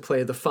say, just to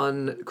play the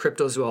fun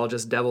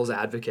cryptozoologist devil's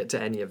advocate to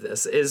any of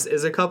this,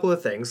 is a couple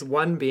of things.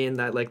 One being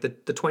that, like, the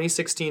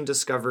 2016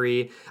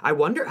 discovery, I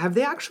wonder, have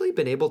they actually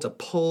been able to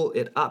pull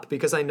it up?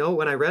 Because I know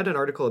when I read an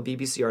article, a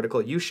BBC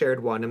article, you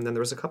shared one, and then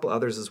there was a couple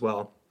others as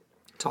well,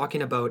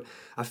 talking about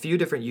a few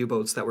different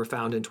U-boats that were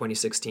found in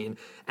 2016,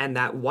 and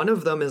that one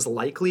of them is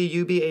likely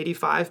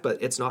UB-85, but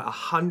it's not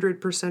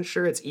 100%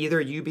 sure. It's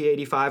either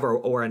UB-85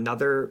 or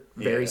another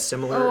very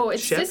similar ship. Oh,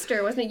 it's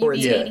sister, wasn't it?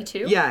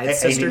 UB-82? Yeah, it's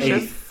sister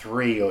ship.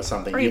 83 or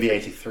something.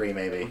 UB-83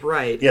 maybe.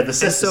 Right. Yeah, the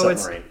sister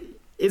submarine.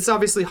 it's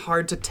obviously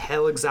hard to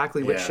tell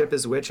exactly which Yeah. ship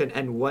is which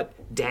and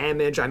what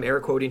damage, I'm air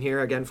quoting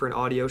here again for an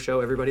audio show,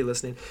 everybody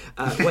listening,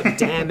 what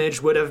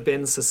damage would have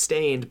been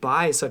sustained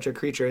by such a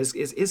creature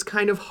is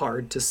kind of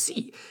hard to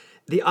see.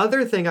 The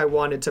other thing I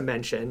wanted to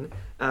mention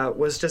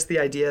was just the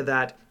idea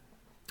that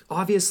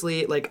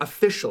obviously, like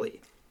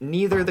officially,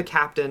 neither the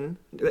captain,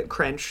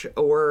 Crench,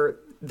 or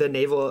the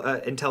naval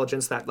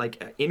intelligence that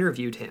like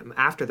interviewed him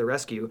after the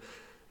rescue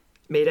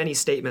made any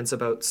statements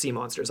about sea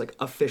monsters, like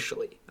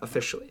officially.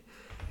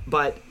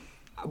 But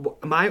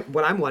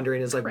what I'm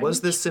wondering is like,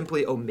 was this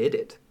simply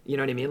omitted? You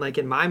know what I mean? Like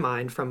in my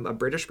mind, from a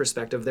British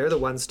perspective, they're the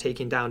ones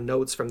taking down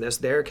notes from this.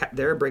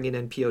 They're bringing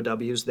in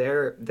POWs.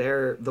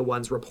 They're the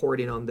ones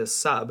reporting on this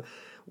sub.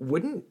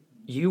 Wouldn't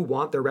you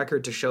want the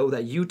record to show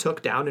that you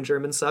took down a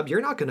German sub?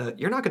 You're not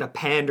gonna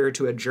pander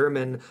to a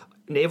German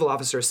naval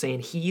officer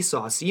saying he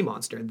saw a sea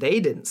monster. They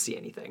didn't see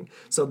anything,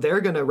 so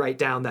they're gonna write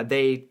down that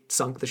they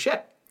sunk the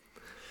ship.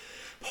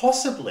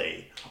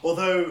 Possibly,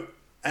 although,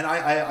 and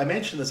I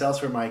mentioned this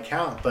elsewhere in my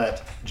account,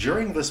 but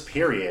during this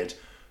period,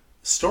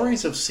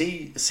 stories of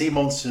sea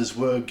monsters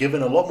were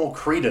given a lot more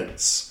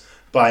credence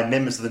by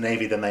members of the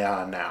Navy than they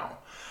are now.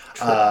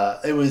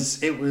 It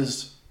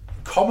was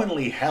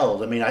commonly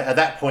held. I mean, at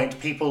that point,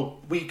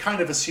 we kind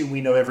of assume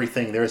we know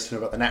everything there is to know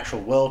about the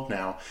natural world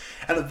now,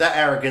 and that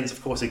arrogance,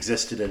 of course,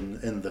 existed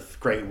in the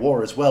Great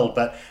War as well.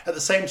 But at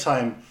the same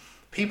time,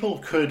 people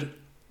could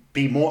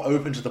be more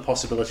open to the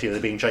possibility of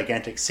there being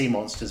gigantic sea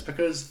monsters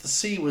because the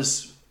sea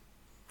was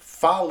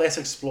far less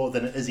explored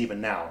than it is even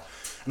now.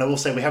 And I will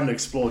say we haven't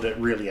explored it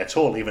really at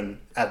all, even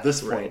at this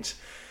point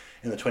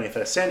in the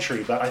 21st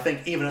century. But I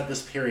think even at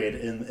this period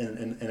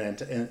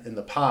in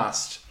the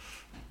past,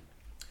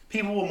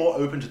 people were more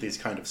open to these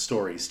kind of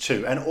stories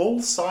too. And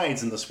all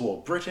sides in this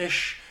war,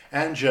 British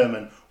and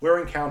German, were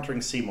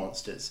encountering sea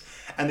monsters.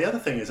 And the other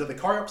thing is that the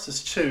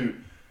Coreopsis 2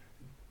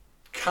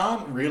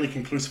 can't really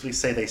conclusively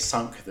say they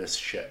sunk this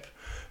ship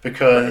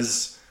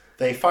because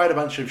they fired a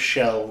bunch of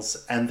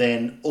shells and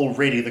then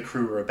already the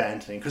crew were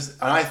abandoning. And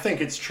I think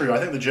it's true. I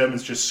think the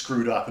Germans just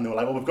screwed up and they were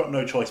like, well, we've got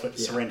no choice but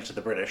to surrender to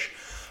the British.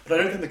 But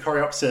I don't think the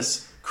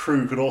Coreopsis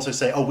crew could also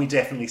say, oh, we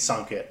definitely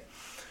sunk it.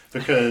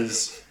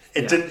 Because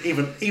it didn't,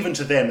 even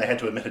to them, they had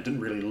to admit it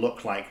didn't really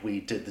look like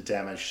we did the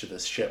damage to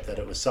this ship that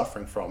it was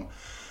suffering from.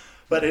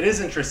 But it is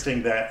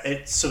interesting that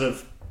it sort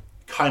of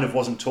kind of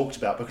wasn't talked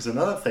about, because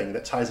another thing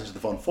that ties into the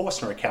von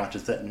Forstner account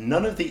is that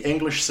none of the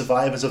English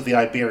survivors of the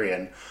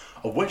Iberian,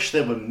 of which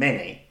there were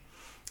many,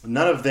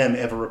 none of them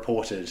ever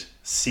reported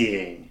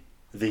seeing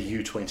the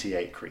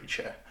U-28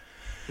 creature.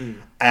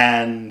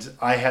 And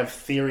I have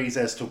theories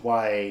as to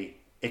why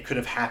it could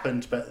have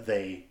happened, but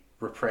they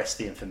repressed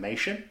the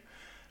information.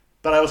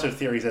 But I also have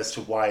theories as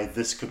to why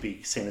this could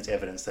be seen as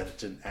evidence that it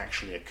didn't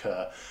actually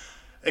occur.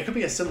 It could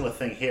be a similar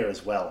thing here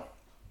as well.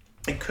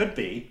 It could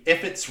be,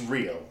 if it's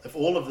real, if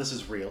all of this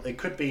is real, it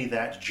could be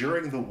that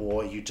during the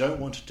war you don't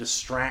want to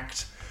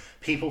distract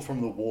people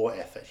from the war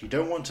effort. You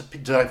don't want to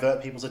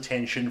divert people's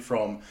attention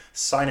from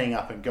signing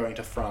up and going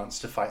to France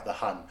to fight the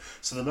Hun.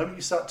 So the moment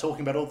you start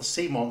talking about all the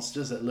sea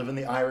monsters that live in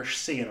the Irish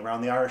Sea and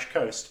around the Irish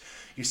coast,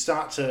 you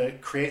start to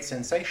create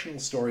sensational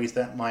stories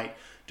that might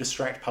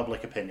distract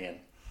public opinion.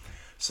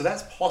 So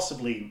that's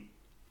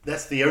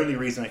the only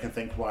reason I can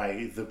think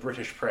why the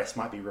British press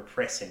might be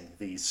repressing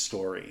these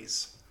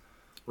stories.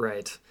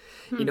 Right.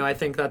 You know, I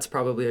think that's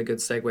probably a good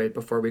segue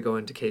before we go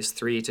into case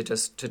 3 to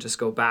just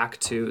go back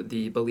to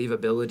the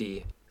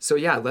believability. So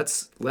yeah,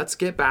 let's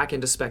get back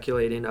into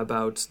speculating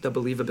about the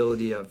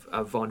believability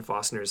of von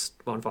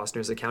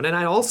Forstner's account. And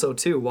I also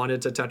too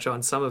wanted to touch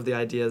on some of the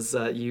ideas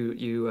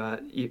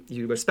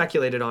you were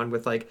speculated on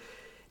with like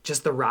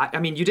just the I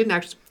mean, you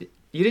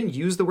didn't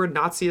use the word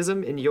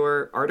Nazism in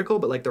your article,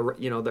 but like the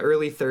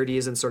early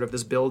 30s and sort of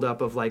this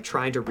buildup of like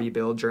trying to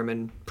rebuild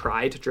German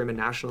pride, German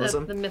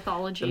nationalism, the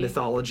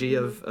mythology,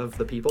 of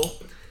the people.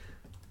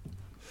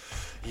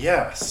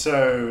 Yeah,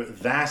 so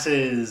that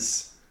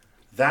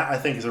I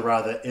think is a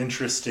rather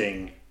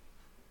interesting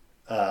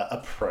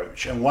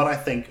approach, and one I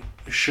think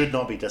should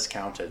not be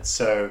discounted.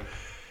 So,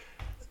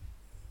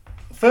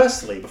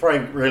 firstly, before I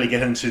really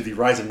get into the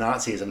rise of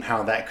Nazism and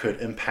how that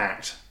could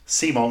impact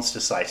sea monster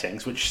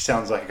sightings, which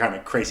sounds like a kind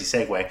of crazy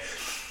segue,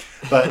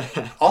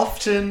 but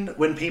often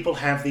when people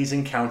have these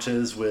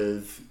encounters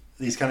with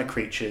these kind of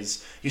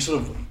creatures,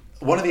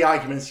 one of the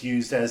arguments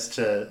used as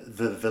to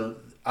the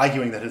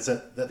arguing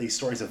that these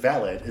stories are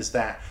valid is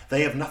that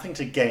they have nothing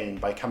to gain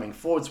by coming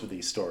forwards with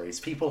these stories.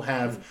 People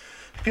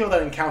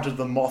that encountered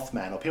the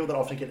Mothman or people that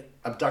often get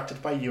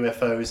abducted by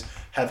UFOs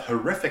have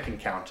horrific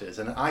encounters,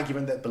 and an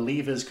argument that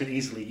believers could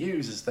easily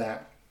use is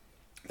that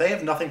they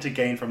have nothing to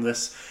gain from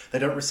this. They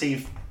don't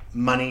receive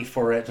money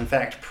for it. In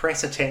fact,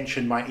 press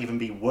attention might even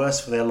be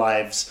worse for their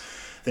lives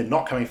than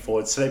not coming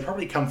forward. So they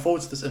probably come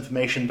forward with this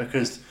information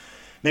because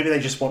maybe they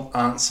just want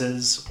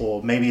answers,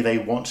 or maybe they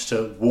want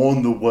to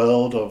warn the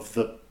world of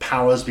the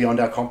powers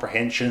beyond our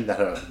comprehension that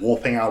are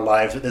warping our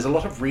lives. There's a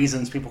lot of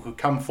reasons people could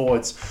come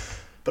forwards,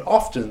 but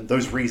often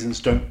those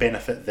reasons don't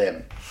benefit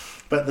them.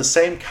 But the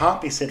same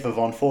can't be said for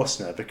von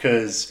Forstner,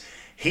 because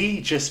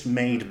He just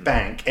made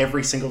bank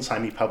every single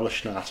time he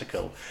published an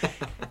article.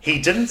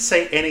 He didn't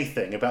say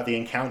anything about the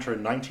encounter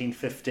in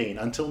 1915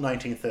 until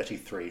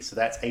 1933, so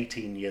that's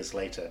 18 years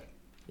later.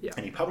 Yeah.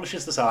 And he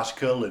publishes this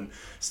article and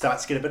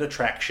starts to get a bit of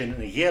traction.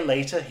 And a year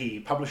later, he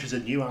publishes a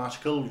new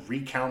article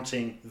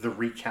recounting the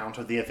recount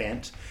of the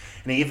event.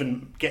 And he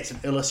even gets an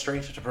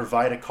illustrator to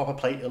provide a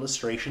copperplate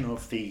illustration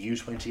of the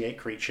U-28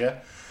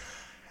 creature.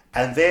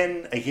 And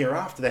then a year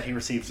after that, he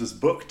receives this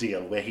book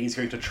deal where he's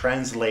going to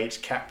translate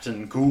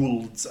Captain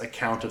Gould's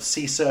account of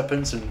sea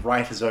serpents and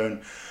write his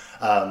own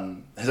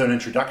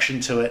introduction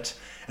to it.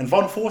 And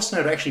von Forstner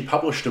had actually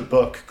published a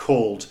book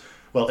called,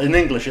 well, in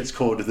English it's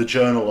called The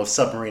Journal of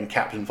Submarine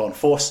Captain von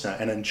Forstner,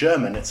 and in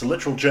German, its a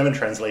literal German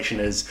translation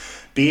is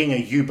Being a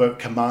U-Boat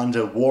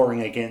Commander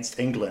Warring Against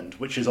England,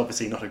 which is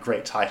obviously not a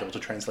great title to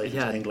translate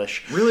into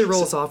English. Really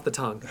rolls off the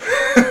tongue.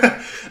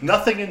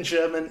 Nothing in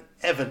German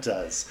ever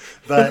does.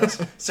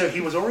 But so he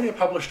was already a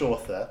published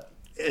author.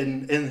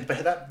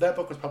 But that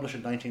book was published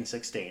in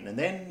 1916, and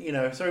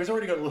then so he's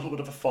already got a little bit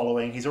of a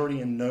following. He's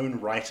already a known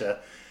writer,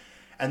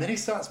 and then he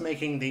starts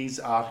making these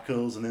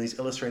articles, and then these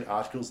illustrated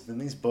articles, and then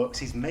these books.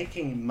 He's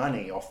making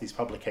money off these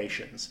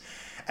publications,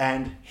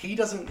 and he's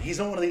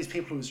not one of these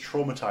people who's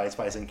traumatized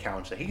by his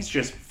encounter. He's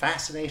just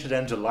fascinated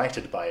and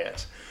delighted by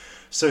it.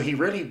 So he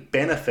really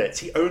benefits,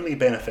 he only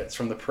benefits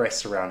from the press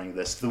surrounding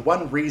this. The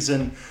one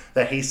reason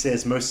that he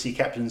says most sea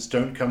captains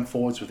don't come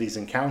forwards with these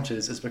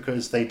encounters is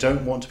because they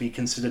don't want to be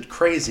considered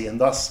crazy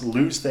and thus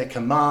lose their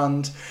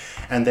command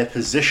and their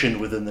position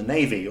within the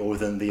Navy or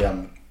within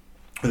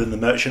the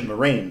Merchant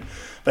Marine.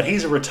 But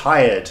he's a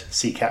retired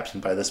sea captain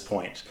by this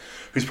point,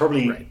 who's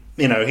probably,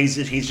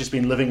 he's just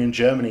been living in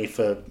Germany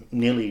for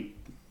nearly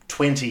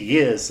 20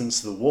 years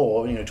since the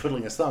war,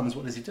 twiddling his thumbs.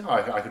 What does he do?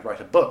 I could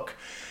write a book.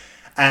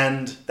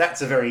 And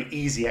that's a very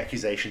easy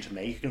accusation to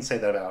make. You can say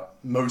that about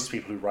most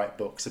people who write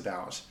books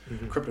about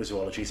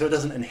cryptozoology. So it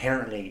doesn't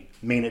inherently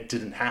mean it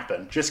didn't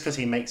happen. Just because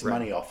he makes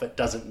money off it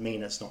doesn't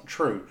mean it's not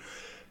true.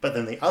 But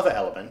then the other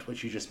element,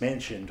 which you just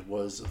mentioned,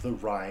 was the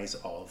rise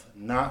of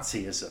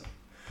Nazism.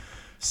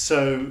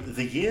 So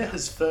the year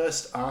his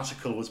first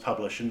article was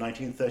published in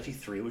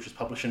 1933, which was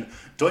published in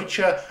Deutsche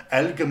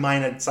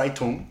Allgemeine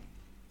Zeitung,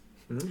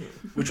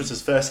 which was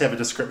his first ever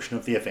description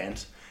of the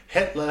event,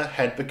 Hitler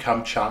had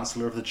become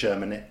Chancellor of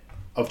Germany.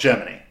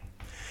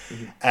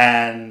 Mm-hmm.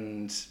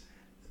 And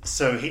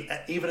so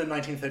even in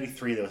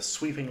 1933, there were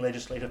sweeping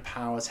legislative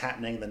powers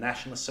happening. The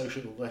National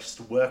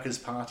Socialist Workers'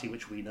 Party,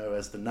 which we know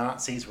as the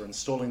Nazis, were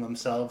installing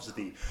themselves as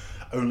the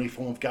only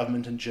form of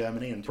government in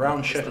Germany. And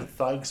brown-shirted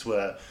thugs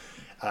were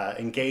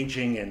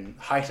engaging in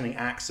heightening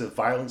acts of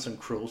violence and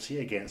cruelty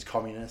against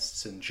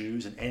communists and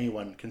Jews and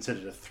anyone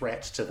considered a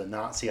threat to the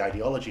Nazi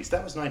ideology. So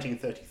that was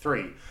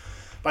 1933.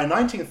 By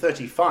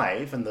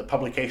 1935, and the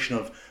publication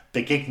of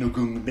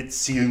Begegnungen mit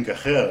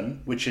Seeungeheuern,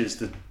 which is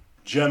the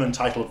German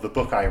title of the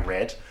book I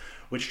read,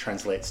 which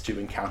translates to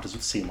Encounters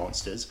with Sea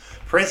Monsters,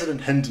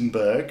 President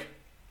Hindenburg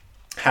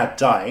had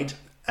died,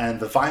 and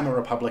the Weimar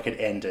Republic had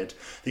ended.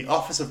 The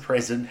office of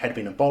president had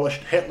been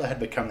abolished. Hitler had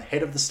become the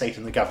head of the state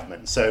and the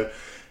government. So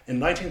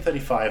in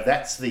 1935,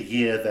 that's the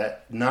year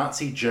that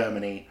Nazi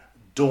Germany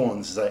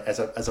dawns as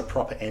a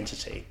proper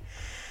entity.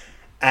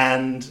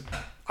 And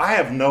I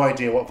have no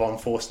idea what von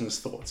Forstner's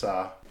thoughts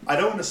are. I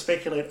don't want to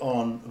speculate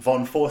on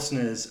von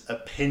Forstner's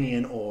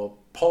opinion or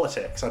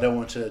politics. I don't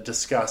want to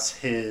discuss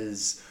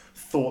his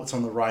thoughts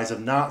on the rise of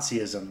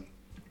Nazism.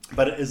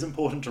 But it is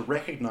important to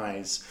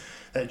recognize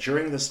that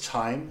during this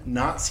time,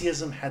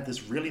 Nazism had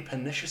this really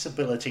pernicious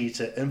ability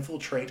to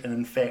infiltrate and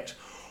infect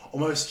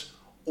almost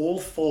all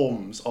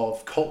forms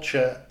of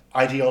culture,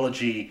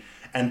 ideology,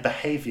 and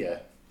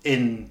behavior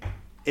in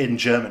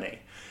Germany.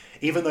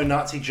 Even though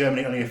Nazi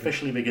Germany only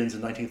officially begins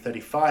in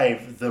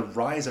 1935, the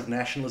rise of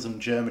nationalism in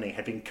Germany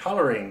had been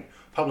coloring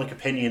public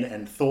opinion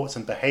and thoughts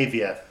and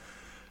behavior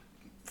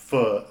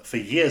for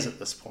years at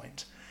this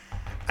point.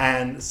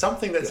 And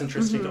something that's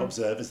interesting to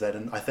observe is that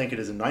I think it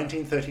is in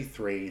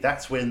 1933,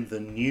 that's when the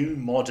new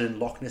modern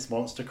Loch Ness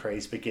Monster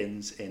craze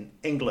begins in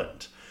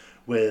England,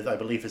 with, I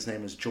believe his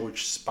name is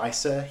George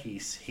Spicer.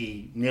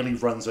 He nearly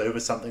runs over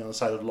something on the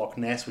side of Loch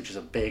Ness, which is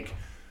a big,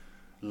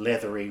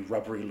 leathery,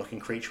 rubbery-looking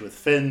creature with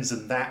fins,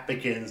 and that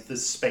begins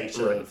this spate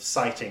of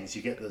sightings.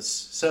 You get this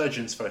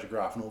surgeon's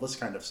photograph and all this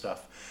kind of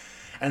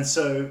stuff. And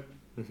so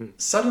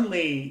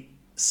suddenly,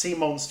 sea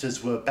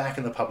monsters were back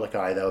in the public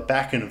eye. They were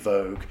back in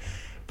vogue.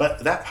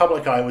 But that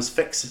public eye was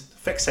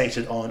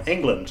fixated on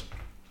England.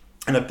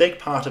 And a big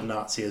part of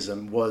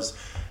Nazism was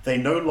they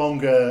no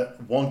longer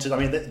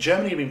wanted...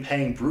 Germany had been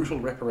paying brutal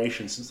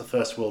reparations since the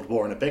First World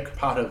War, and a big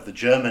part of the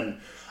German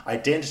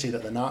identity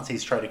that the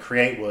Nazis tried to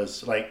create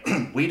was like,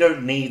 we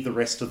don't need the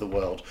rest of the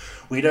world.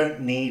 We don't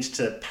need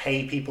to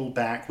pay people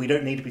back. We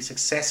don't need to be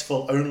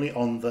successful only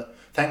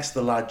thanks to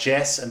the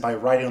largesse and by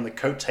riding on the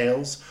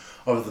coattails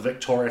of the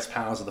victorious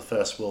powers of the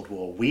First World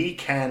War. We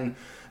can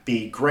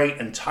be great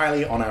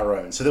entirely on our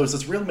own. So there was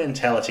this real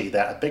mentality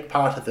that a big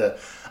part of the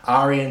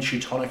Aryan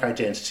Teutonic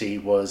identity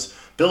was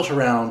built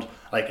around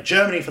like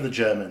Germany for the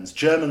Germans,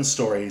 German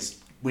stories.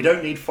 We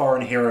don't need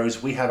foreign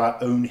heroes. We have our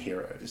own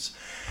heroes.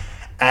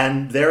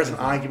 And there is an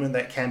argument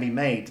that can be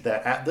made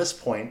that at this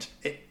point,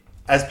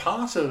 as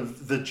part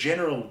of the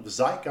general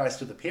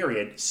zeitgeist of the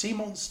period, sea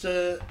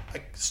monster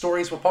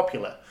stories were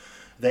popular.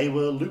 They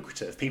were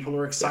lucrative. People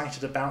were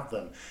excited about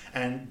them.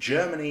 And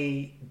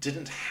Germany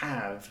didn't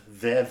have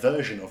their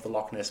version of the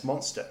Loch Ness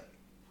Monster.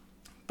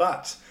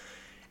 But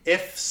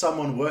if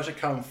someone were to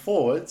come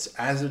forwards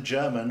as a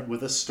German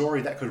with a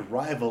story that could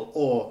rival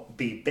or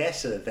be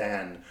better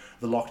than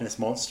the Loch Ness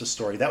Monster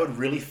story, that would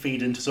really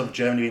feed into sort of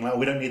Germany being like,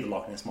 we don't need the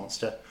Loch Ness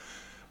Monster.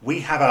 We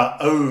have our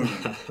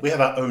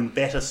own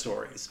better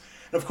stories.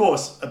 And of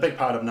course, a big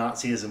part of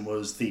Nazism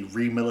was the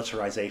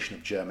remilitarization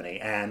of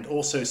Germany and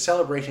also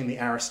celebrating the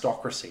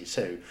aristocracy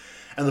too.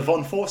 And the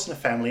von Forstner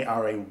family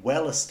are were a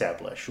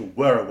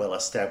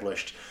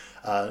well-established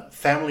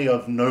family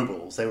of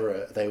nobles. They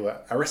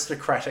were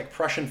aristocratic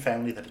Prussian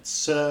family that had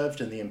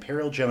served in the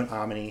Imperial German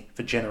Army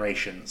for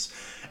generations.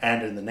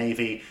 And in the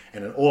Navy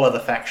and in all other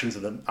factions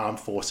of the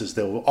armed forces,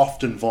 there were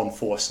often von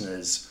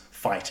Forstners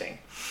fighting.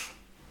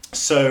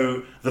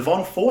 So the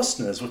von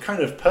Forstners were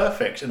kind of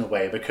perfect in a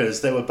way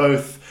because they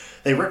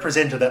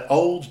represented that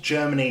old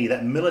Germany,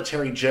 that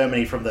military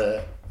Germany from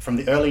the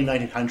early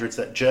 1900s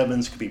that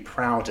Germans could be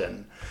proud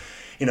in.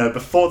 You know,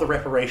 before the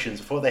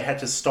reparations, before they had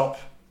to stop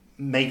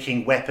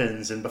making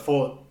weapons, and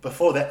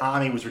before their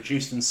army was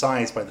reduced in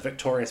size by the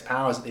victorious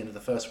powers at the end of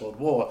the First World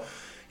War,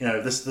 you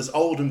know, this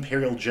old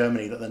imperial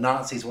Germany that the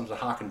Nazis wanted to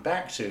harken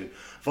back to,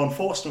 von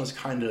Forstner was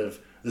kind of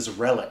this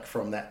relic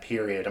from that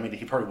period. I mean,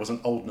 he probably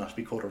wasn't old enough to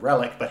be called a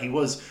relic, but he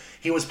was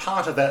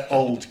part of that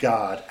old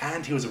guard,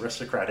 and he was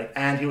aristocratic,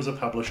 and he was a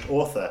published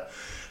author.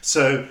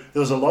 So there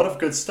was a lot of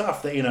good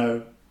stuff that, you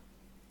know,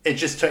 it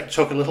just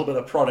took a little bit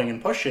of prodding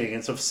and pushing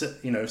and sort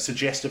of, you know,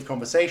 suggestive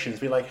conversations.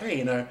 Be like, hey,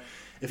 you know,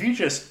 if you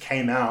just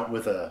came out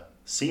with a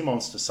sea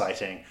monster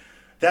sighting,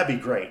 that'd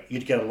be great.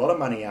 You'd get a lot of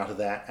money out of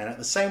that, and at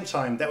the same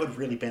time, that would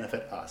really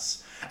benefit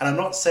us. And I'm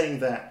not saying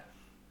that,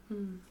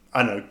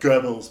 I don't know,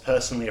 Goebbels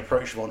personally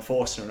approached von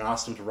Forstner and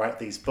asked him to write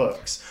these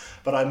books,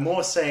 but I'm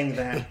more saying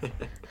that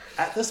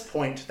at this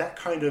point, that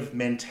kind of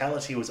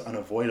mentality was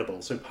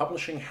unavoidable. So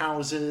publishing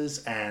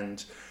houses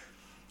and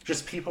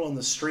just people on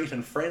the street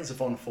and friends of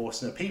von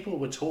Forstner, people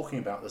were talking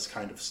about this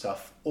kind of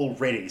stuff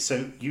already.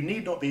 So you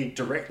need not be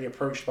directly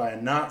approached by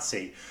a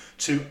Nazi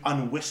to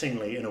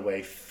unwittingly, in a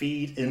way,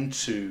 feed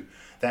into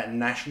that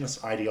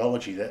nationalist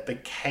ideology that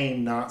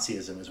became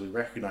Nazism as we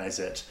recognize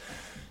it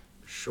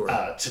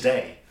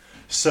today.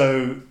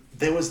 So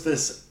there was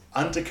this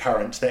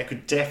undercurrent that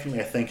could definitely,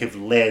 I think, have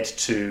led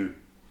to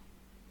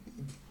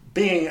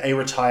being a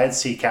retired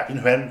sea captain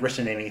who hadn't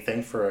written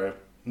anything for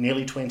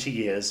nearly 20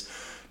 years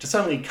to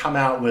suddenly come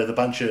out with a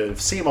bunch of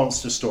sea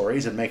monster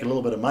stories and make a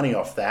little bit of money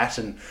off that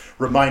and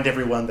remind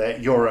everyone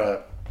that you're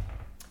a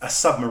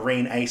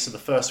submarine ace of the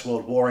First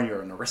World War and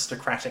you're an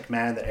aristocratic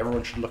man that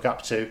everyone should look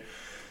up to.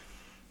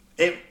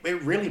 It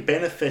really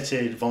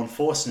benefited von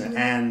Forstner,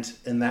 and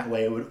in that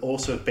way it would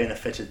also have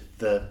benefited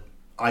the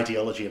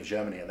ideology of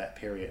Germany at that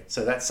period.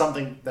 So that's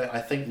something that I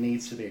think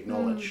needs to be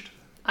acknowledged.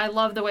 I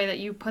love the way that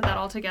you put that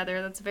all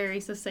together. That's very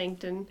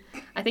succinct, and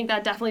I think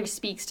that definitely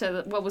speaks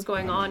to what was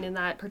going on in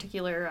that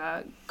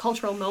particular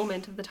cultural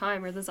moment of the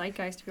time, or the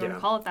zeitgeist, if you want to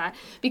call it that.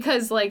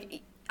 Because,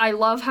 like, I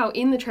love how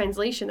in the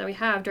translation that we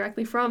have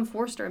directly from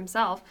Forster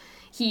himself,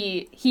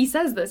 he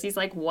says this. He's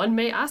like, one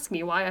may ask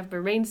me why I've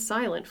remained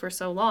silent for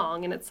so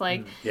long, and it's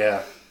like,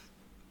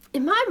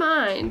 in my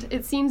mind,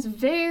 it seems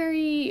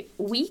very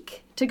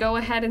weak to go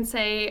ahead and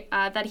say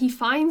that he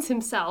finds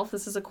himself,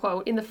 this is a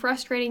quote, in the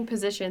frustrating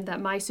position that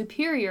my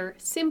superior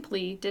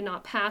simply did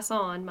not pass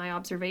on my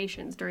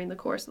observations during the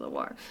course of the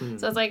war.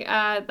 So it's like,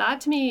 that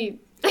to me,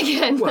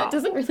 again, that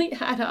doesn't really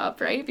add up,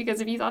 right?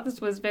 Because if you thought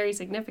this was very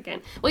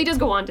significant, well, he does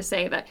go on to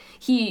say that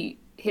he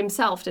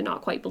himself did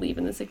not quite believe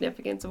in the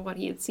significance of what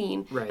he had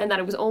seen, and that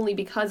it was only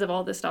because of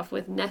all this stuff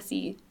with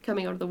Nessie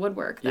coming out of the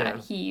woodwork that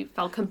he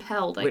felt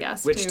compelled, I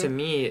guess. Which to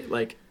me,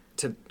 like,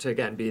 to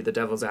again be the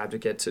devil's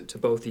advocate to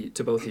both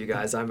of you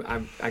guys,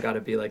 I gotta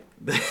be like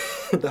the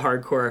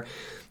hardcore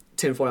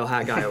tinfoil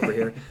hat guy over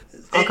here.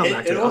 I'll come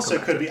back to it. It also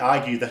could be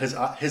argued that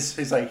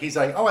he's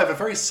like, oh, I have a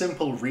very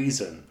simple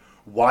reason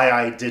why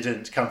I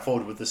didn't come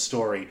forward with this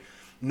story.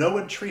 No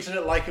one treated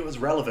it like it was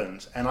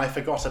relevant, and I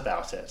forgot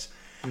about it.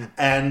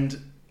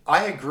 And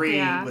I agree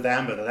with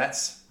Amber that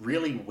that's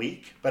really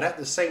weak, but at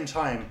the same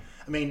time,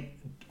 I mean,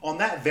 on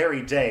that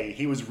very day,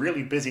 he was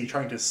really busy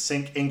trying to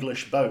sink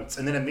English boats,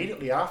 and then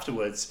immediately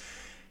afterwards,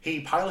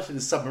 he piloted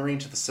a submarine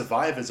to the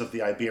survivors of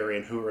the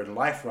Iberian who were in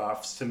life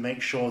rafts to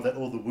make sure that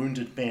all the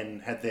wounded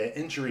men had their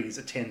injuries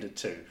attended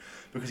to,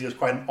 because he was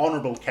quite an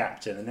honourable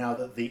captain, and now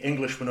that the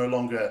English were no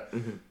longer,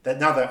 that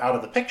now they're out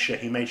of the picture,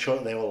 he made sure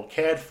that they were all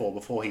cared for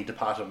before he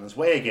departed on his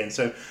way again.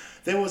 So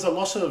there was a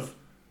lot of,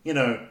 you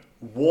know,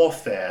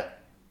 warfare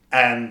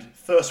and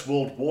First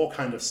World War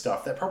kind of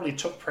stuff that probably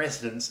took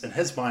precedence in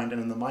his mind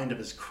and in the mind of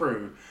his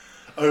crew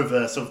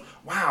over sort of,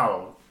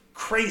 wow,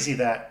 crazy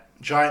that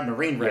giant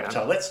marine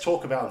reptile. Let's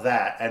talk about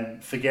that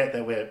and forget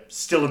that we're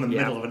still in the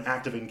middle of an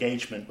active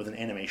engagement with an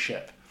enemy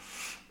ship.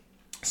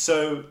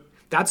 So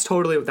That's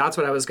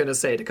what I was going to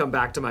say, to come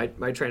back to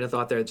my train of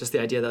thought there. Just the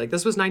idea that like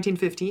this was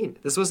 1915.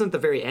 This wasn't the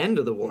very end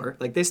of the war.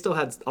 Like they still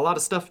had a lot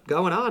of stuff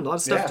going on, a lot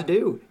of stuff to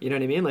do. You know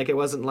what I mean? Like it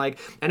wasn't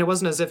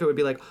as if it would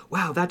be like,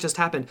 wow, that just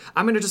happened.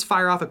 I'm going to just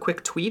fire off a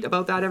quick tweet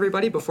about that,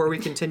 everybody, before we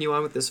continue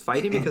on with this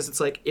fighting, because it's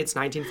like, it's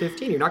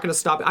 1915. You're not going to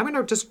stop it. I'm going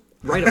to just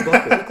write a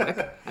book really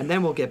quick, and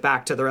then we'll get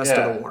back to the rest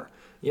of the war.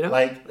 You know?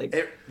 I think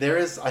there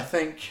is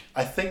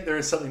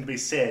something to be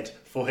said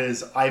for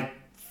his, I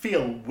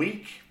feel,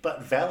 weak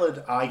but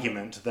valid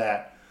argument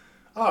that,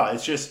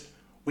 it's just,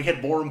 we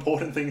had more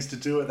important things to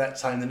do at that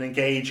time than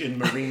engage in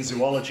marine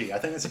zoology. I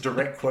think that's a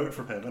direct quote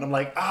from him. And I'm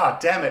like,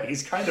 damn it,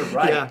 he's kind of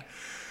right. Yeah.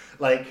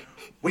 Like,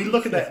 we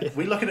look at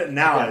it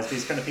now as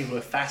these kind of people who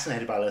are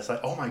fascinated by this, like,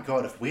 oh my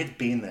god, if we'd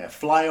been there,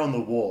 fly on the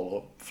wall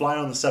or fly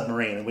on the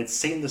submarine, and we'd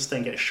seen this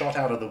thing get shot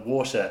out of the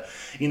water,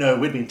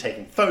 we'd been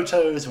taking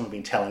photos and we'd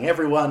been telling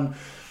everyone.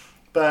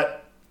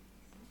 But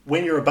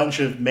when you're a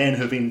bunch of men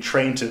who've been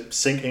trained to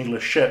sink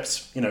English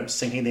ships,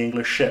 sinking the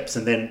English ships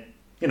and then,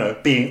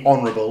 being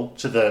honourable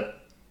to the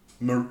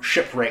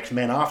shipwrecked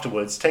men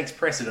afterwards takes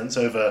precedence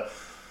over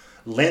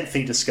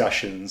lengthy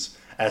discussions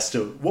as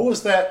to what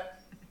was that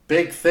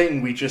big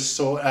thing we just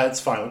saw. It's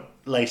fine,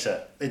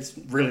 later. It's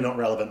really not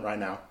relevant right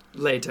now.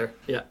 Later,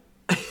 yeah.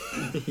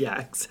 Yeah,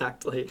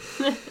 exactly.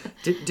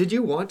 Did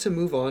you want to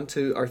move on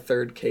to our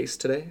third case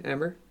today,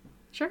 Amber?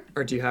 Sure.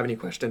 Or do you have any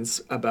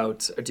questions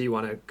do you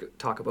want to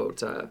talk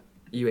about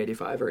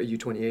U-85 or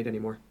U-28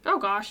 anymore? Oh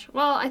gosh.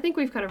 Well, I think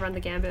we've kind of run the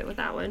gambit with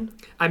that one.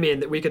 I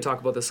mean, we could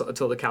talk about this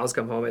until the cows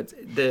come home.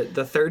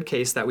 The third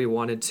case that we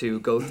wanted to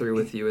go through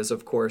with you is,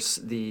 of course,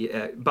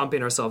 the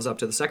bumping ourselves up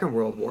to the Second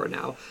World War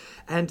now.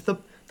 And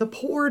the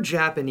poor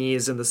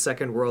Japanese in the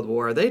Second World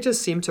War, they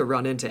just seem to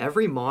run into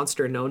every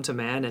monster known to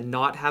man and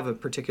not have a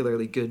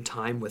particularly good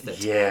time with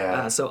it.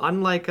 Yeah. So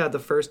unlike the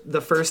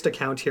first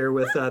account here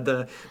with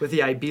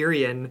the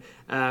Iberian,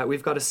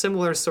 we've got a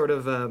similar sort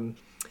of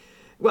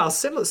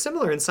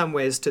similar in some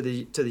ways to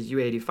the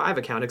U-85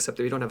 account, except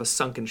that we don't have a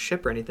sunken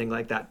ship or anything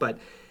like that. But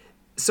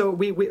so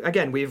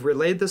we've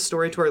relayed this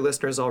story to our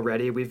listeners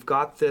already. We've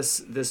got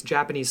this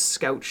Japanese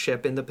scout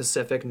ship in the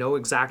Pacific, no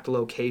exact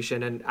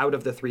location, and out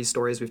of the three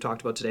stories we've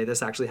talked about today,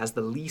 this actually has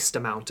the least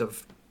amount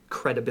of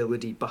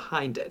credibility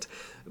behind it.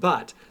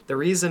 But the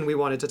reason we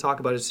wanted to talk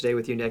about it today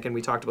with you, Nick, and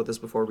we talked about this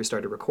before we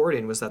started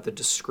recording, was that the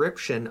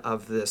description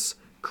of this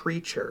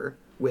creature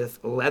with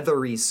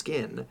leathery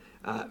skin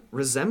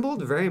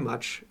resembled very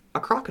much a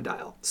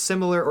crocodile,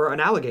 or an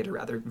alligator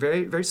rather,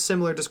 very, very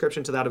similar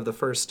description to that of the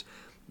first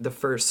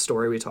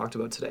story we talked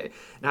about today.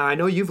 Now, I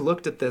know you've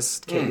looked at this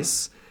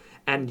case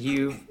and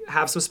you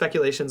have some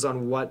speculations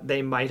on what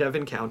they might have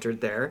encountered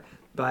there,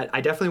 but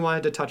I definitely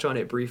wanted to touch on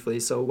it briefly.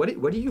 So what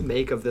do you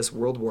make of this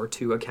World War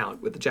II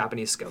account with the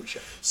Japanese scout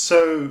ship?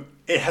 So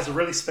it has a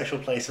really special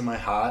place in my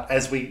heart.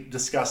 As we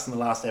discussed in the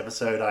last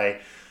episode,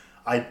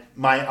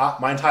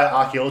 my entire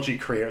archaeology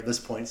career at this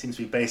point seems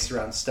to be based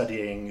around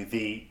studying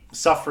the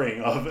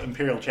suffering of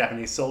Imperial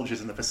Japanese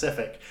soldiers in the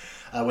Pacific,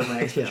 with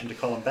my expedition to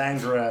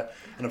Columbangara,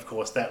 and of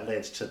course that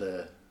led to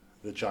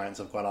the giants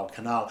of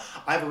Guadalcanal.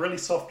 I have a really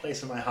soft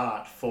place in my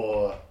heart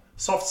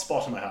soft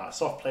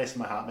place in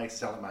my heart makes it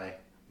sound like my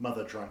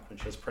mother drunk when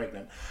she was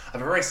pregnant. I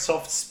have a very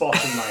soft spot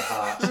in my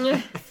heart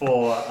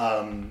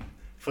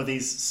for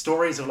these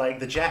stories of like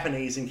the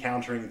Japanese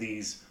encountering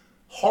these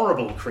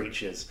horrible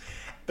creatures.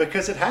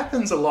 Because it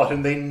happens a lot,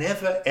 and they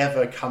never,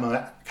 ever come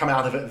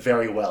out of it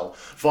very well.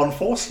 Von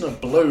Forstner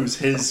blows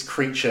his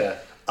creature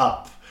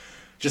up.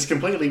 Just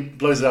completely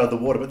blows it out of the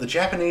water. But the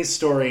Japanese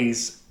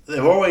stories,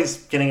 they're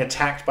always getting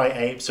attacked by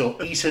apes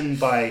or eaten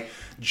by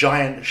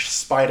giant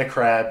spider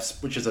crabs,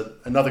 which is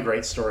another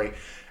great story.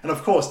 And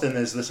of course, then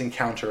there's this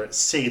encounter at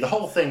sea. The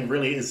whole thing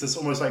really is this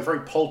almost like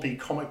very pulpy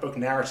comic book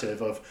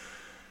narrative of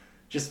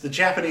just the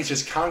Japanese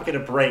just can't get a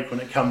break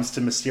when it comes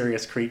to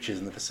mysterious creatures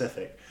in the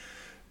Pacific.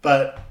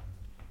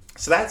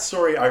 So that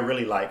story I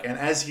really like, and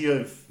as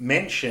you've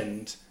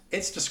mentioned,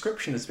 its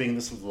description as being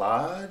this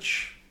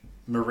large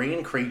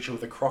marine creature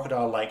with a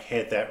crocodile-like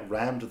head that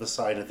rammed the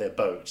side of their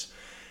boat,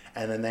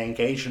 and then they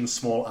engaged in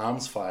small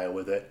arms fire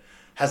with it,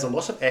 has a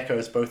lot of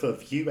echoes both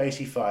of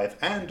U-85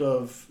 and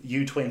of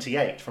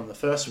U-28 from the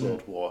First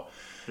World War.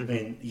 I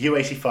mean,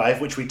 U-85,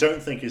 which we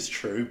don't think is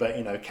true, but,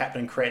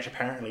 Captain Kretsch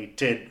apparently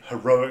did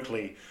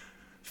heroically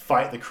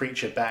fight the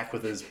creature back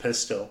with his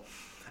pistol,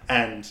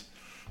 and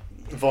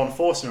Von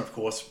Forstner, of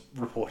course,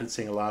 reported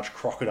seeing a large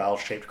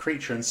crocodile-shaped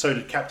creature, and so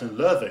did Captain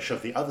Lervish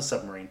of the other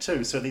submarine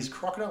too. So these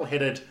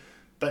crocodile-headed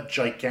but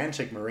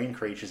gigantic marine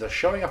creatures are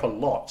showing up a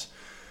lot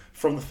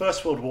from the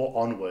First World War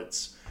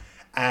onwards.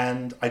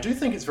 And I do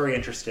think it's very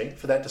interesting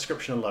for that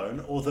description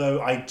alone,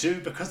 although I do,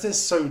 because there's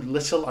so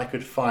little I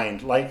could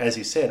find, like, as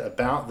you said,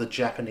 about the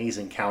Japanese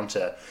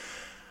encounter,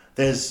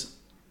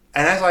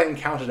 and as I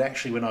encountered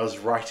actually when I was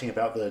writing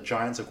about the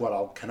giants of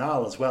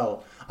Guadalcanal as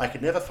well, I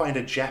could never find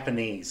a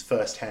Japanese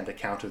first-hand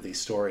account of these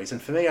stories.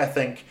 And for me, I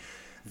think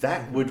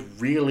that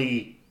would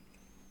really...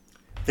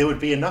 There would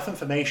be enough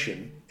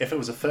information if it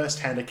was a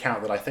first-hand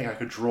account that I think I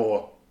could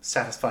draw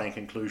satisfying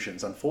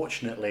conclusions.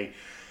 Unfortunately,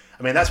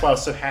 I mean, that's why I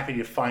was so happy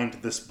to find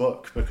this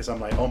book, because I'm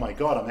like, oh my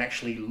god, I'm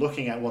actually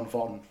looking at what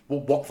von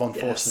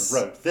Forstner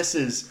wrote. This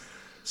is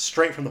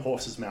straight from the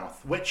horse's mouth,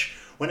 which,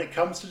 when it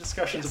comes to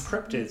discussions of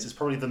cryptids, is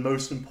probably the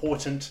most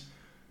important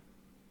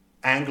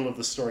angle of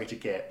the story to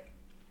get.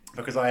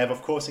 Because I have,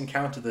 of course,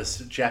 encountered this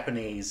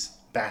Japanese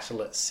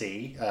battle at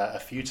sea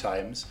a few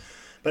times,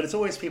 but it's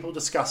always people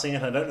discussing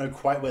it. I don't know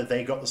quite where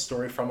they got the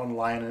story from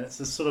online, and it's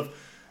this sort of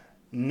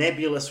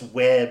nebulous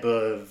web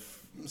of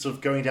sort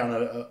of going down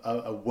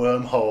a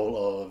wormhole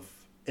of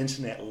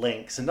internet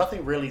links, and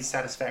nothing really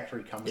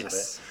satisfactory comes of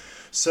it.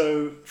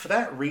 So for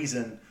that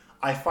reason,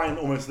 I find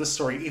almost this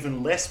story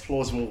even less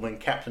plausible than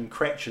Captain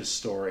Cretch's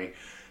story.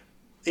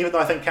 Even though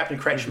I think Captain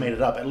Cretch made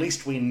it up, at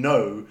least we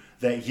know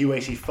that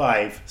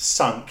U-85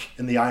 sunk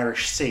in the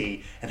Irish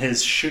Sea and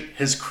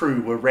his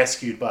crew were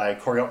rescued by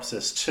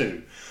Coreopsis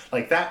 2.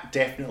 Like, that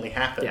definitely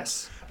happened.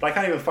 Yes. But I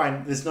can't even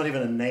find, there's not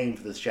even a name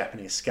for this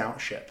Japanese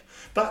scout ship.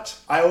 But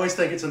I always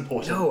think it's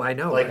important. No, I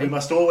know. Like, right? we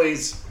must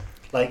always,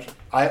 like,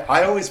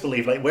 I always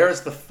believe, like, where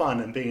is the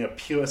fun in being a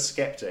pure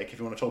skeptic, if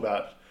you want to talk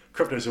about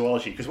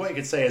cryptozoology? Because what you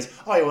could say is,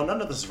 oh, yeah, well,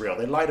 none of this is real.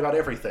 They lied about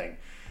everything.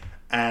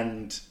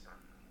 And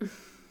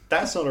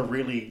that's not a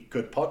really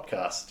good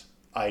podcast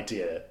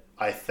idea,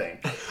 I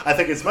think. I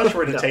think it's much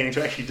more entertaining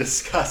to actually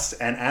discuss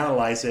and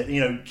analyze it,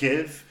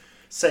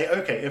 say,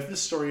 okay, if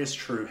this story is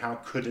true, how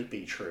could it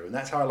be true? And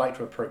that's how I like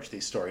to approach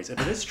these stories. If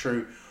it is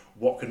true,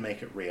 what could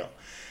make it real?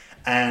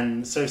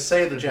 And so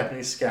say the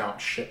Japanese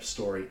scout ship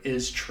story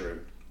is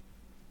true.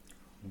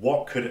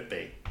 What could it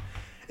be?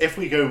 If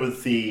we go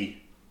with the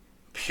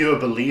pure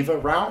believer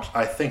route,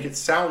 I think it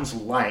sounds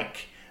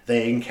like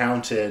they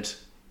encountered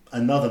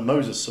another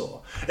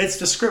mosasaur. Its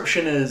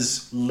description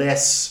is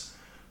less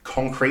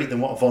concrete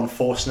than what von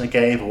Forstner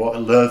gave or what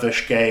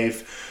Lervish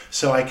gave,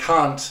 so I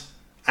can't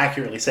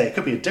accurately say. It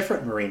could be a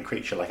different marine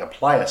creature like a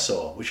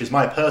pliosaur, which is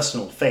my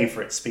personal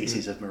favorite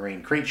species of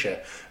marine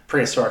creature,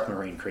 prehistoric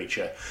marine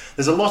creature.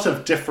 There's a lot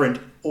of different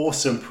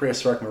awesome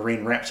prehistoric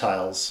marine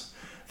reptiles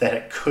that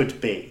it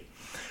could be.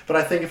 But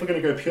I think if we're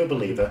going to go pure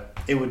believer,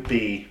 it would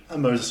be a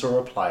mosasaur or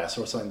a pliosaur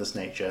or something of this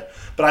nature.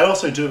 But I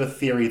also do have a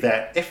theory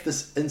that if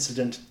this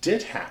incident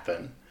did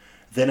happen,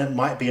 then it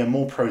might be a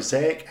more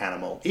prosaic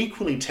animal,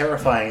 equally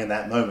terrifying in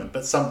that moment,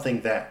 but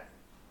something that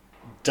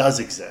does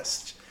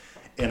exist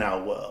in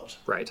our world.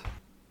 Right.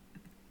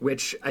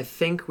 Which I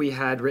think we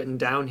had written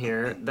down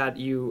here that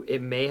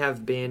it may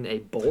have been a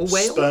bull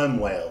whale? Sperm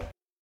whale.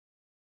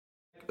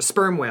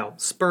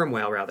 Sperm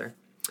whale, rather.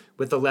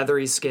 With the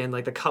leathery skin,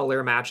 like the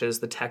color matches,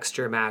 the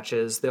texture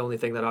matches. The only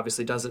thing that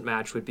obviously doesn't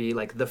match would be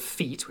like the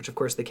feet, which of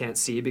course they can't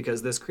see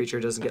because this creature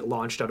doesn't get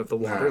launched out of the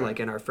water like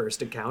in our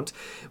first account.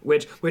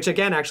 Which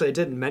again, actually, I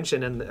didn't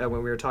mention when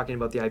we were talking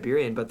about the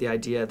Iberian, but the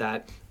idea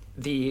that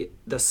the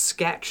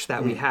sketch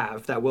that we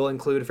have, that we'll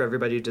include for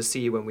everybody to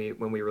see when we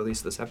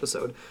release this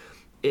episode,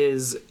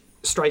 is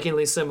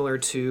strikingly similar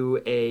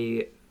to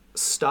a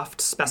stuffed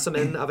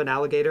specimen of an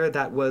alligator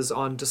that was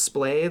on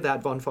display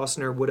that von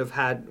Forstner would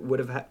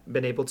have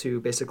been able to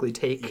basically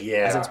take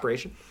as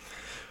inspiration.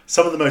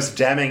 Some of the most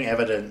damning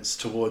evidence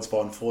towards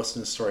von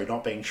Forstner's story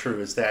not being true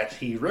is that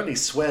he really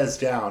swears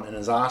down in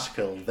his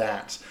article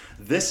that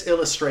this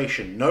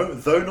illustration,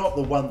 though not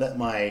the one that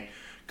my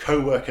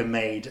co-worker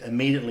made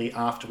immediately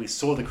after we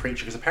saw the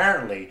creature, because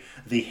apparently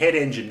the head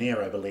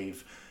engineer, I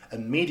believe,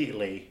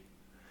 immediately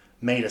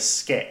made a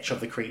sketch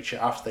of the creature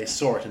after they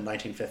saw it in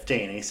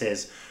 1915, and he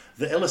says,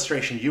 the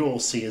illustration you all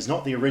see is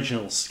not the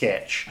original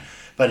sketch,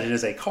 but it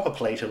is a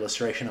copperplate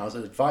illustration I was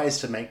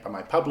advised to make by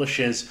my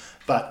publishers,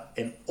 but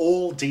in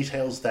all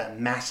details that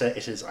matter,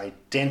 it is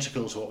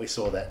identical to what we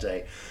saw that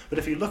day. But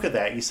if you look at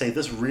that, you say,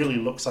 this really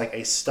looks like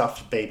a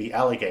stuffed baby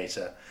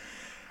alligator.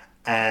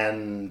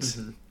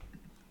 And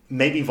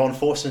maybe von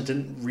Forstner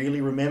didn't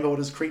really remember what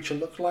his creature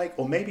looked like,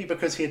 or maybe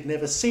because he had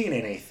never seen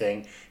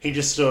anything, he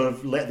just sort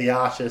of let the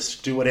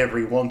artist do whatever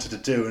he wanted to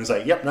do, and was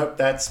like, yep, nope,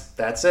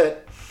 that's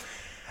it.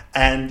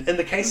 And in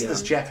the case of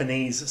this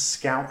Japanese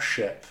scout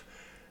ship,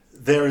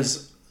 there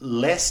is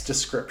less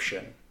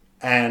description,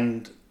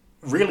 and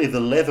really the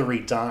leathery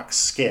dark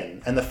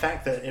skin, and the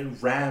fact that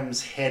it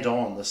rams head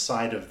on the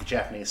side of the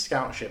Japanese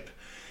scout ship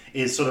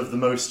is sort of the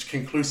most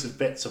conclusive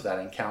bits of that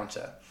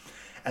encounter.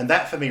 And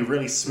that, for me,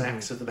 really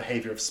smacks of the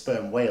behavior of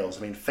sperm whales.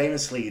 I mean,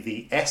 famously,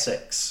 the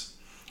Essex,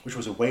 which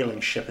was a whaling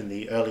ship in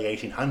the early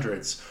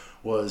 1800s,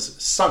 was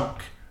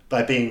sunk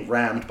by being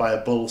rammed by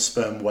a bull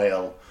sperm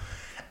whale.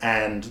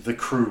 And the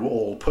crew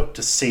all put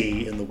to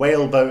sea in the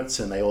whale boats,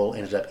 and they all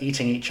ended up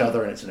eating each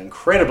other, and it's an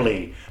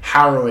incredibly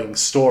harrowing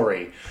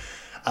story.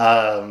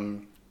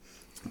 But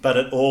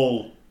it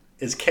all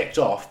is kicked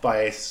off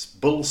by a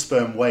bull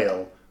sperm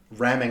whale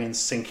ramming and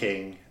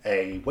sinking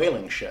a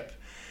whaling ship.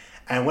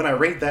 And when I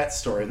read that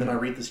story, and then I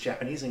read this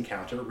Japanese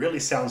encounter, it really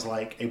sounds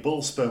like a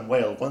bull sperm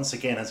whale once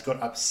again has got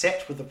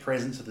upset with the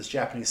presence of this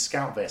Japanese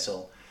scout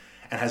vessel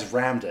and has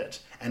rammed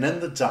it. And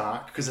in the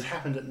dark, because it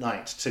happened at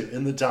night too,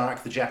 in the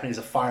dark the Japanese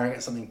are firing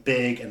at something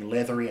big and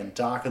leathery and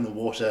dark in the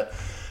water,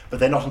 but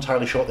they're not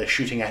entirely sure what they're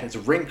shooting at. It's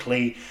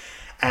wrinkly,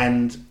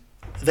 and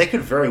they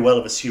could very well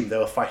have assumed they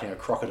were fighting a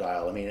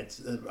crocodile. I mean, it's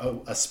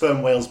a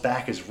sperm whale's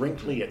back is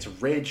wrinkly, it's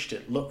ridged,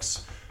 it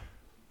looks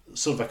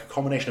sort of like a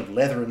combination of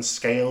leather and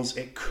scales.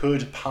 It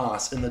could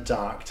pass in the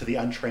dark to the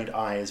untrained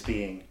eye as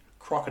being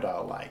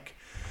crocodile-like.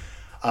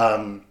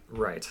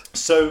 Right.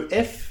 So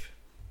if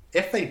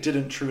they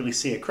didn't truly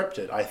see a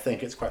cryptid, I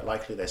think it's quite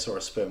likely they saw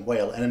a sperm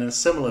whale. And in a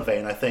similar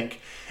vein, I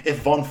think if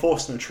von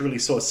Forstner truly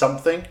saw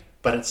something,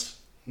 but it's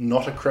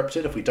not a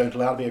cryptid, if we don't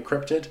allow it to be a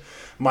cryptid,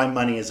 my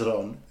money is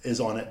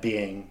on it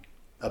being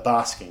a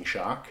basking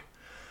shark.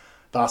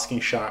 Basking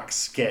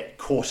sharks get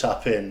caught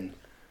up in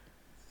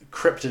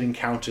cryptid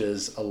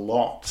encounters a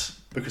lot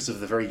because of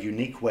the very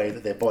unique way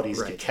that their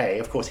bodies decay.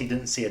 Of course, he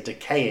didn't see a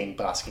decaying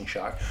basking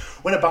shark.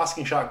 When a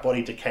basking shark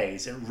body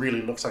decays, it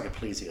really looks like a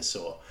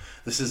plesiosaur.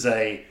 This is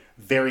a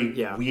very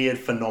weird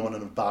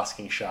phenomenon of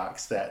basking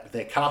sharks, that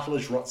their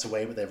cartilage rots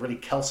away, but they're really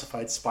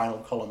calcified spinal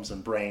columns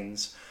and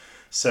brains.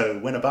 So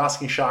when a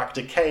basking shark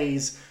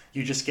decays,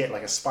 you just get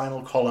like a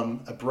spinal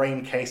column, a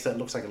brain case that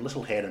looks like a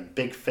little head, and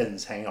big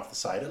fins hanging off the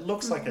side. It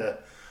looks like a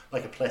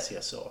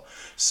plesiosaur.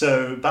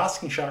 So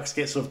basking sharks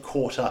get sort of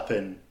caught up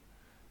in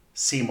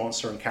sea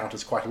monster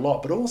encounters quite a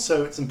lot, but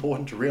also it's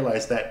important to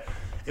realize that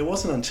it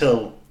wasn't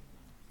until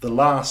the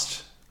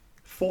last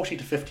 40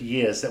 to 50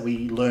 years that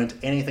we learned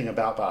anything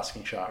about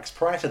basking sharks.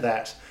 Prior to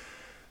that,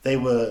 they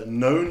were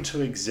known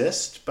to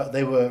exist, but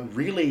they were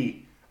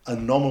really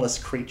anomalous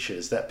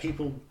creatures that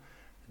people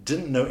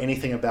didn't know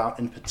anything about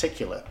in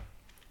particular.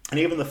 And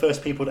even the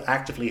first people to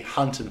actively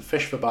hunt and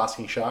fish for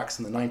basking sharks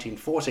in the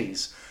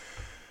 1940s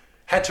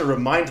had to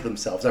remind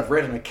themselves. I've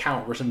read an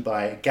account written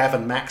by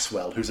Gavin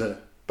Maxwell, who's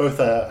both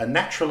a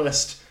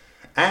naturalist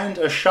and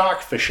a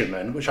shark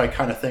fisherman, which I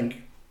kind of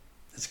think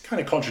is kind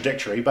of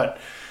contradictory, but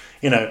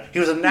he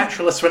was a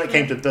naturalist when it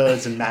came to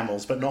birds and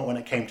mammals, but not when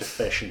it came to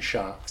fish and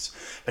sharks.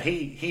 But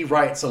he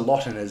writes a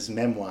lot in his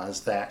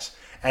memoirs that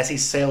as he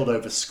sailed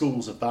over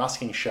schools of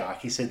basking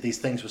shark, he said these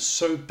things were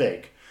so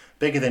big,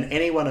 bigger than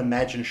anyone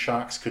imagined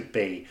sharks could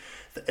be,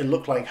 that it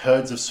looked like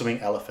herds of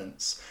swimming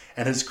elephants.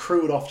 And his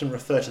crew would often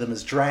refer to them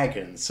as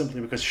dragons,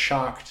 simply because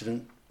shark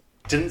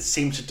didn't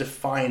seem to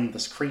define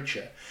this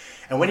creature.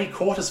 And when he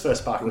caught his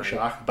first basking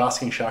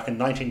shark in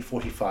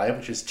 1945,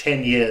 which is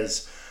 10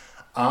 years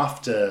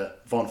after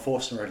von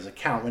Forstner wrote his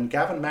account, when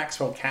Gavin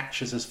Maxwell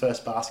catches his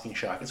first basking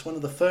shark, it's one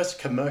of the first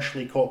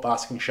commercially caught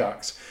basking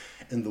sharks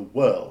in the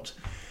world.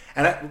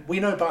 And we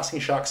know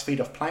basking sharks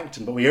feed off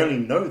plankton, but we only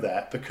know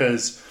that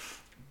because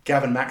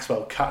Gavin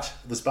Maxwell cut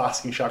this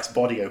basking shark's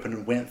body open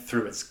and went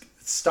through its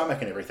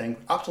stomach and everything.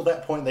 Up till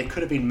that point, they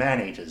could have been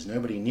man-eaters.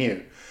 Nobody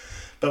knew.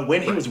 But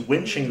when he was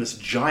winching this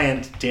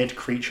giant dead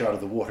creature out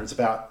of the water, it's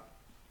about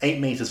 8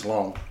 meters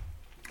long,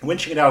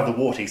 winching it out of the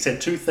water, he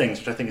said two things,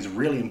 which I think is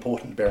really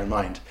important to bear in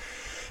mind.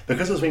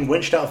 Because it was being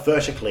winched out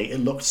vertically, it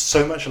looked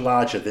so much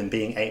larger than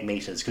being 8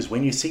 meters, because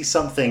when you see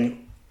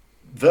something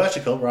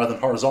vertical rather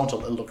than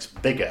horizontal, it looks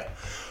bigger.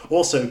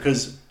 Also,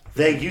 because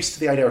they're used to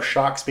the idea of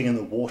sharks being in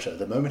the water.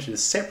 The moment it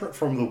is separate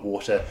from the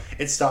water,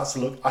 it starts to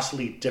look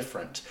utterly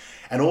different.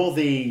 And all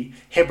the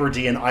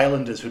Hebridean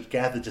islanders who'd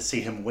gathered to see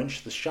him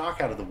winch the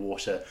shark out of the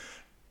water,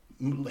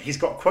 he's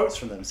got quotes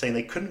from them saying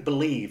they couldn't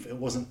believe it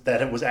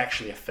was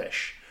actually a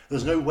fish.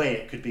 There's no way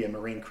it could be a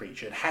marine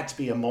creature. It had to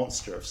be a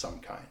monster of some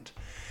kind.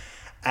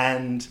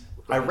 And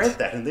I read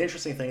that, and the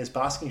interesting thing is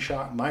basking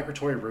shark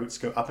migratory routes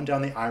go up and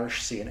down the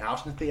Irish Sea and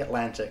out into the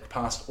Atlantic,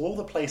 past all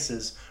the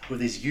places where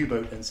these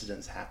U-boat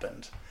incidents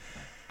happened.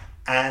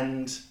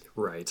 And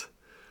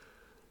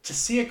to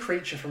see a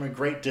creature from a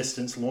great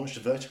distance launched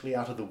vertically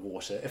out of the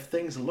water, if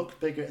things look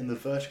bigger in the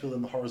vertical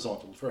than the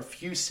horizontal, for a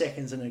few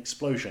seconds in an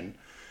explosion,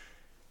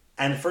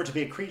 and for it to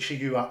be a creature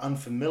you are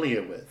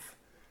unfamiliar with,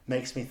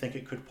 makes me think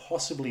it could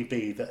possibly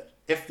be that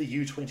if the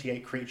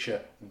U-28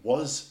 creature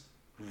was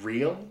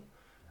real,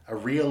 a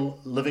real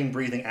living,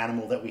 breathing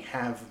animal that we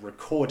have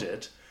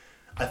recorded,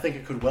 I think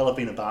it could well have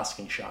been a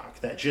basking shark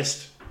that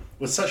just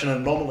was such an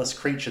anomalous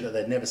creature that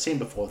they'd never seen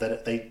before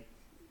that they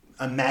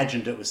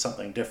imagined it was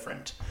something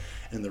different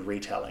in the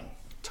retelling.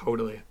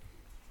 Totally.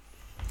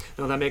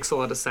 No, that makes a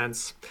lot of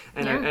sense,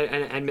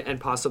 and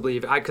possibly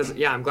because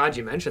I'm glad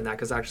you mentioned that,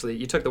 because actually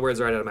you took the words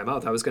right out of my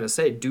mouth. I was going to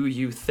say, do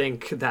you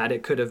think that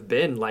it could have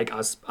been like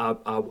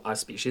a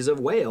species of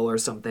whale or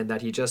something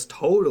that he just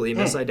totally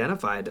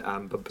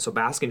misidentified? So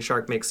basking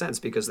shark makes sense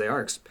because they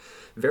are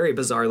very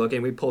bizarre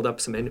looking. We pulled up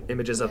some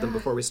images of them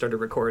before we started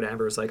recording.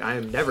 Amber was like, "I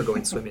am never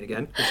going swimming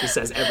again," which she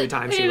says every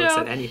time she looks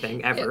at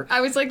anything ever.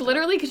 I was like,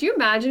 literally, could you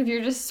imagine if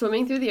you're just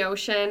swimming through the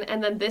ocean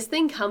and then this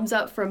thing comes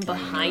up from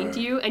behind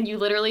you and you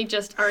literally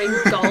just are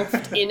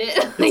engulfed in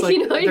it?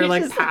 They're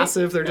like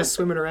passive. They're just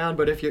swimming around.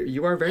 But if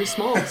you are very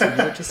small, so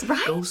you would just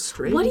go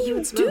straight. What do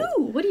you do?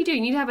 What do you do?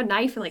 You need to have a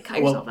knife and cut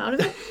yourself out of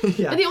it.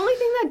 And the only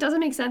thing that doesn't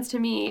make sense to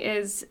me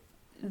is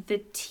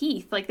the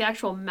teeth, like the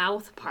actual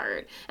mouth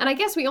part. And I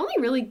guess we only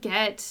really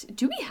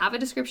do we have a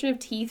description of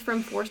teeth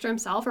from Forster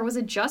himself, or was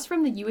it just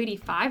from the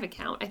U-85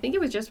 account? I think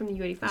it was just from the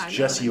U-85. It's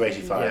just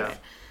U-85. Yeah.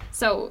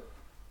 So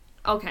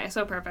Okay,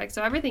 so perfect.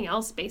 So everything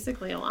else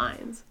basically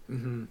aligns,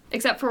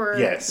 except for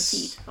Yes. the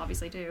feet,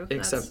 obviously too.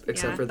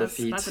 Except for the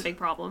feet, That's a big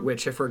problem.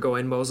 Which, if we're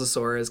going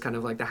Mosasaur, is kind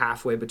of like the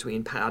halfway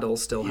between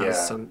paddles. Still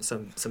has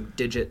Yeah. some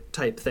digit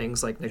type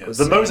things, like Nick was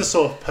The saying.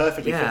 mosasaur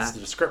perfectly Yeah. fits the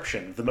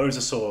description. The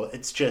mosasaur,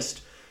 it's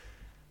just,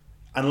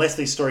 unless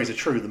these stories are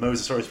true, the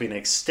mosasaur has been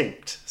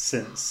extinct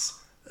since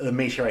the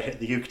meteorite hit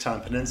the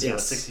Yucatan Peninsula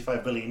Yes.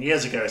 65 billion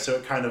years ago. So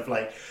it kind of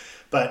like,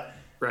 but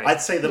Right.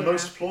 I'd say the Yeah.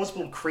 most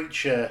plausible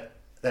creature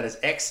that is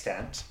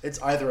extant,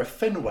 it's either a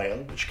fin whale,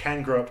 which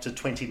can grow up to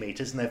 20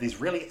 meters, and they have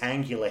these really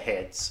angular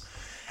heads.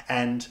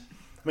 And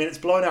I mean, it's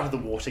blown out of the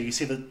water. You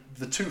see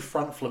the two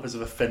front flippers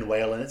of a fin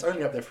whale, and it's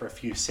only up there for a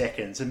few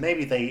seconds. And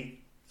maybe they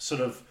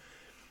sort of.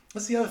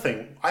 That's the other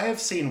thing. I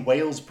have seen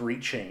whales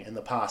breaching in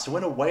the past. And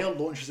when a whale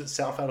launches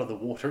itself out of the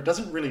water, it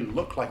doesn't really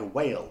look like a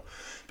whale,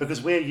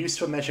 because we're used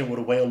to imagining what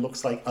a whale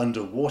looks like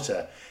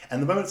underwater.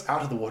 And the moment it's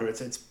out of the water,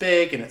 it's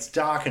big and it's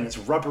dark and it's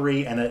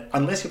rubbery. And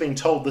unless you're being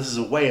told this is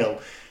a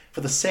whale,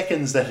 for the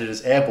seconds that it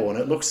is airborne,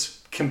 it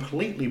looks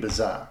completely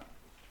bizarre.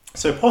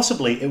 So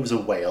possibly it was a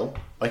whale,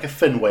 like a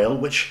fin whale,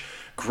 which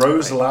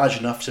grows large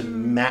enough to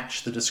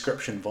match the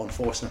description von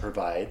Forstner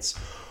provides.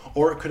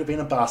 Or it could have been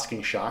a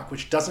basking shark,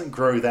 which doesn't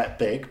grow that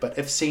big, but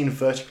if seen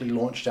vertically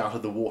launched out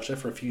of the water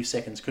for a few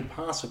seconds, could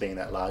pass for being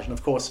that large. And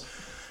of course,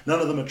 none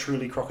of them are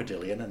truly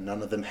crocodilian, and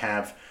none of them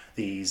have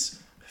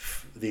these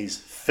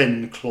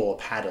fin claw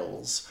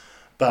paddles.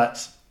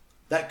 But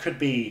that could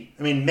be,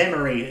 I mean,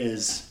 memory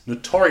is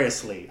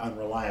notoriously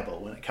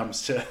unreliable when it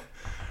comes to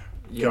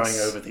going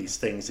over these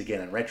things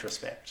again in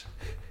retrospect.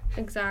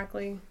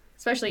 Exactly.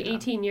 Especially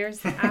 18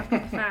 years after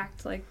the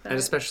fact, like that. And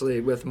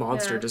especially with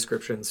monster Yeah.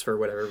 descriptions, for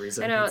whatever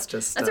reason. I know. It's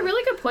just, That's a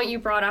really good point you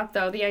brought up,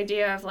 though. The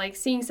idea of like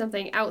seeing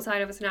something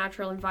outside of its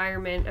natural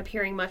environment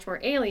appearing much more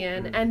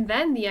alien, and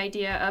then the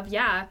idea of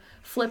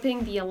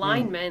flipping the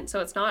alignment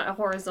so it's not a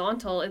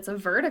horizontal, it's a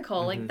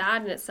vertical. Like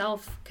that in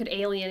itself could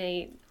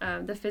alienate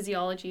the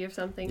physiology of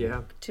something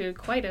to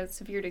quite a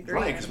severe degree.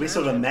 Right, because we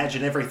sort of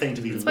imagine everything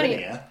to be funny.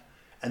 linear,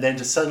 and then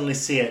to suddenly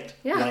see it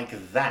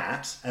like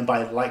that, and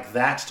by like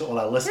that to all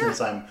our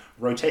listeners, I'm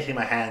rotating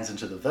my hands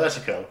into the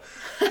vertical.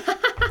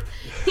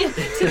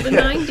 To the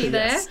 90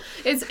 there.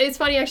 It's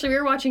funny, actually. We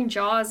were watching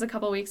Jaws a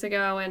couple weeks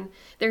ago, and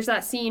there's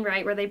that scene,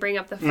 right, where they bring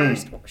up the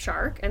first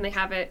shark and they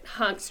have it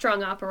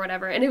strung up or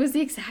whatever, and it was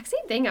the exact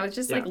same thing. I was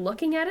just like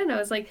looking at it, and I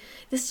was like,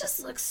 this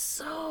just looks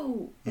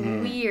so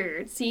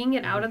weird. Seeing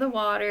it out of the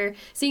water,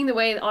 seeing the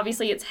way,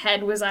 obviously, its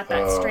head was at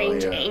that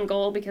strange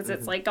angle because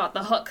it's like got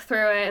the hook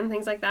through it and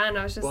things like that, and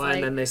I was just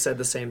and then they said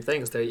the same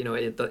things. They,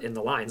 in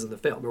the lines in the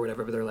film or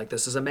whatever, but they're like,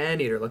 this is a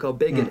man-eater. Look how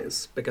big it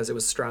is, because it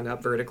was strung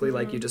up vertically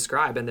like you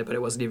described, but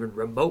it wasn't even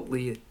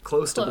remotely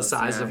close to the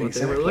size of what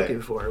they were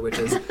looking for, which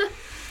is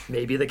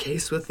maybe the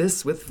case with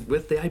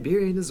the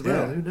Iberian as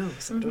well. Who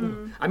knows? I don't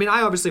know. I mean,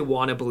 I obviously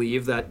want to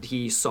believe that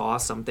he saw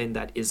something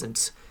that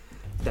isn't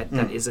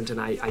an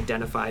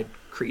identified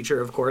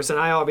creature, of course. And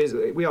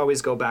we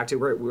always go back to,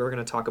 we're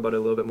going to talk about it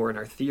a little bit more in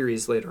our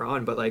theories later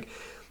on, but like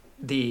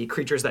the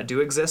creatures that do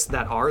exist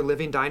that are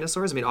living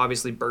dinosaurs. I mean,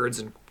 obviously birds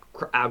and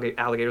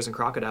alligators and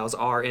crocodiles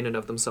are in and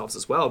of themselves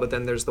as well, but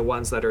then there's the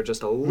ones that are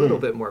just a little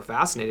bit more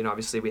fascinating.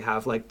 Obviously, we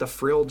have like the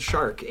frilled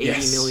shark,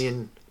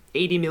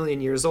 80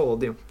 million years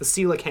old. The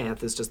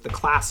coelacanth is just the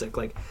classic,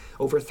 like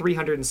over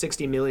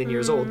 360 million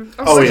years old.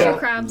 Horseshoe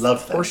crabs.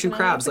 Love that. Horseshoe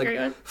Crabs,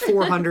 like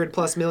 400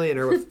 plus million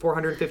or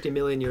 450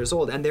 million years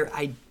old, and they're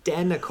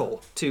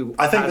identical to.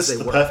 I think as this is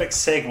they the were perfect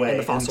segue in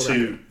the fossil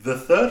into record. the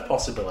third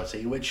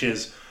possibility, which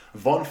is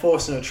von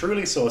Forstner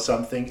truly saw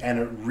something, and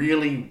it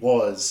really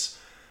was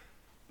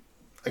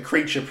a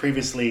creature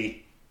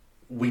previously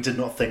we did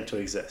not think to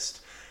exist.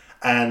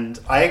 And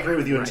I agree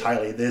with you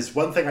entirely. There's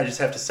one thing I just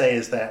have to say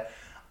is that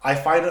I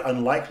find it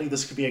unlikely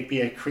this could be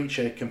a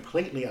creature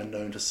completely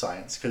unknown to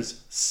science,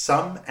 because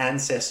some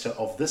ancestor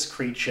of this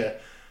creature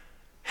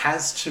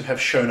has to have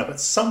shown up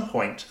at some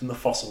point in the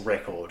fossil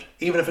record,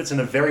 even if it's in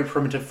a very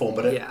primitive form,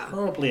 but it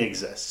probably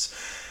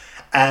exists.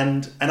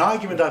 And an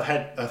argument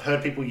I've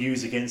heard people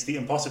use against the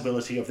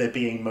impossibility of there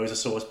being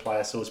mosasaurs,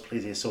 pliosaurs,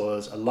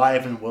 plesiosaurs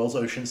alive in the world's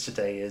oceans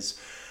today is,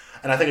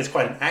 and I think it's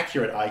quite an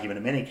accurate argument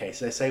in many cases,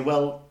 they say,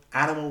 well,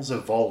 animals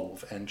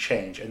evolve and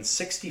change, and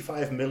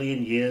 65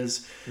 million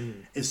years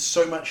is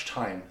so much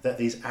time that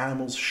these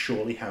animals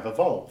surely have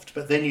evolved.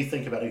 But then you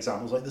think about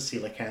examples like the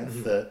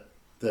coelacanth,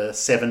 the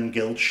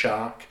seven-gilled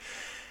shark,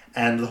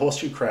 and the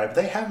horseshoe crab.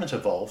 They haven't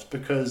evolved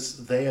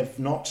because they have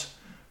not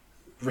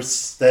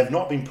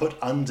been put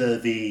under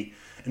the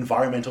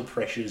environmental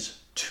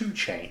pressures to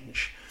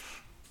change.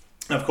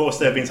 And of course,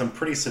 there have been some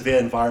pretty severe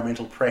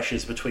environmental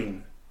pressures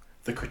between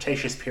the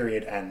Cretaceous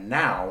period and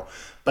now,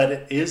 but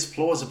it is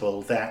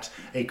plausible that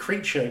a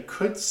creature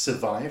could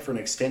survive for an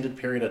extended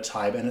period of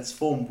time and its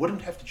form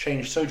wouldn't have to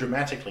change so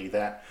dramatically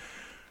that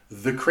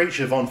the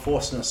creature von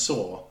Forstner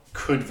saw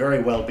could very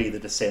well be the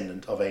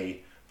descendant of a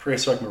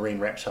prehistoric marine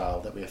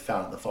reptile that we have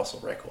found in the fossil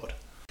record.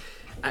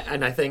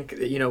 And I think,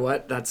 you know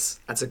what, that's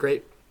a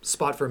great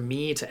spot for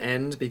me to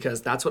end,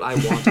 because that's what I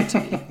want it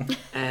to be.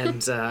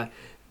 And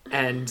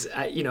And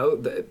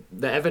the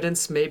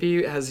evidence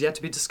maybe has yet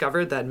to be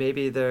discovered that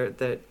maybe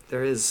there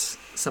is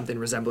something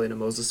resembling a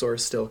mosasaur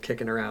still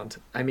kicking around.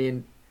 I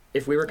mean,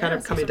 if we were kind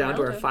of coming down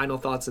to our final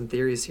thoughts and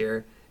theories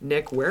here,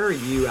 Nick, where are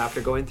you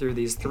after going through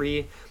these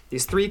three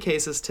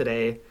cases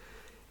today?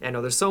 I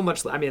know there's so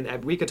much. I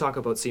mean, we could talk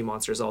about sea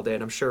monsters all day,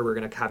 and I'm sure we're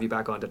going to have you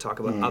back on to talk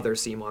about other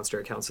sea monster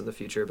accounts in the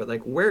future. But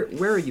like, where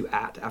are you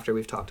at after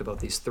we've talked about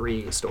these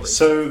three stories?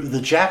 So the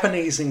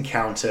Japanese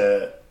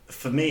encounter,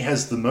 for me,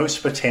 has the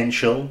most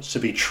potential to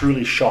be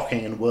truly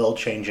shocking and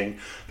world-changing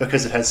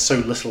because it has so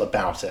little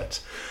about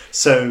it.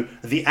 So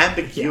the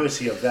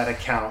ambiguity of that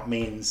account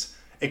means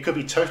it could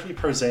be totally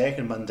prosaic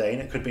and mundane.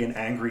 It could be an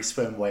angry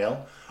sperm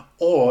whale,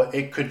 or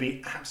it could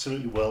be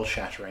absolutely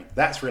world-shattering.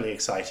 That's really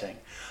exciting.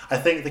 I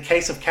think the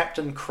case of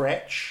Captain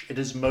Kretsch, it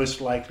is most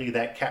likely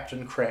that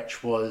Captain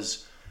Kretsch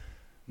was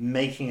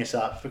making it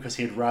up because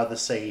he'd rather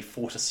say he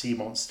fought a sea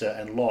monster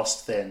and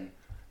lost than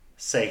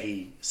say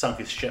he sunk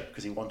his ship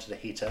because he wanted a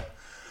heater.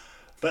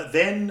 But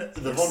then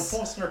the von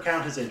Forstner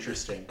account is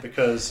interesting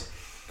because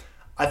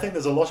I think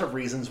there's a lot of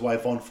reasons why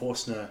von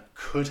Forstner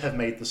could have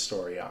made the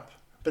story up.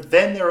 But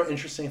then there are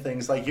interesting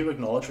things like you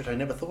acknowledge, which I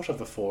never thought of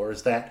before,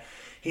 is that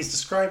he's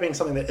describing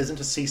something that isn't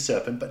a sea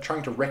serpent, but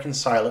trying to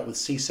reconcile it with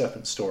sea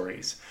serpent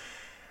stories.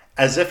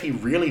 As if he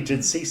really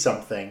did see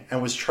something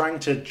and was trying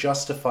to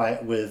justify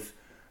it with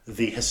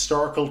the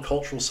historical,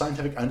 cultural,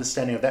 scientific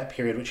understanding of that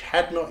period, which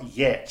had not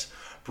yet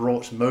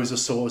brought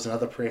mosasaurs and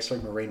other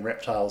prehistoric marine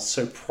reptiles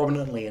so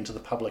prominently into the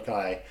public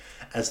eye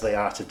as they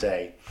are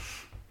today.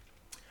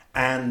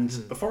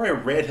 And before I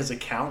read his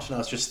account and I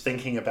was just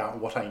thinking about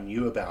what I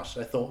knew about it,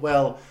 I thought,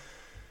 well,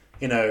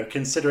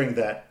 considering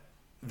that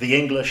the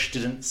English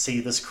didn't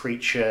see this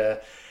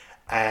creature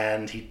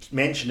and he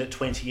mentioned it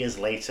 20 years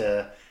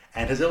later,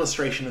 and his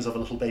illustration is of a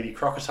little baby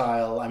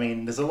crocodile. I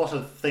mean, there's a lot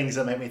of things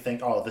that make me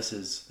think, oh, this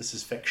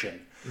is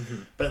fiction.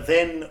 Mm-hmm. But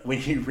then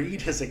when you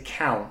read his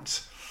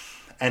account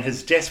and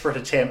his desperate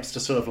attempts to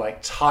sort of like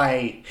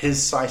tie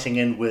his sighting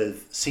in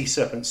with sea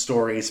serpent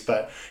stories,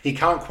 but he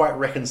can't quite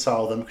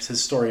reconcile them because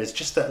his story is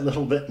just that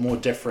little bit more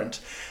different.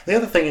 The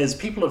other thing is,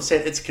 people have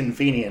said it's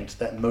convenient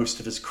that most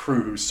of his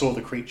crew who saw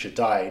the creature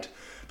died,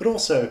 but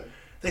also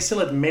they still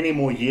had many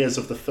more years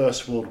of the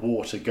First World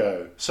War to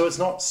go, so it's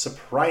not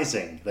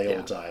surprising they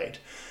all died.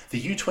 The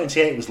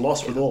U-28 was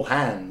lost with all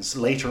hands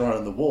later on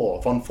in the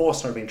war. Von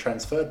Forstner had been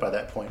transferred by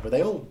that point, but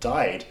they all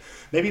died.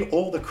 Maybe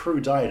all the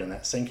crew died in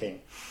that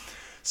sinking.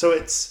 So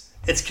it's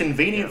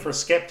convenient for a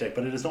skeptic,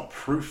 but it is not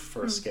proof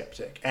for a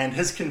skeptic. And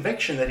his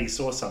conviction that he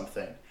saw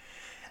something,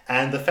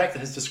 and the fact that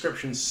his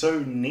descriptions so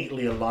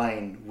neatly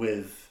align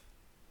with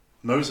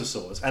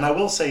mosasaurs. And I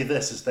will say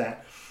this, is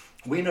that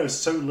we know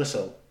so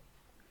little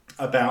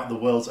about the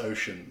world's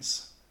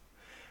oceans.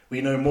 We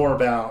know more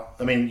about,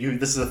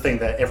 this is a thing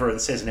that everyone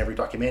says in every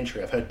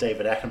documentary. I've heard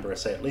David Attenborough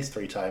say at least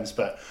 3 times,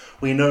 but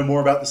we know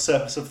more about the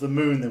surface of the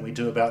moon than we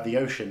do about the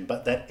ocean,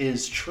 but that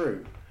is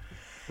true.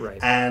 Right.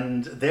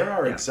 And there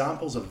are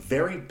examples of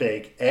very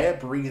big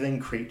air-breathing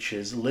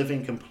creatures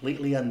living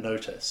completely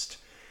unnoticed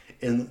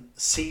in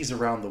seas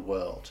around the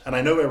world. And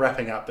I know we're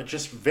wrapping up, but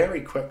just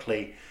very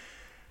quickly,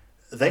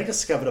 they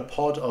discovered a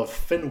pod of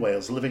fin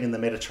whales living in the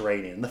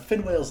Mediterranean. The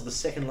fin whales are the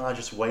second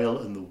largest whale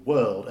in the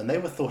world, and they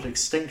were thought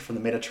extinct from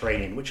the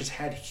Mediterranean, which has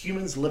had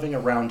humans living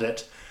around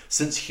it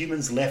since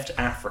humans left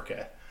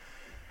Africa.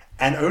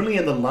 And only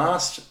in the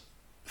last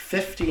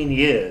 15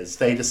 years,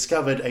 they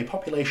discovered a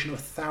population of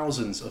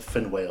thousands of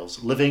fin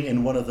whales living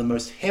in one of the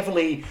most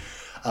heavily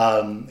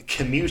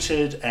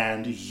commuted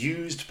and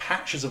used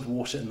patches of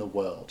water in the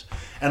world.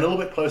 And a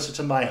little bit closer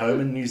to my home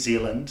in New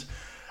Zealand,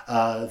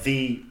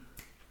 the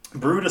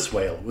Bryde's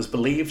whale was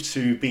believed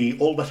to be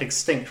all but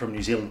extinct from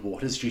New Zealand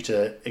waters due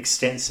to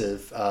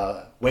extensive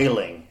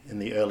whaling in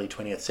the early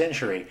 20th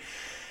century.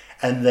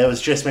 And there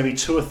was just maybe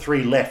 2 or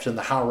 3 left in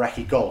the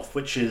Hauraki Gulf,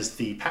 which is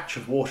the patch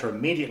of water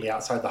immediately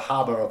outside the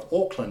harbour of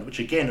Auckland, which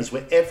again is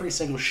where every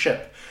single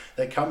ship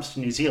that comes to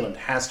New Zealand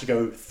has to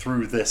go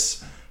through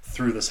this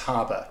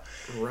harbour.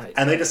 Right.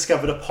 And they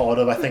discovered a pod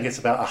of, I think it's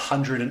about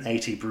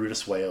 180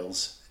 Bryde's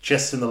whales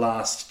just in the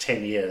last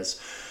 10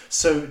 years.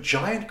 So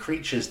giant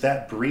creatures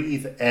that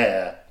breathe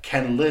air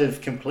can live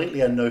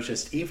completely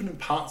unnoticed, even in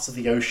parts of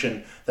the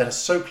ocean that are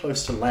so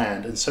close to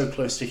land and so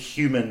close to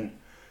human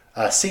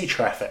sea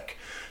traffic.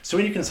 So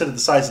when you consider the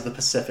size of the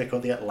Pacific or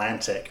the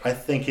Atlantic, I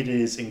think it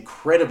is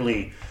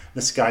incredibly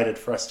misguided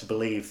for us to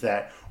believe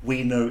that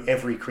we know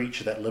every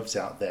creature that lives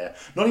out there.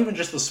 Not even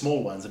just the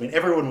small ones. I mean,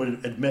 everyone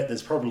would admit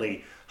there's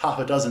probably half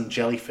a dozen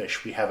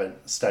jellyfish we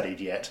haven't studied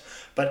yet.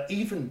 But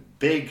even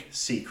big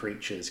sea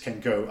creatures can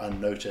go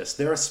unnoticed.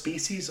 There are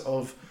species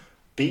of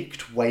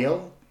beaked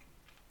whale,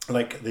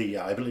 like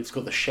I believe it's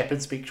called the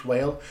shepherd's beaked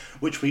whale,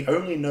 which we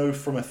only know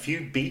from a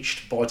few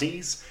beached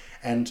bodies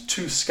and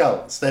 2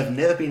 skulls. They've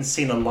never been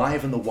seen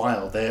alive in the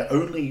wild. They're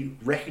only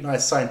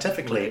recognized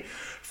scientifically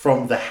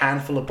from the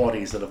handful of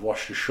bodies that have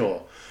washed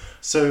ashore.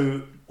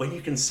 So when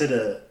you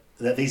consider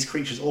that these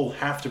creatures all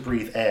have to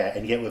breathe air,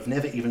 and yet we've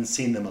never even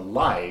seen them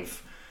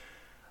alive,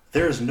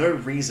 there is no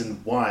reason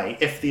why,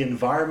 if the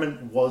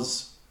environment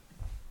was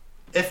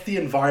if the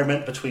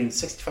environment between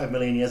 65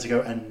 million years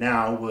ago and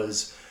now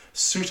was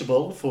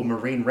suitable for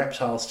marine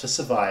reptiles to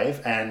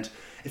survive, and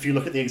if you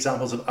look at the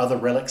examples of other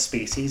relic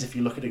species, if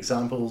you look at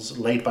examples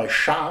laid by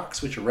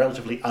sharks, which are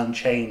relatively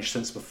unchanged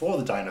since before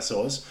the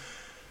dinosaurs,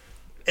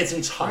 it's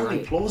entirely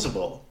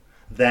plausible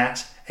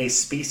that a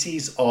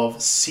species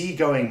of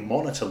seagoing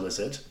monitor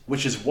lizard,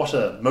 which is what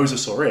a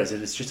mosasaur is,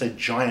 it is just a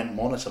giant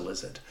monitor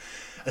lizard.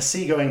 A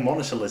seagoing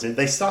monitor lizard,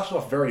 they started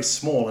off very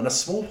small, in a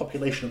small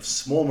population of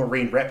small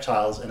marine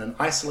reptiles in an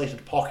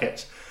isolated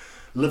pocket,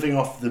 living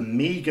off the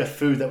meager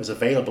food that was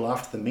available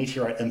after the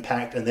meteorite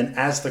impact, and then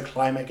as the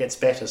climate gets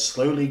better,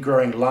 slowly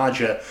growing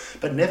larger,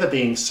 but never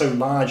being so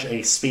large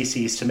a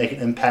species to make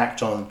an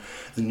impact on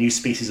the new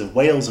species of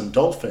whales and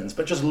dolphins,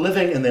 but just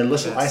living in their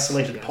little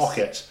isolated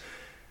pocket,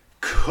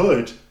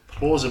 could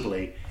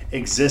plausibly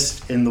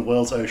exist in the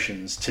world's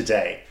oceans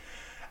today.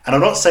 And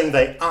I'm not saying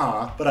they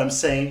are, but I'm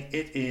saying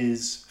it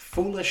is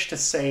foolish to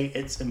say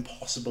it's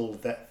impossible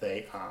that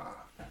they are.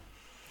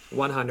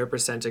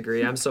 100%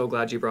 agree. I'm so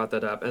glad you brought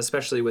that up,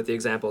 especially with the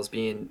examples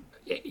being,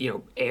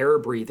 air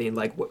breathing,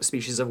 like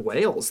species of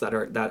whales that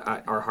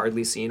are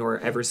hardly seen or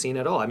ever seen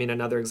at all. I mean,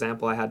 another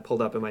example I had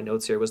pulled up in my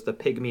notes here was the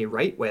pygmy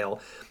right whale,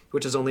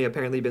 which has only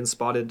apparently been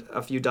spotted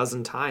a few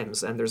dozen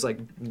times, and there's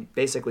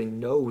basically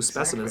no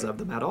specimens of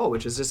them at all,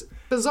 which is just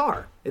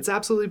bizarre. It's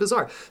absolutely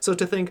bizarre. So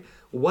to think,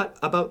 what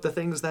about the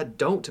things that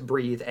don't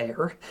breathe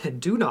air and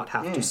do not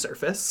have to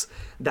surface,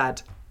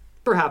 that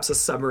perhaps a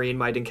submarine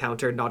might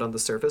encounter, not on the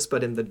surface,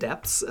 but in the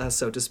depths,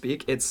 so to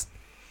speak? It's,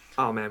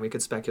 oh man, we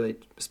could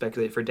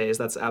speculate for days.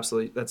 That's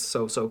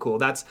so cool.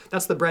 That's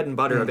the bread and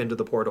butter of Into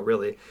the Portal,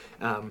 really.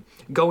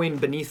 Going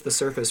beneath the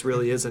surface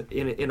really is,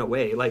 in a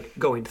way, like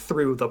going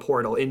through the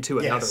portal into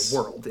another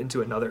world,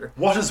 into another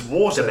What is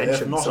water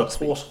dimension, if not so a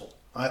portal?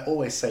 I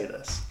always say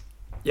this.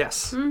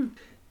 Yes.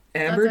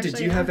 Amber, did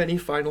you have any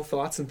final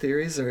thoughts and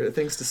theories or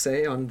things to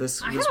say on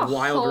this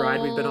wild ride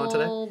we've been on today?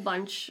 I have a whole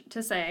bunch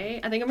to say.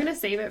 I think I'm going to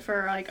save it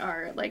for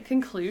our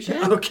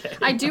conclusion. Okay.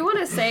 I do want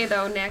to say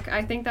though, Nick,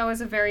 I think that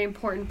was a very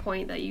important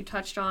point that you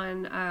touched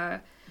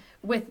on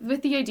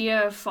with the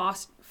idea of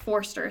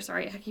Forster.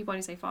 Sorry, I keep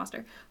wanting to say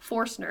Foster.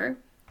 Forstner.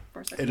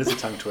 It is a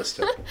tongue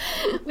twister.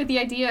 With the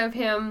idea of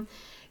him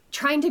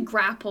trying to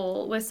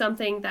grapple with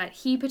something that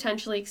he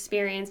potentially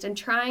experienced and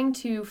trying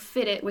to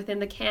fit it within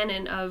the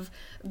canon of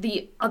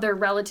the other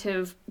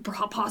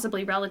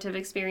possibly relative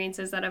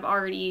experiences that have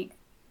already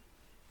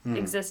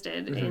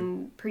existed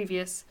in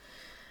previous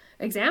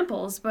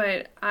examples.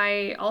 But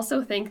I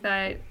also think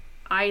that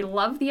I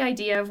love the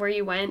idea of where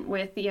you went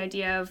with the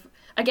idea of,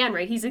 again,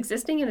 right, he's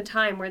existing in a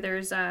time where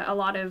there's a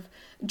lot of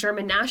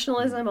German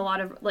nationalism, a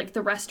lot of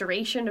the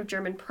restoration of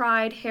German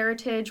pride,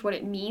 heritage, what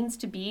it means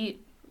to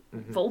be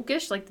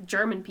Volkish, the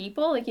German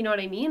people, you know what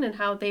I mean? And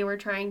how they were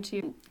trying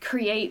to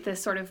create this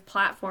sort of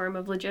platform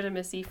of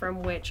legitimacy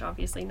from which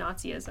obviously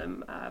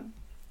Nazism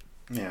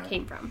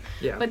came from.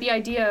 Yeah. But the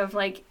idea of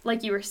like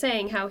you were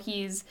saying, how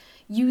he's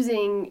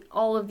using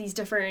all of these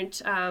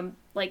different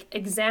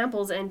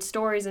examples and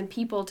stories and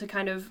people to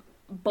kind of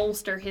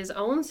bolster his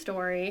own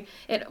story,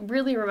 it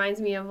really reminds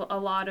me of a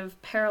lot of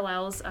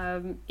parallels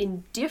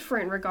in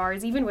different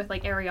regards, even with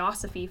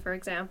Ariosophy, for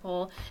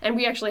example. And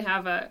we actually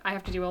I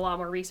have to do a lot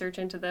more research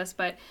into this,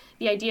 but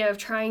the idea of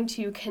trying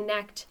to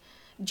connect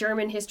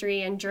German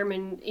history and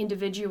German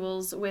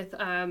individuals with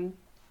a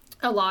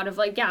lot of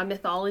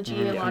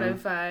mythology, a lot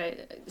of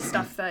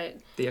stuff that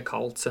the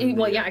occult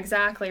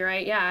exactly,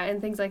 right,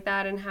 and things like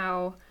that, and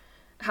how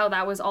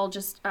that was all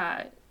just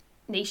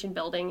nation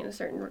building in a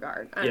certain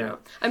regard. I don't know.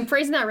 I'm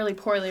phrasing that really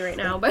poorly right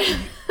now, but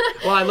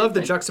well, I love the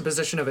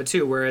juxtaposition of it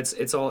too, where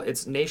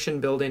it's nation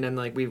building, and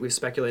we've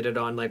speculated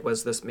on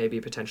was this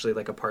maybe potentially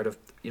a part of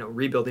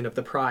rebuilding of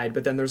the pride,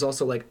 but then there's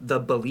also the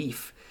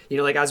belief,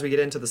 as we get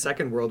into the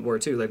Second World War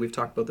too, we've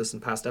talked about this in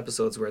past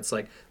episodes, where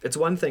it's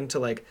one thing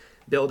to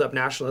build up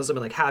nationalism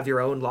and have your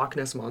own Loch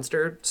Ness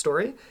Monster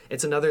story.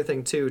 It's another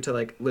thing too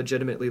to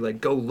legitimately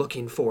go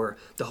looking for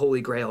the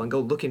Holy Grail and go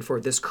looking for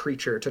this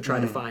creature to try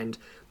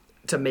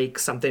to make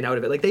something out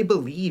of it. They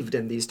believed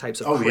in these types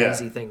of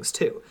crazy things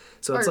too.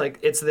 So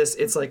it's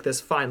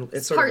this fine.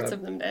 It's sort parts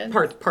of them did.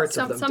 Parts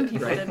of them some did.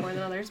 people Right? did more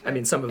than others. But, I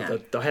mean, some of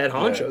the head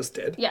honchos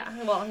did. Yeah.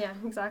 Well, yeah,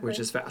 exactly. Which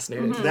is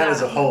fascinating. That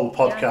is a whole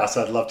podcast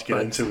I'd love to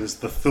get into, is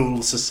the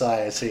Thule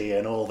Society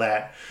and all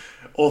that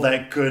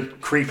good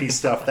creepy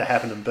stuff that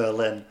happened in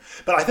Berlin.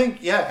 But I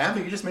think,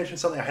 Amber, you just mentioned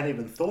something I hadn't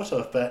even thought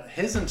of, but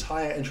his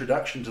entire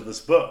introduction to this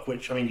book,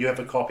 which, you have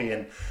a copy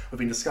and we've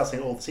been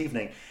discussing it all this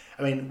evening.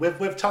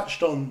 We've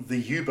touched on the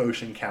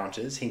U-boat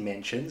encounters he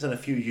mentions, and a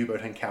few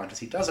U-boat encounters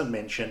he doesn't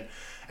mention,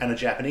 and a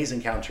Japanese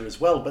encounter as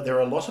well, but there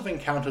are a lot of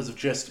encounters of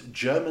just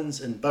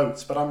Germans in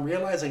boats. But I'm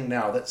realizing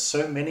now that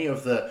so many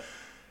of the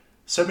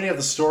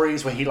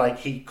stories where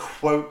he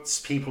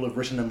quotes people who've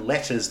written him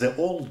letters, they're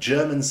all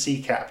German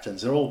sea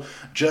captains, they're all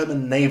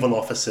German naval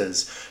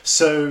officers.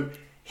 So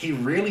he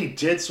really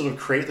did sort of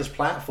create this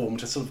platform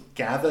to sort of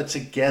gather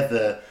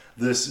together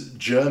this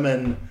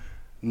German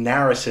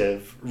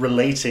narrative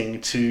relating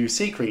to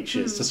sea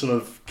creatures to sort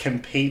of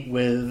compete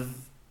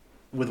with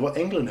with what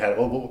England had,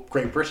 or what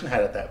Great Britain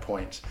had at that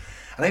point.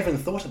 And I even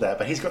thought of that,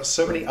 but he's got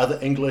so many other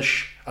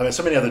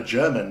so many other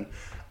German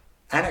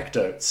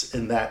anecdotes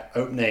in that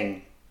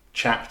opening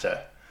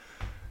chapter.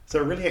 So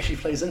it really actually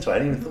plays into it. I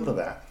hadn't even thought of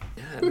that.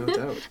 Yeah, no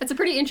doubt. It's a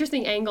pretty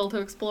interesting angle to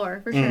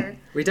explore, for sure.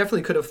 We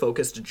definitely could have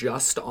focused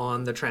just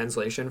on the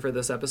translation for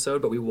this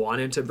episode, but we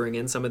wanted to bring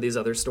in some of these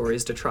other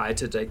stories to try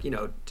to,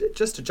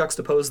 just to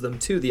juxtapose them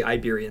to the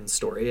Iberian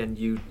story and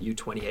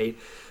U-28.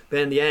 But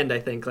in the end, I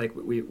think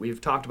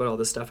we've talked about all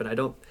this stuff, and I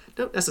don't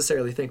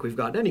necessarily think we've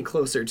gotten any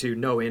closer to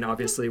knowing,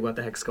 obviously, what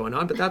the heck's going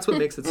on. But that's what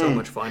makes it so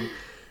much fun.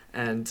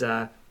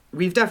 And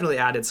we've definitely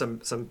added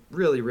some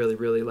really, really,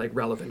 really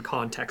relevant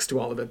context to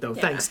all of it, though.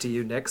 Yeah. Thanks to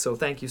you, Nick. So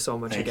thank you so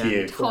much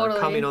again for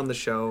coming on the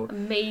show.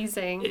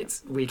 Amazing.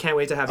 We can't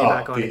wait to have you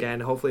back on again.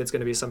 Hopefully, it's going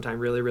to be sometime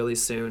really, really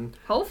soon.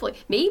 Hopefully,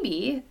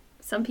 maybe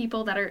some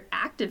people that are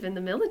active in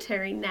the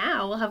military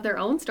now will have their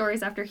own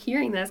stories after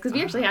hearing this, because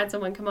we actually had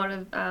someone come out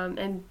of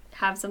and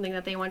have something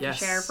that they want to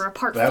share for a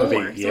part 4. So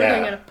we're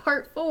doing a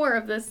part 4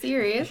 of this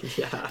series.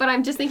 But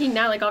I'm just thinking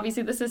now,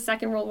 obviously this is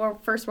Second World War,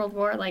 First World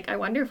War. I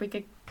wonder if we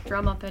could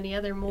drum up any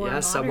other more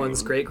modern.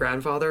 Someone's great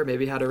grandfather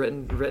maybe had a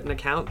written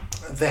account.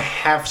 There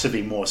have to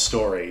be more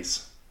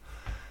stories.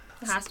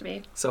 It has to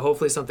be. So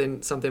hopefully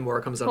something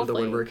more comes out of the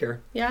woodwork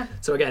here. Yeah.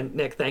 So again,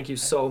 Nick, thank you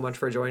so much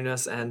for joining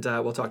us, and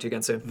we'll talk to you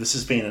again soon. This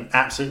has been an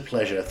absolute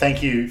pleasure.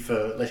 Thank you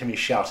for letting me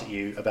shout at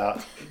you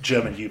about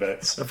German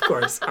U-boats. Of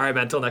course. All right,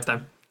 man. Until next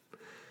time.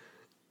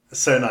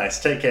 So nice.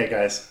 Take care,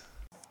 guys.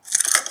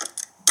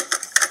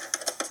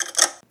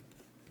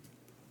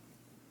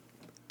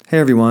 Hey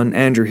everyone,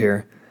 Andrew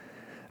here.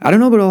 I don't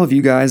know about all of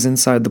you guys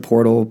inside the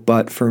portal,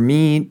 but for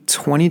me,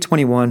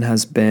 2021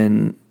 has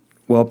been,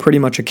 pretty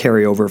much a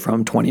carryover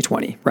from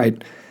 2020,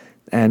 right?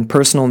 And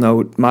personal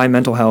note, my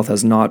mental health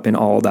has not been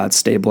all that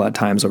stable at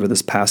times over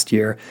this past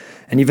year.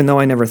 And even though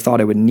I never thought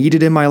I would need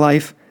it in my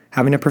life,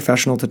 having a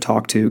professional to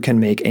talk to can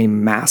make a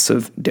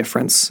massive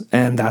difference.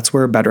 And that's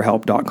where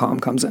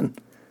BetterHelp.com comes in.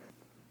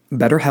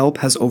 BetterHelp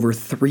has over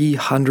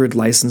 300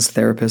 licensed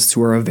therapists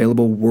who are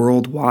available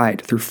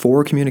worldwide through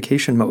 4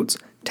 communication modes: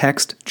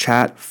 text,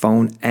 chat,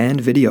 phone, and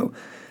video.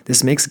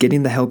 This makes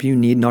getting the help you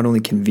need not only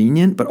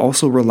convenient, but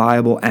also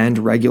reliable and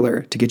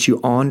regular to get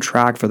you on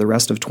track for the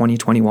rest of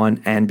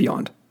 2021 and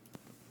beyond.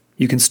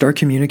 You can start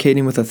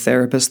communicating with a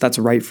therapist that's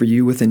right for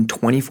you within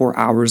 24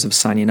 hours of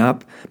signing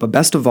up, but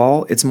best of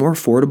all, it's more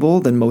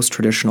affordable than most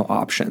traditional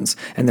options,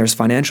 and there's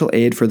financial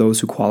aid for those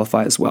who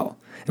qualify as well.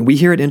 And we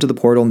here at Into the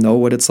Portal know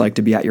what it's like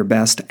to be at your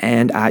best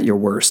and at your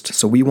worst,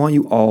 so we want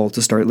you all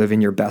to start living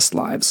your best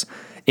lives.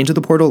 Into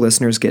the Portal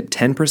listeners get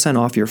 10%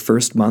 off your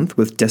first month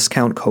with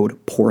discount code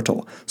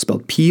PORTAL,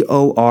 spelled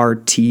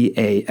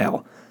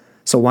PORTAL.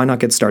 So why not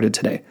get started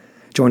today?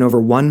 Join over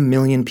 1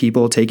 million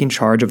people taking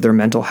charge of their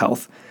mental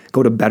health.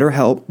 Go to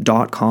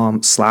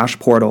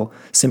betterhelp.com/portal.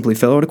 Simply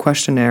fill out a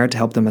questionnaire to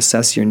help them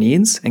assess your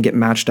needs and get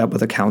matched up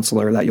with a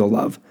counselor that you'll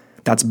love.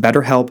 That's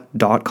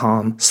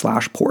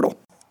betterhelp.com/portal.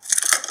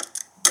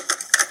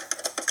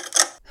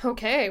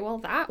 Okay, well,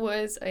 that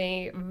was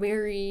a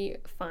very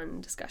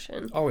fun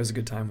discussion. Always a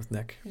good time with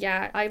Nick.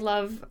 Yeah, I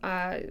love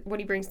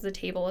what he brings to the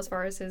table as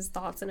far as his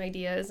thoughts and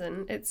ideas,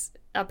 and it's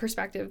a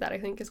perspective that I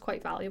think is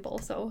quite valuable.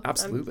 So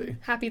absolutely, I'm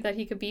happy that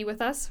he could be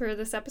with us for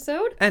this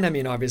episode. And I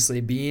mean, obviously,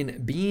 being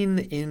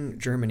in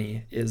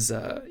Germany is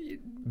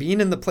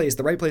being in the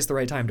right place, the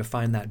right time to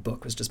find that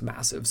book was just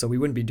massive. So we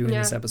wouldn't be doing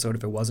this episode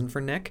if it wasn't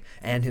for Nick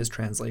and his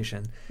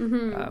translation,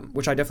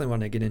 which I definitely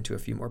want to get into a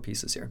few more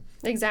pieces here.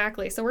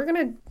 Exactly. So we're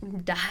going to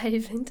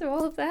dive into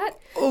all of that.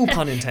 Oh,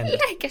 pun intended.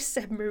 Like a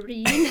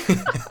submarine.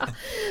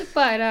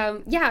 But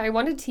I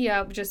wanted to tee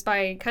up just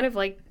by kind of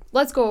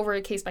let's go over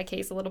it case by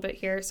case a little bit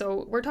here.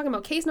 So we're talking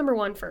about case number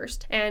 1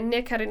 first. And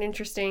Nick had an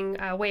interesting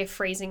way of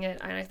phrasing it,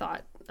 and I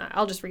thought,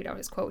 I'll just read out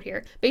his quote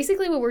here.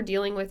 Basically, what we're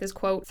dealing with is,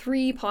 quote,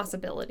 3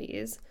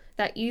 possibilities.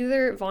 That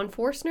either von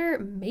Forstner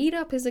made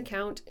up his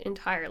account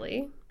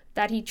entirely,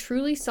 that he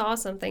truly saw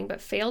something but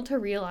failed to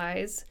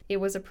realize it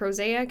was a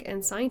prosaic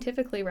and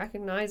scientifically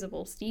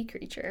recognizable sea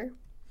creature,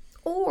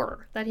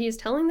 or that he is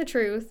telling the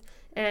truth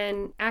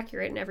and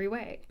accurate in every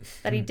way,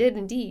 that he did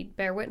indeed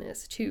bear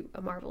witness to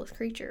a marvelous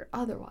creature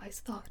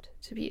otherwise thought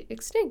to be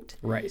extinct.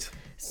 Right.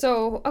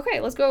 So, okay,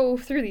 let's go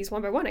through these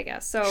one by one, I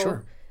guess. So,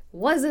 sure.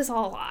 Was this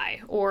all a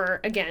lie? Or,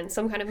 again,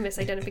 some kind of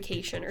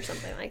misidentification or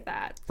something like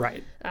that?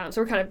 Right.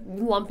 So we're kind of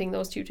lumping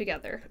those two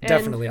together.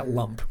 Definitely a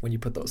lump when you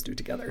put those two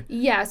together.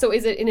 Yeah, so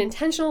is it an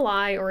intentional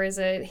lie or is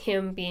it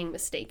him being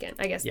mistaken?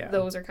 I guess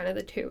those are kind of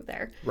the two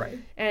there. Right.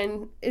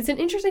 And it's an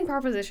interesting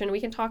proposition.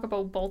 We can talk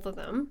about both of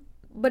them.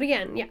 But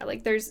again,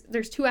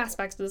 there's 2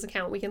 aspects to this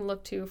account we can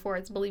look to for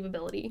its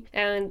believability.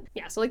 And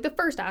so the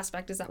first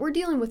aspect is that we're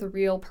dealing with a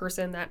real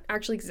person that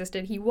actually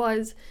existed. He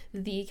was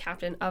the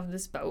captain of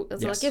this boat. And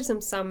so that gives him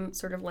some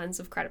sort of lens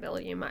of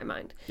credibility in my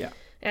mind. Yeah.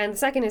 And the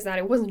second is that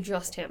it wasn't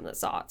just him that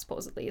saw it,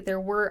 supposedly. There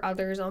were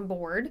others on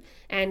board,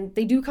 and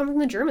they do come from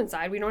the German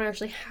side. We don't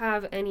actually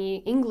have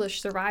any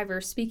English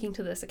survivors speaking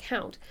to this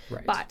account.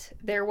 Right. But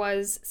there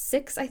was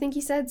 6, I think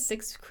he said,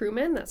 6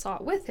 crewmen that saw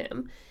it with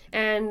him.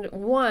 And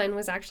one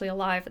was actually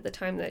alive at the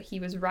time that he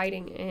was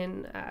writing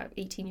in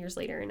 18 years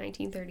later in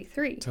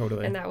 1933.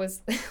 Totally. And that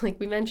was, like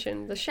we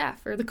mentioned, the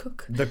chef or the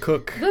cook. The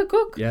cook. The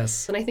cook.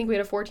 Yes. And I think we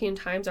had a 14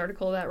 Times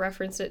article that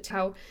referenced it to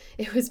how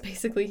it was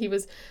basically he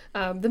was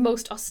the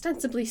most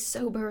ostensibly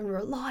sober and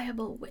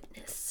reliable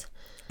witness.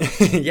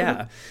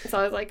 Yeah. So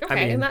I was like, okay,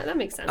 I mean, and that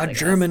makes sense. A I guess.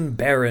 German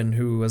baron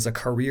who was a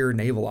career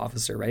naval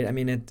officer, right? I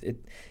mean, it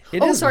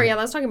Oh, is. sorry, yeah,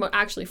 I was talking about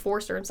actually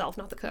Forster himself,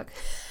 not the cook.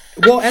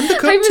 Well, and the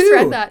cook I too.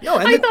 misread that. No,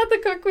 and I thought the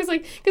cook was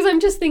like, because I'm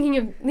just thinking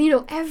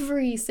of,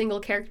 every single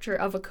character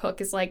of a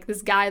cook is like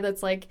this guy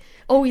that's like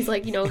always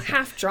like,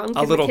 half drunk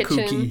A in little the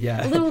kitchen. kooky,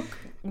 yeah. A little,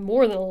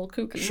 more than a little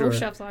kooky. Sure. Most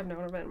chefs I've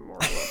known have been more.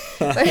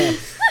 But,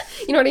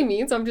 you know what I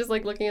mean? So I'm just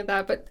like looking at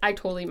that, but I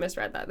totally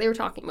misread that. They were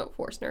talking about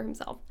Forstner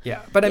himself.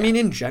 Yeah, but I mean,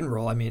 in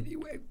general,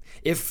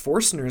 if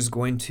Forstner is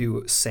going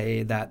to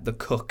say that the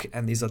cook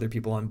and these other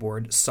people on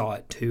board saw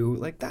it too,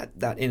 like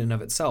that in and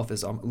of itself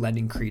is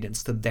lending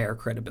credence to their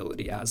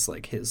credibility as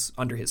like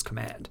under his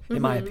command,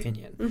 in my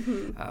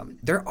opinion.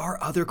 There are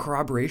other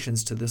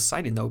corroborations to this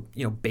sighting, though.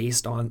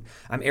 Based on,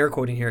 I'm air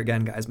quoting here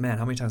again, guys. Man,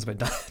 how many times have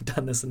I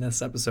done this in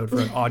this episode for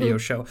an audio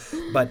show?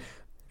 But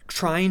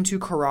trying to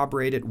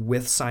corroborate it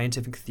with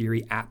scientific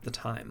theory at the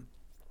time.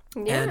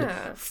 Yeah.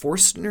 And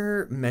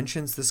Forstner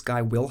mentions this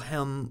guy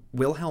Wilhelm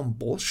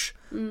Bolsch.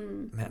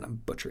 Man,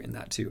 I'm butchering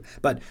that too.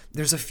 But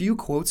there's a few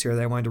quotes here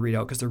that I wanted to read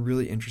out because they're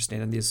really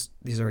interesting, and these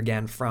are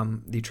again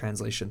from the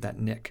translation that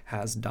Nick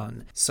has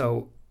done.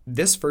 So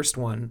this first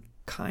one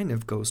kind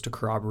of goes to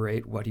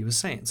corroborate what he was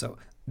saying. So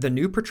the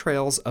new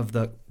portrayals of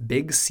the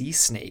big sea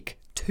snake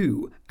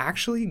 2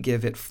 actually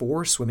give it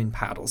 4 swimming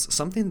paddles,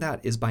 something that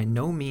is by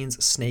no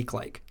means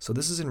snake-like. So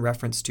this is in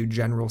reference to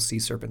general sea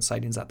serpent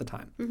sightings at the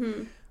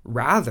time.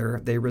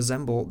 Rather, they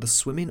resemble the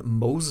swimming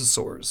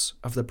mosasaurs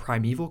of the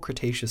primeval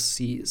Cretaceous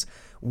seas,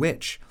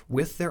 which,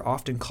 with their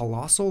often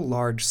colossal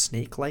large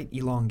snake-like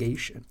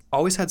elongation,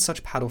 always had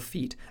such paddle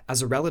feet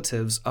as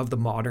relatives of the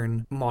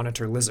modern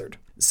monitor lizard.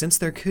 Since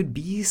there could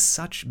be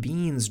such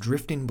beings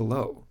drifting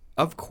below,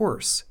 of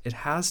course, it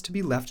has to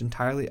be left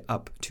entirely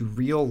up to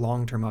real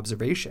long-term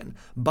observation,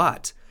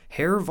 but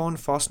Herr von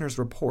Forstner's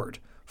report,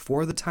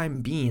 for the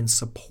time being,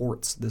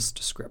 supports this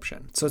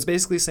description. So it's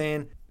basically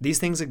saying these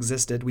things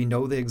existed, we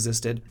know they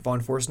existed.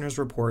 Von Forstner's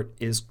report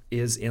is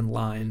in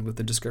line with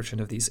the description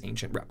of these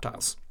ancient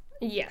reptiles.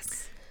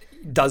 Yes.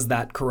 Does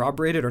that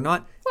corroborate it or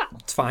not? Well,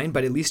 It's fine,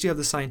 but at least you have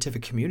the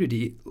scientific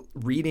community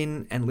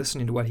reading and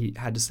listening to what he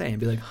had to say and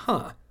be like,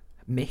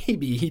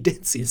 maybe he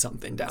did see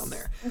something down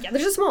there. yeah,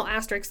 there's a small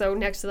asterisk, though,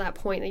 next to that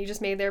point that you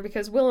just made there,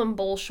 because Wilhelm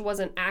Bolsch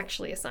wasn't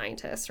actually a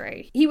scientist,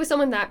 right? He was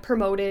someone that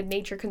promoted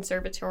nature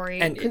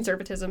conservatism,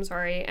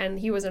 and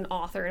he was an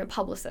author and a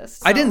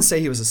publicist. So. I didn't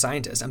say he was a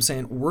scientist. I'm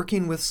saying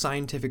working with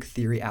scientific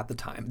theory at the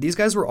time. These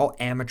guys were all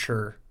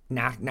amateur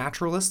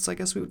naturalists, I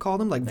guess we would call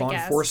them. Like von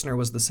Forstner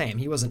was the same.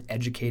 He wasn't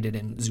educated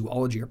in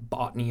zoology or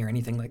botany or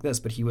anything like this,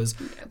 but he was,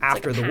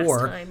 after the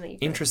war,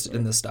 interested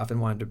in this stuff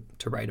and wanted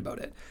to write about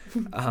it.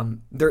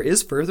 There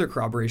is further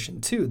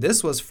corroboration too.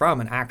 This was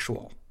from an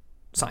actual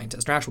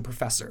scientist, an actual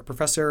professor,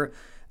 Professor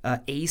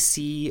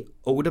A.C.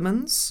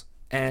 Odemans.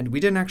 And we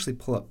didn't actually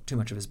pull up too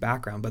much of his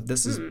background, but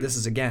this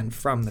is again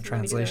from the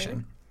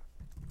translation,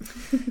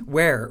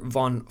 where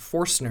von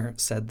Forstner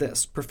said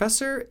this: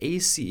 Professor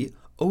A.C.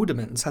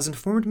 Odemans has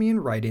informed me in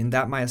writing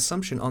that my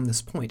assumption on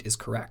this point is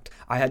correct.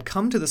 I had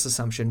come to this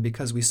assumption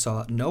because we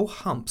saw no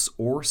humps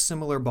or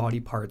similar body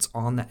parts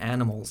on the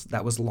animals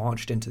that was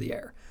launched into the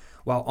air,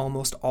 while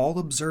almost all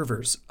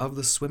observers of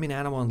the swimming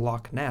animal in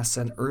Loch Ness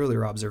and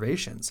earlier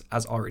observations,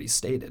 as already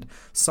stated,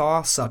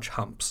 saw such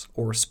humps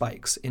or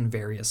spikes in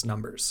various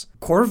numbers.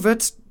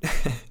 Corvet...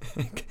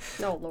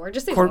 Oh, Lord,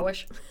 just say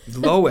Lowish.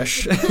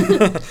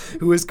 Lowish,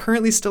 who is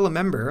currently still a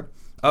member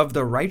of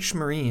the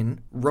Reichsmarine,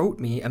 wrote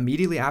me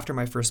immediately after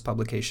my first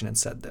publication and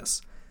said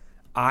this: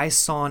 I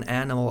saw an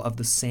animal of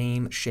the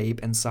same shape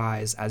and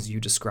size as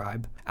you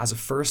describe, as a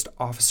first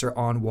officer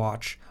on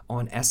watch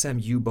on SM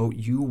U-boat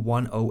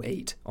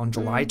U-108 on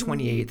July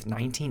 28th,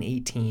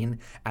 1918,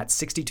 at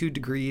 62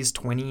 degrees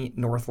 20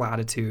 north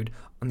latitude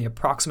on the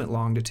approximate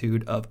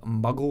longitude of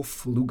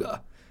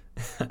Muggelfluga.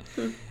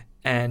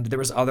 And there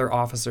was other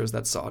officers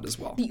that saw it as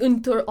well. The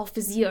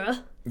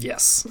Unteroffizier.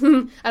 Yes.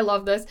 I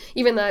love this.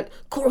 Even that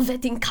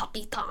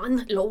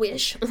Korvettenkapitan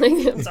Lowish.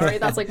 I'm sorry,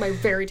 that's like my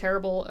very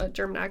terrible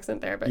German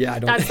accent there, but yeah,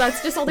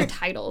 that's just all their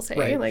titles, hey?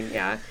 Right. Like,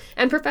 yeah.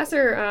 And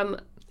Professor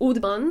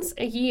Odemans,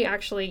 he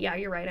actually, yeah,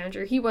 you're right,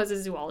 Andrew. He was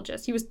a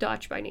zoologist. He was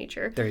Dutch by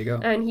nature. There you go.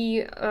 And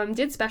he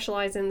did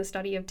specialize in the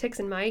study of ticks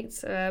and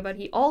mites, but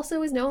he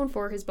also is known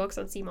for his books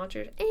on sea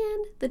monsters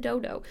and the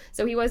dodo.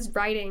 So he was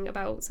writing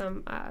about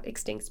some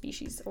extinct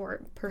species,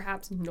 or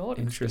perhaps not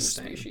extinct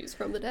species,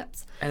 from the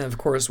depths. And of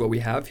course, what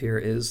we have here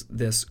is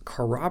this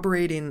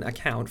corroborating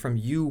account from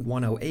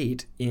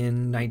U-108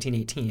 in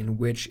 1918,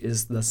 which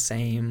is the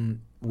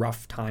same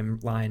rough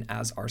timeline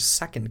as our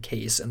second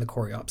case in the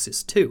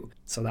Coreopsis 2.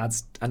 So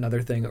that's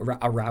another thing,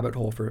 a rabbit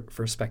hole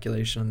for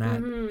speculation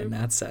in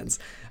that sense.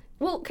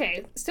 Well,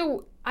 okay,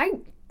 so I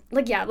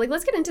like, yeah, like,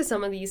 let's get into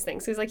some of these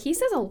things. Because, like, he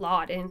says a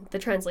lot in the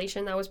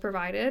translation that was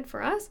provided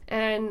for us.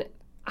 And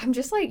I'm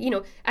just like,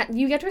 you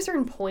get to a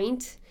certain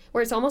point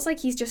where it's almost like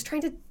he's just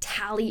trying to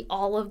tally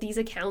all of these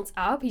accounts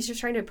up. He's just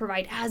trying to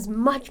provide as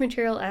much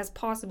material as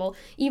possible,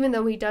 even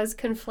though he does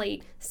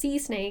conflate sea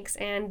snakes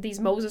and these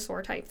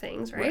mosasaur type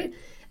things, right?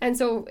 And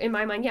so in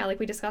my mind, yeah, like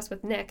we discussed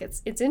with Nick,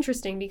 it's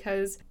interesting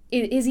because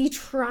is he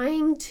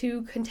trying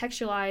to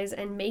contextualize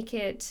and make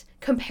it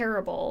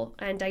comparable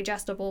and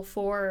digestible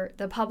for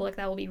the public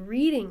that will be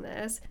reading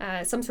this,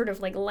 some sort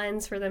of like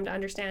lens for them to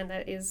understand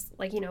that is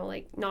like,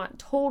 like not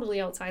totally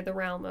outside the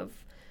realm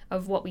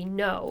of what we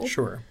know.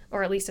 Sure.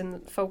 Or at least in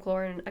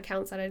folklore and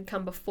accounts that had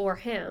come before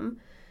him.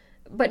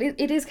 But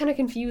it is kind of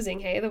confusing,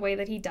 hey, the way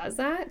that he does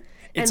that.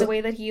 And the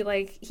way that he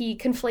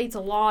conflates a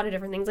lot of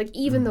different things. Like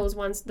even those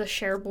ones, the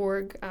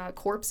Cherbourg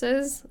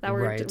corpses that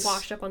were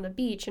washed up on the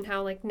beach, and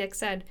how, like Nick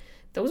said,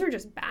 those are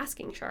just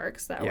basking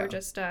sharks that were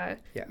just,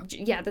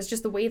 that's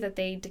just the way that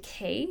they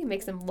decay. It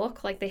makes them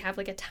look like they have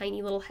like a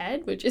tiny little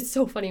head, which is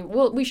so funny.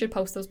 Well, we should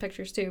post those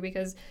pictures too,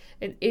 because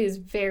it is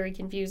very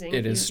confusing.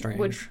 It is strange.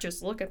 Would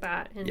just look at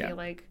that and be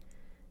like,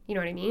 you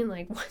know what I mean?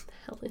 Like, what the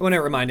hell is When it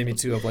reminded me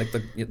too of like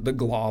the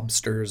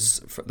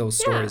globsters, those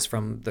stories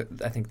from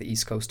I think the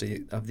east coast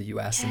of the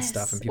U.S. and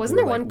stuff. And people wasn't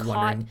there were, one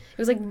caught? It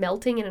was like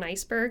melting in an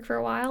iceberg for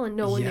a while, and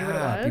no one knew what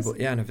it was.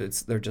 And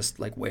if they're just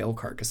like whale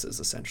carcasses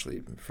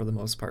essentially for the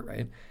most part,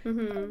 right?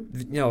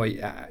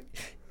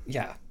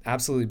 Yeah,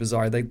 absolutely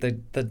bizarre. Like the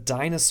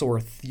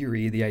dinosaur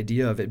theory, the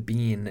idea of it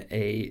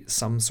being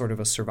some sort of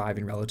a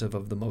surviving relative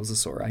of the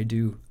mosasaur, I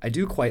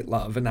do quite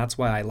love, and that's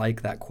why I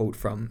like that quote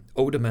from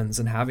Odemans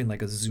and having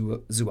like a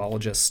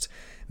zoologist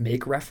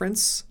make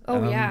reference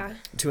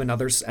to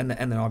another, and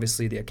then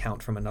obviously the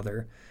account from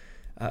another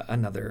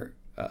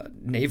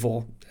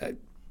naval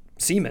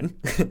seaman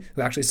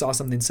who actually saw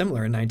something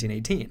similar in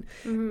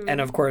 1918.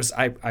 And of course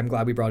I'm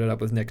glad we brought it up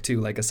with Nick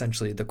too, like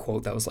essentially the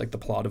quote that was like the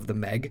plot of the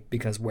Meg,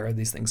 because where are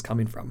these things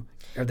coming from?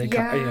 Are they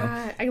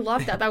I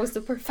love that was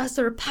the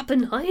Professor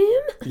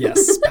Pappenheim.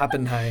 Yes,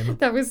 Pappenheim.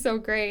 That was so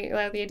great.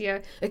 The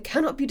idea, it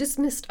cannot be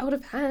dismissed out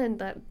of hand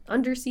that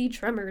undersea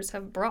tremors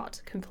have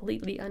brought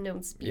completely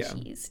unknown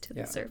species to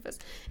the surface.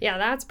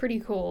 That's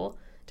pretty cool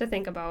to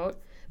think about.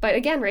 But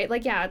again, right,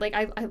 like,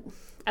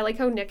 I like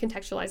how Nick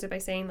contextualized it by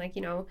saying, like,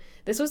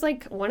 this was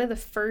like one of the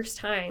first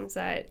times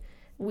that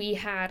we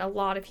had a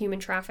lot of human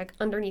traffic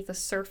underneath the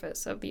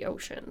surface of the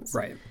oceans.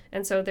 Right.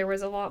 And so there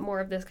was a lot more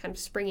of this kind of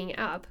springing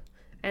up.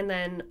 And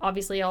then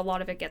obviously a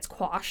lot of it gets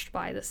quashed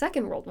by the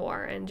Second World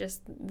War, and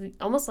just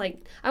almost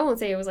like, I won't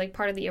say it was like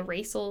part of the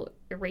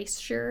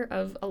erasure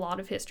of a lot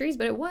of histories,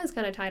 but it was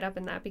kind of tied up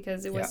in that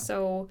because it was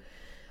so,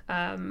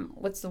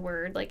 what's the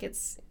word? Like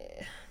it's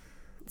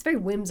very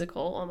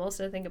whimsical almost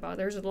to think about.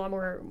 There's a lot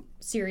more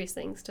serious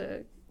things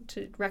to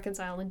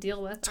reconcile and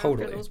deal with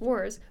after those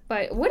wars.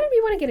 But what did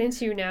we want to get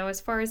into now as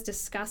far as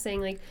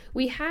discussing, like,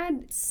 we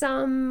had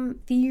some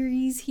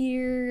theories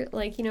here,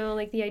 like,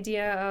 like the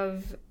idea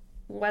of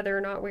whether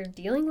or not we're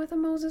dealing with a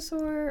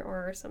mosasaur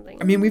or something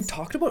else. I mean, we've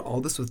talked about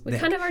all this with we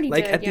Nick. Kind of already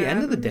like did, at the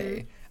end of the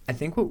day, I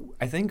think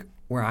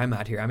where I'm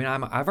at here, I mean,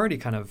 I'm already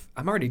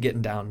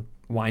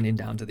winding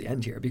down to the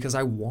end here, because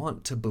I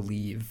want to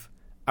believe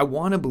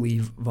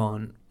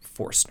von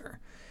Forstner.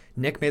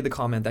 Nick made the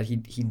comment that he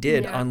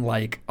did,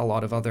 unlike a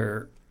lot of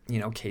other,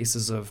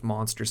 cases of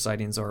monster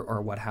sightings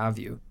or what have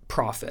you,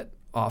 profit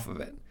off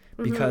of it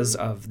because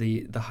of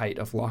the height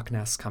of Loch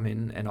Ness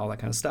coming and all that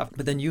kind of stuff.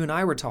 But then you and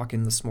I were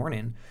talking this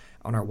morning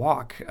on our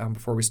walk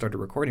before we started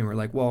recording. We're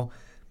like, well,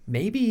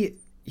 maybe,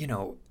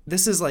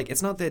 this is like,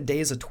 it's not the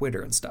days of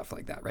Twitter and stuff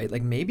like that, right?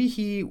 Like maybe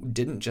he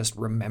didn't just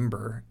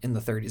remember in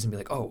the 30s and be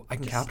like, oh, I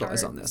can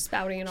capitalize on this.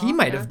 He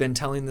might have been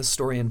telling this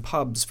story in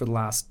pubs for the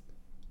last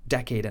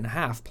decade and a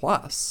half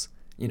plus,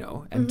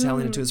 and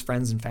telling it to his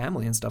friends and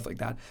family and stuff like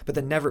that,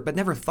 but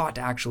never thought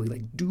to actually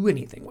like do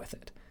anything with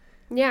it.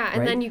 Yeah,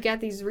 and then you get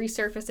these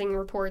resurfacing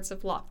reports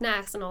of Loch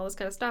Ness and all this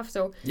kind of stuff.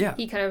 So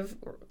he kind of,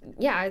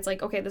 it's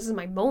like, okay, this is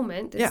my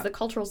moment. It's the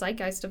cultural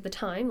zeitgeist of the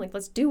time. Like,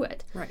 let's do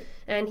it. Right.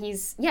 And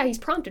he's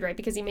prompted, right?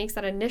 Because he makes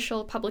that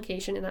initial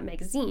publication in that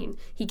magazine.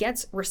 He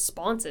gets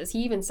responses. He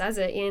even says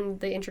it in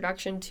the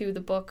introduction to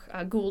the book,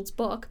 Gould's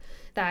book,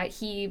 that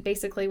he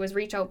basically was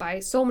reached out by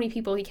so many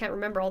people he can't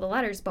remember all the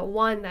letters, but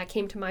one that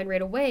came to mind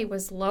right away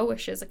was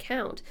Loish's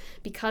account,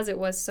 because it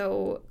was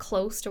so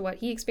close to what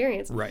he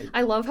experienced. Right.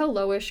 I love how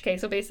Loish,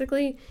 so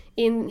basically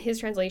in his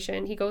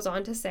translation, he goes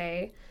on to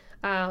say,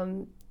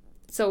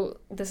 so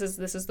this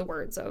is the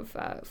words of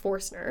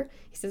Forstner.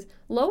 He says,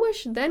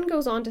 Loish then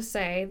goes on to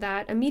say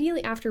that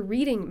immediately after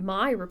reading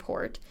my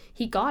report,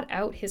 he got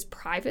out his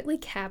privately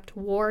kept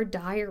war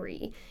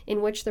diary,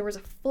 in which there was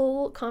a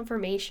full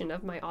confirmation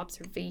of my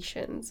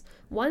observations.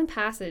 One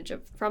passage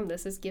from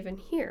this is given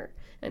here,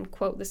 and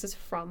quote, this is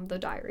from the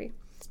diary.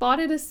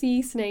 Spotted a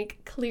sea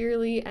snake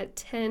clearly at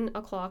 10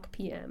 o'clock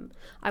p.m.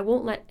 I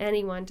won't let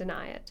anyone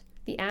deny it.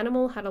 The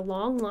animal had a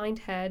long lined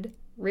head,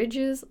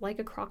 ridges like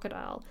a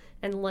crocodile,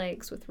 and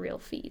legs with real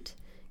feet.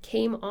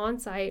 Came on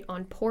sight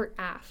on port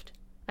aft.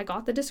 I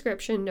got the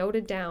description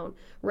noted down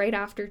right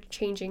after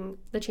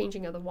the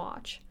changing of the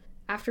watch.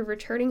 After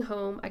returning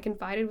home, I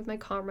confided with my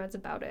comrades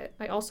about it.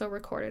 I also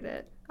recorded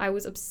it. I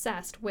was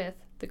obsessed with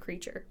the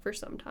creature for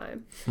some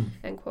time."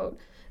 End quote.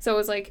 So it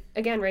was like,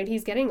 again, right,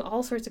 he's getting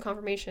all sorts of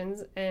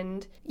confirmations,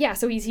 and yeah,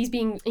 so he's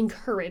being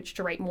encouraged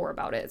to write more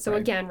about it. So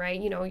again, right,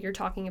 you know, you're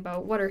talking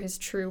about what are his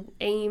true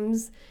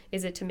aims?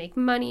 Is it to make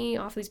money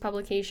off these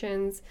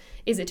publications?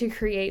 Is it to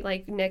create,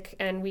 like Nick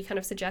and we kind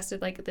of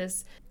suggested, like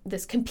this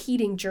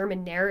competing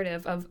German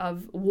narrative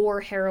of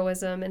war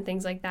heroism and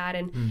things like that,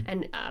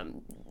 and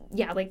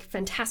yeah, like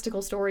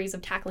fantastical stories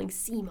of tackling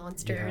sea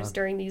monsters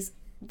during these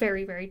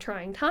very, very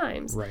trying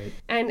times. Right.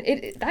 And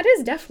that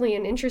is definitely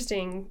an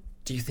interesting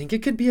Do you think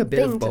it could be a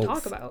bit thing of both? to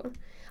talk about.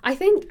 I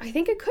think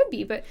it could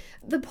be, but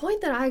the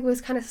point that I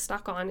was kind of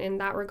stuck on in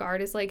that regard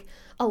is like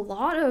a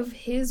lot of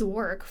his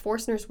work,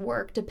 Forstner's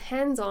work,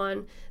 depends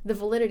on the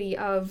validity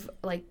of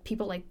like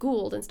people like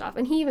Gould and stuff.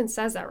 And he even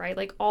says that, right?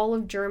 Like all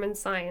of German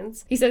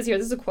science, he says here,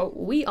 this is a quote,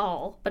 "We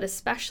all, but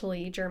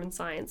especially German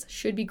science,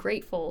 should be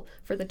grateful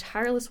for the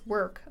tireless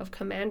work of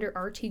Commander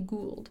R.T.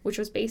 Gould, which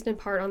was based in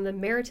part on the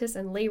meritorious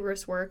and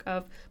laborious work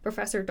of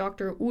Professor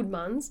Dr.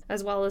 Udmans,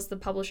 as well as the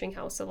publishing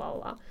house of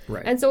Allah."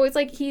 Right. And so it's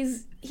like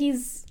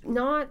he's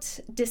not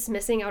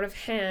dismissing out of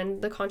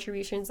hand the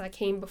contributions that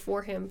came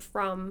before him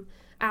from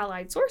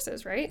Allied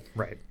sources, right?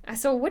 Right.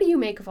 So what do you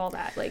make of all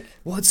that? Like,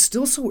 Well, it's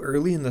still so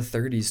early in the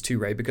 30s too,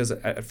 right? Because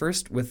at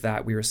first with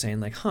that, we were saying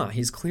like,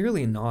 he's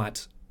clearly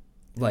not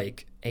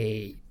like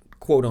a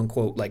quote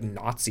unquote like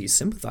Nazi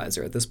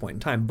sympathizer at this point in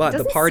time. But the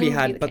Doesn't party seem to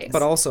be had, the but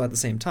case. also at the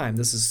same time,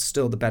 this is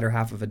still the better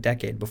half of a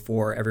decade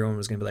before everyone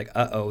was going to be like,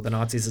 the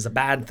Nazis is a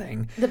bad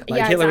thing.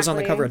 yeah, Hitler was on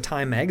the exactly. cover of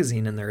Time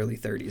magazine in the early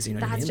 30s. You know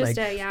what I That's mean? just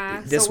Like, a,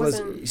 yeah. this so it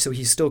was wasn't- so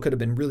he still could have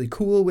been really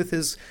cool with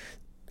his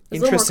it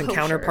was a little interests more and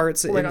kosher.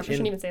 counterparts. Oh my gosh, I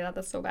shouldn't even say that.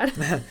 That's so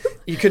bad.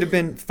 He could have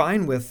been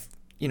fine with,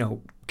 you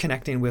know,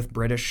 connecting with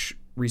British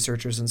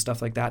researchers and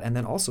stuff like that, and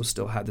then also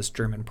still had this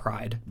German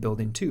pride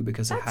building too,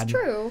 because it That's had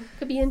true.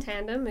 Could be in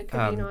tandem. It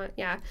could be not.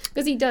 Yeah,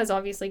 because he does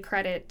obviously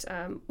credit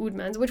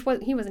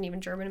Udmans, he wasn't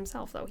even German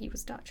himself though. He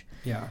was Dutch.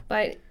 Yeah.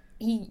 But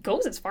he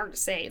goes as far to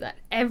say that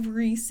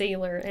every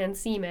sailor and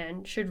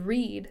seaman should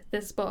read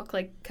this book,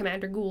 like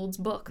Commander Gould's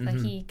book that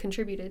he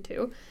contributed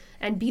to,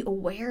 and be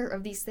aware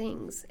of these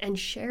things and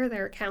share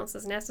their accounts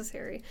as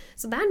necessary.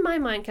 So that in my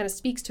mind kind of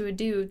speaks to a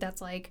dude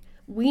that's like,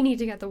 we need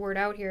to get the word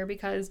out here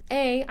because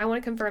A, I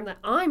want to confirm that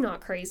I'm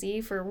not crazy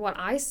for what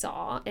I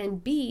saw,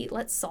 and B,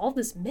 let's solve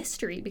this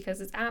mystery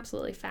because it's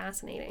absolutely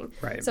fascinating.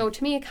 Right. So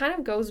to me, it kind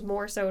of goes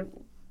more so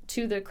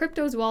to the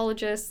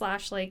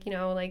cryptozoologist / like, you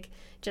know, like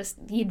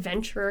just the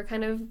adventurer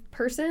kind of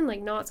person,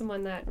 like not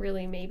someone that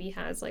really maybe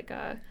has like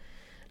a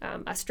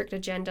strict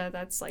agenda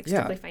that's like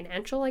strictly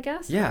financial, I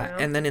guess. I Yeah, don't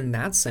know. and then in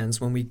that sense,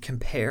 when we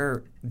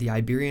compare the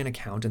Iberian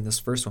account in this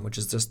first one, which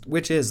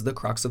is the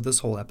crux of this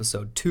whole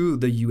episode, to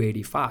the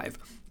U-85,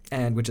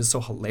 and which is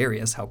so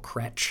hilarious how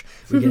Kretsch,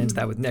 we get into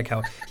that with Nick,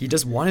 how he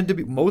just wanted to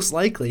be, most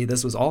likely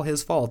this was all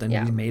his fault and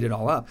we made it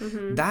all up.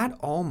 That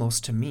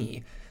almost to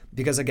me,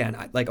 because again,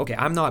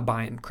 I'm not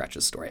buying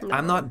Kretsch's story. No.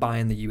 I'm not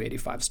buying the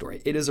U-85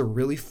 story. It is a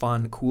really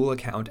fun, cool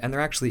account, and there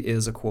actually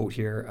is a quote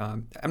here.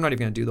 I'm not even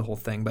going to do the whole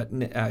thing, but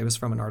it was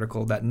from an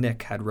article that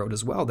Nick had wrote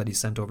as well that he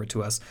sent over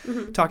to us,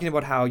 talking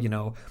about how, you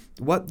know,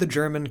 what the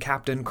German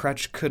Captain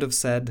Kretsch could have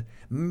said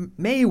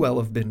may well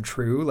have been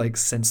true, like,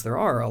 since there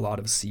are a lot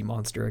of sea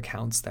monster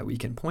accounts that we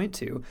can point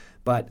to,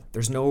 but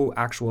there's no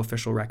actual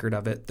official record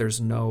of it. There's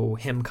no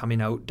him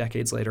coming out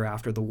decades later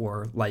after the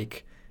war,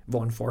 like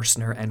von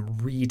Forstner,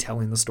 and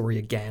retelling the story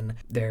again.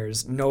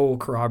 There's no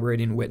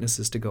corroborating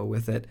witnesses to go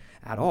with it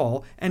at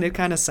all, and it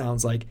kind of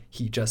sounds like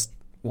he just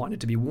wanted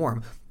to be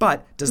warm.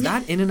 But does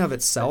that in and of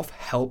itself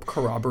help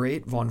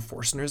corroborate von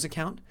Forstner's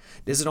account?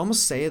 Does it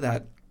almost say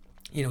that,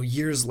 you know,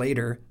 years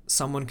later,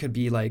 someone could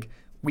be like,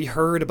 we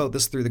heard about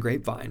this through the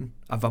grapevine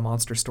of a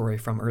monster story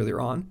from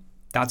earlier on.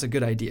 That's a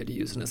good idea to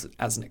use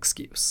as an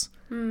excuse.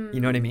 You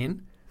know what I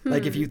mean?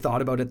 Like, if you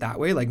thought about it that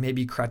way, like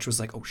maybe Kretsch was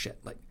like, oh shit,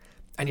 like,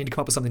 I need to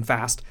come up with something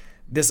fast.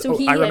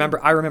 I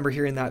remember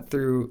hearing that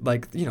through,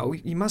 like, you know,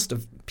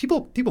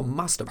 people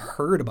must have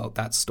heard about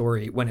that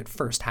story when it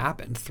first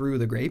happened through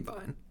the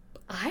grapevine.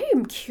 I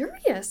am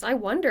curious. I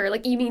wonder,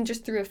 like, you mean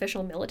just through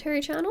official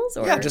military channels?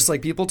 Or, Yeah, just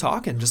like people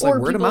talking, just like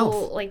word of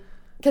mouth. Like,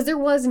 because there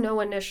was no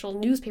initial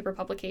newspaper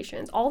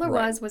publications. All there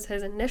was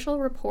his initial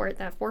report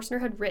that Forstner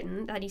had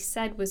written that he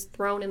said was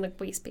thrown in the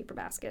waste paper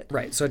basket.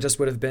 Right, so it just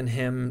would have been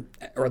him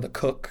or the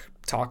cook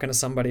talking to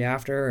somebody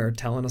after, or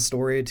telling a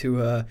story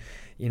to a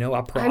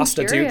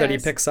prostitute that he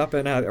picks up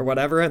or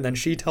whatever, and then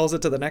she tells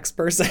it to the next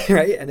person,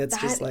 right? And it's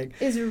just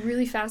like, is a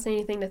really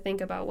fascinating thing to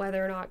think about,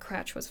 whether or not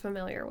Kretsch was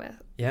familiar with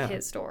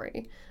his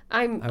story.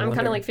 I'm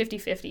kind of like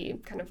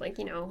 50-50, kind of like,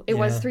 you know, it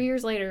was 3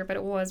 years later, but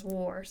it was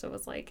war, so it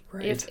was like,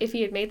 if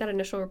he had made that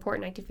initial report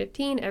in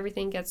 1915,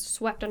 everything gets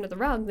swept under the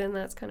rug, then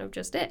that's kind of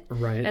just it.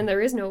 Right. And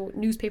there is no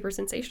newspaper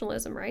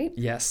sensationalism, right?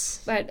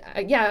 Yes. But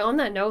on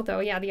that note, though,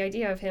 the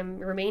idea of him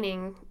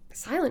remaining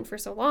silent for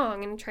so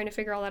long and trying to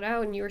figure all that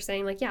out. And you were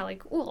saying like, yeah,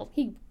 like, well,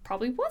 he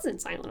probably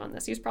wasn't silent on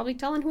this. He was probably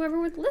telling whoever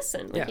would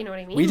listen. Like, you know what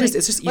I mean? It's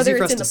just easy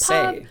for us to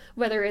say.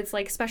 Whether it's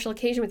like special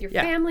occasion with your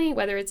family,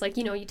 whether it's like,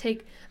 you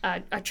take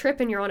a trip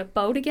and you're on a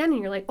boat again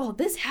and you're like, oh,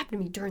 this happened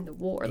to me during the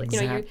war. Like,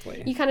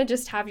 exactly. you kind of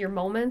just have your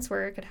moments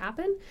where it could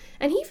happen.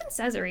 And he even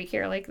says it right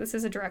here, like this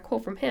is a direct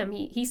quote from him.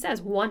 He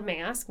says, one may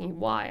ask me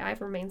why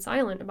I've remained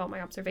silent about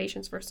my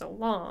observations for so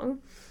long.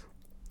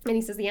 And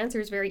he says, the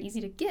answer is very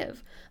easy to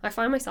give. I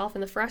find myself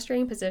in the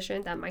frustrating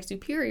position that my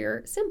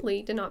superior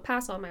simply did not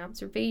pass on my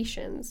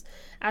observations.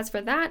 As for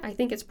that, I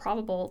think it's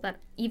probable that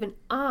even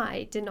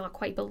I did not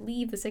quite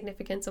believe the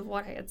significance of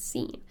what I had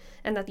seen,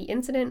 and that the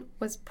incident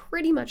was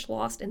pretty much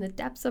lost in the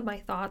depths of my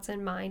thoughts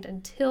and mind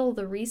until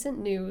the recent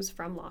news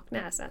from Loch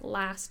Ness at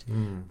last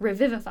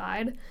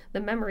revivified the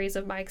memories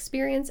of my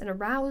experience and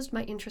aroused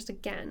my interest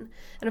again.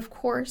 And of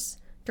course,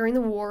 during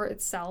the war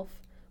itself,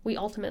 we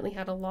ultimately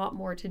had a lot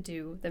more to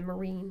do than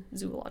marine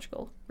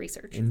zoological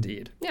research.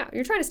 Indeed. Yeah,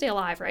 you're trying to stay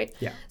alive, right?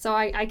 Yeah. So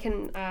I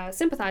can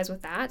sympathize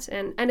with that.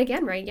 And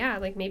again, right, yeah,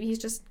 like maybe he's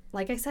just,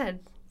 like I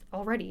said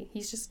already,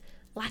 he's just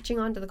latching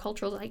on to the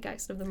cultural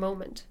zeitgeist of the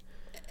moment.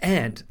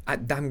 And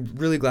I'm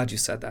really glad you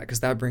said that, because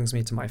that brings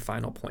me to my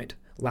final point.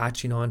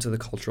 Latching on to the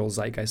cultural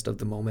zeitgeist of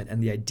the moment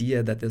and the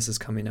idea that this is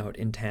coming out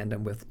in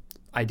tandem with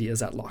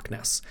ideas at Loch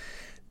Ness.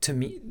 To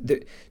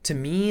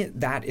me,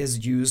 that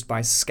is used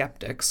by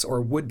skeptics, or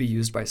would be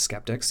used by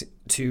skeptics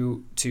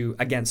to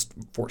against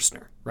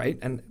Forstner, right?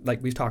 And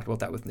like we've talked about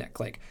that with Nick,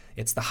 like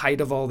it's the height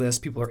of all this.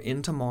 People are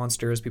into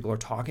monsters. People are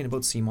talking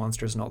about sea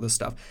monsters and all this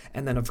stuff.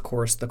 And then of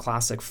course the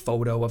classic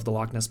photo of the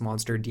Loch Ness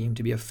monster deemed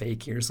to be a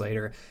fake years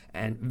later,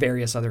 and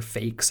various other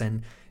fakes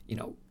and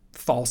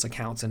false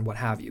accounts and what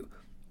have you.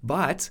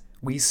 But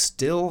we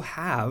still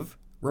have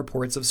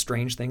reports of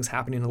strange things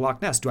happening in Loch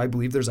Ness. Do I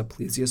believe there's a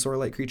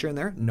plesiosaur-like creature in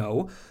there?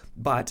 No.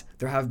 But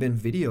there's been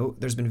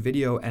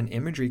video and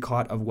imagery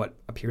caught of what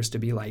appears to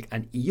be like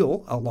an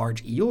eel, a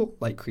large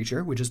eel-like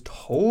creature, which is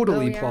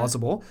totally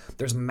plausible.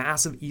 There's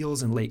massive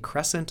eels in Lake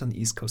Crescent on the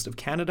east coast of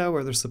Canada,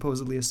 where there's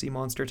supposedly a sea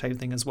monster type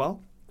thing as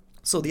well.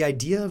 So the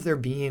idea of there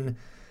being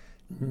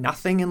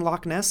nothing in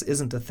Loch Ness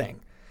isn't a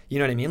thing. You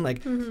know what I mean?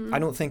 Like, I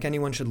don't think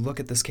anyone should look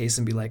at this case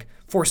and be like,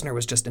 Forstner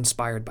was just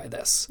inspired by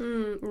this.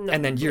 No,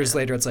 and then years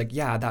later, it's like,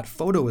 yeah, that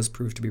photo was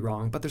proved to be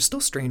wrong, but there's still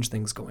strange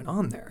things going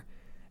on there.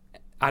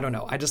 I don't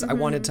know. I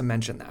wanted to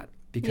mention that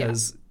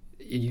because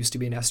it used to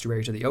be an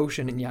estuary to the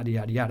ocean and yada,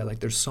 yada, yada. Like,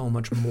 there's so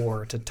much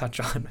more to touch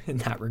on in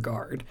that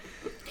regard.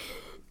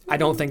 I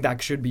don't think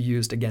that should be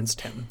used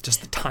against him. Just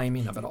the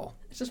timing of it all.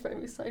 It's just funny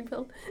with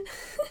Seinfeld.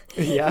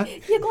 Yeah?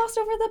 You glossed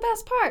over the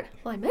best part.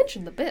 Well, I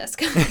mentioned the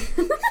bisque.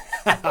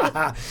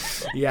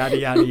 Yada,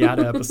 yada,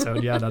 yada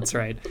episode. Yeah, that's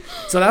right.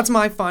 So that's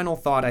my final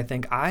thought. I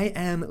think I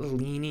am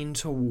leaning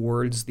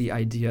towards the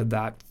idea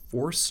that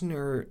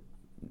Forstner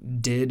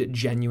did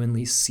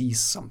genuinely see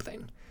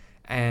something.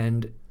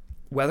 And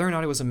whether or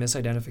not it was a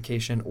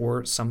misidentification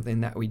or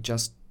something that we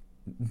just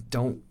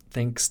don't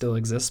think still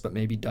exists but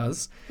maybe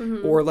does,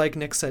 or like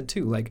Nick said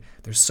too, like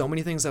there's so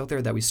many things out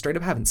there that we straight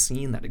up haven't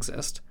seen that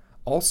exist.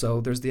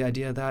 Also, there's the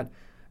idea that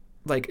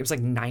like it was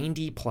like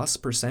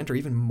 90+% or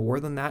even more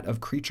than that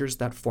of creatures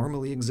that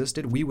formerly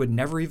existed we would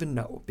never even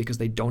know because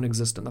they don't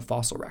exist in the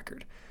fossil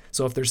record.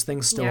 So if there's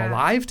things still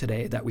alive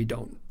today that we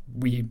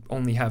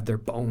only have their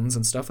bones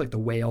and stuff, like the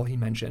whale he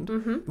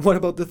mentioned. What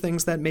about the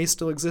things that may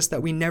still exist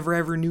that we never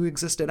ever knew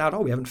existed at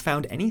all? We haven't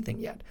found anything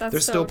yet.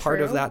 There's still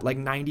part of that like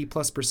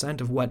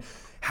 90+% of what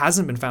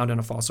hasn't been found in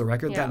a fossil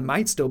record that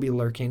might still be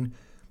lurking,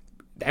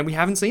 and we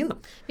haven't seen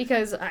them.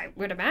 Because I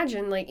would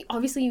imagine, like,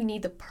 obviously you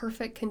need the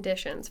perfect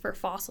conditions for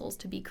fossils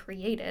to be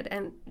created,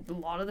 and a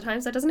lot of the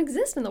times that doesn't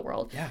exist in the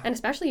world. Yeah. And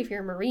especially if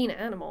you're a marine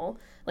animal,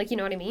 like, you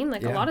know what I mean?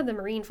 Like, a lot of the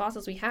marine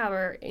fossils we have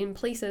are in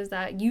places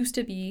that used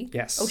to be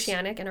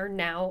oceanic and are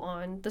now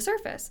on the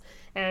surface.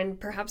 And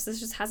perhaps this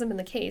just hasn't been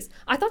the case.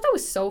 I thought that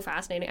was so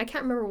fascinating. I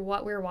can't remember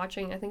what we were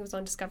watching. I think it was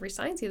on Discovery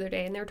Science the other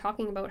day, and they were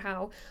talking about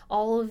how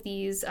all of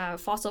these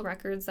fossil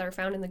records that are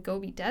found in the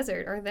Gobi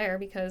Desert are there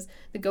because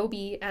the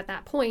Gobi at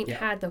that point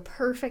had the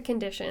perfect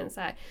conditions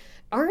that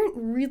aren't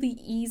really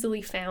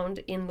easily found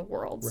in the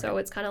world. Right. So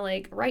it's kind of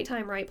like right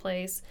time, right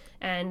place.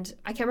 And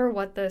I can't remember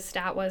what the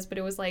stat was, but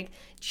it was like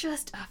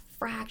just a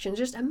fraction,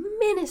 just a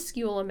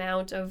minuscule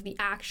amount of the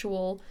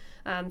actual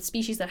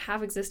species that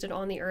have existed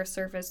on the Earth's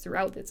surface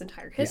throughout its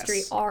entire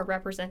history are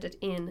represented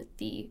in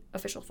the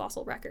official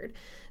fossil record.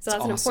 So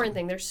that's an important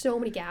thing. There's so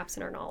many gaps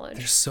in our knowledge.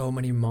 There's so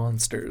many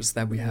monsters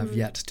that we have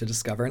yet to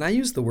discover. And I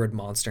use the word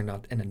monster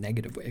not in a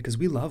negative way because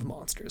we love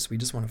monsters. We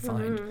just want to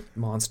find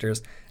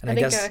monsters. And I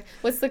think, guess...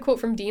 what's the quote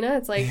from Dina?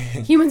 It's like,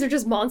 humans are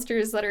just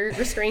monsters that are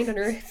restrained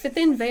under a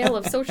thin veil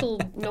of social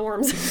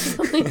norms or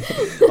something.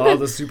 All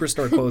the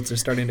Superstore quotes are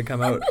starting to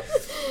come out.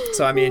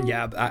 So, I mean,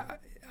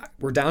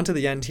 we're down to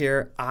the end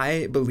here.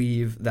 I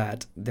believe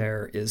that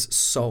there is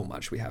so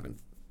much we haven't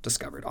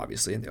discovered,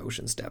 obviously, in the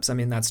ocean's depths. I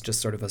mean, that's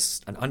just sort of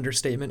an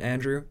understatement,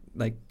 Andrew,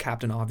 like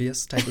Captain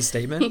Obvious type of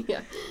statement.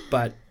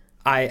 But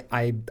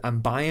I'm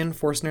buying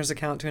Forstner's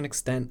account to an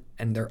extent,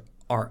 and there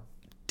are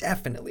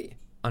definitely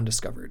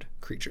undiscovered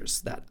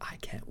creatures that I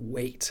can't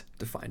wait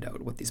to find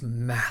out what these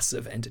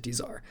massive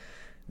entities are.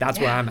 That's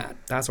where I'm at.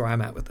 That's where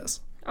I'm at with this.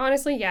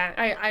 Honestly, yeah,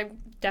 I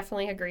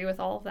definitely agree with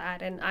all of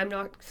that, and I'm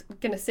not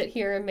going to sit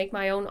here and make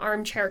my own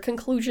armchair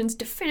conclusions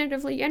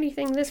definitively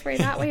anything this way,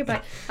 that way,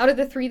 but out of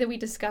the three that we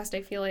discussed,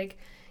 I feel like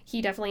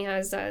he definitely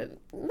has the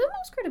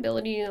most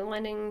credibility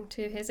lending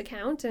to his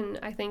account, and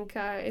I think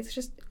it's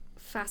just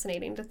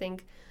fascinating to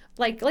think,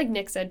 like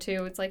Nick said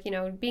too, it's like,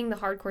 being the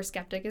hardcore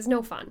skeptic is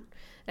no fun,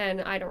 and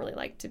I don't really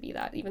like to be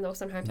that, even though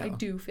sometimes I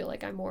do feel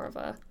like I'm more of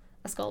a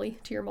Scully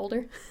to your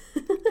Mulder.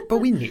 But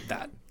we need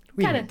that.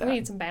 We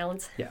need some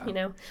balance. Yeah. We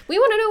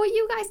want to know what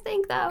you guys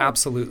think, though.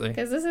 Absolutely.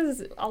 Because this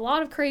is a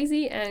lot of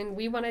crazy, and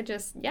we want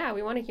to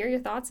we want to hear your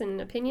thoughts and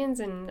opinions,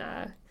 and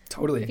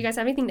totally. If you guys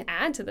have anything to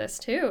add to this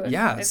too.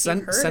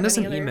 Send us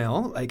an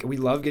email. Like, we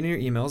love getting your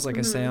emails. Like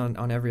I say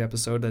on every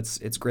episode,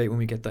 it's great when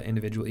we get the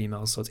individual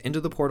emails. So it's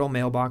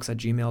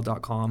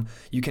intotheportalmailbox@gmail.com.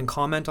 You can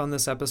comment on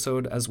this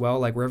episode as well,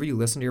 like wherever you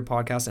listen to your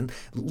podcast, and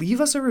leave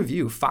us a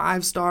review.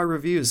 5-star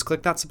reviews.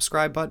 Click that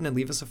subscribe button and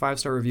leave us a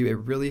 5-star review. It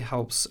really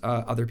helps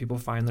other people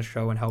find the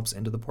show and helps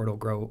Into the Portal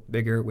grow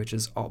bigger, which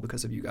is all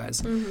because of you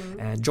guys.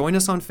 And join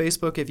us on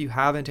Facebook if you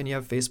haven't and you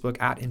have Facebook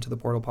at Into the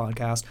Portal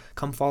Podcast.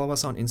 Come follow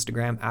us on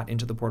Instagram at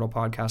Into the Portal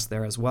Podcast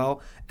there as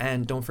well,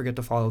 and don't forget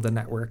to follow the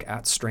network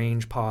at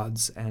Strange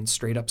Pods and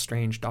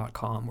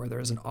straightupstrange.com, where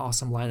there's an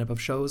awesome lineup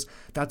of shows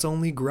that's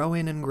only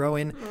growing and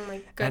growing. Oh my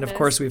goodness. And of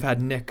course, we've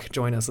had Nick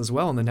join us as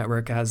well in the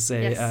network as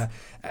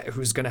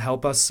who's going to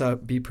help us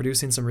be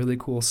producing some really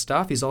cool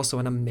stuff. He's also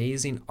an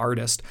amazing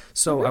artist,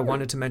 so I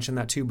wanted to mention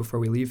that too before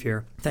we leave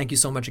here. Thank you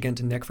so much again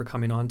to Nick for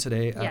coming on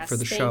today for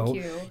the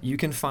show. You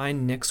can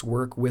find Nick's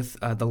work with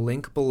the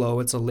link below.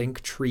 It's a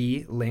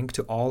Linktree link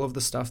to all of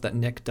the stuff that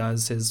Nick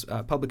does, his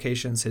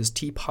publications, his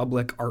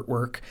TeePublic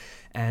artwork,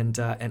 and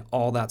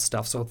all that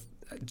stuff. So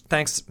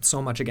thanks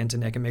so much again to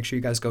Nick, and make sure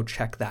you guys go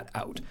check that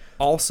out.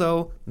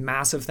 Also,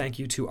 massive thank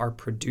you to our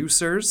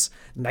producers,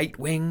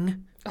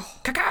 Nightwing.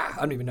 I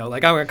don't even know.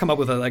 Like, I'm gonna come up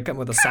with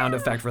a sound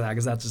effect for that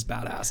because that's just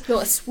badass. No,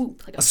 a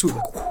swoop. Like a swoop.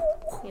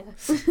 Yeah.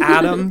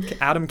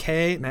 Adam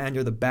K, man,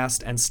 you're the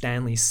best. And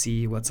Stanley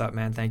C, what's up,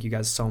 man? Thank you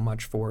guys so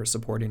much for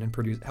supporting and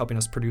helping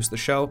us produce the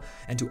show.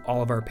 And to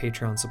all of our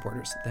Patreon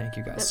supporters, thank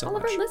you guys so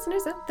much. All of our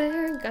listeners out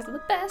there, you guys are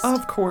the best.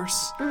 Of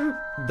course.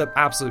 The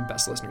absolute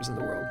best listeners in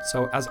the world.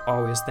 So as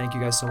always, thank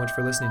you guys so much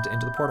for listening to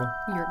Into the Portal,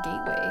 your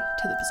gateway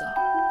to the bizarre.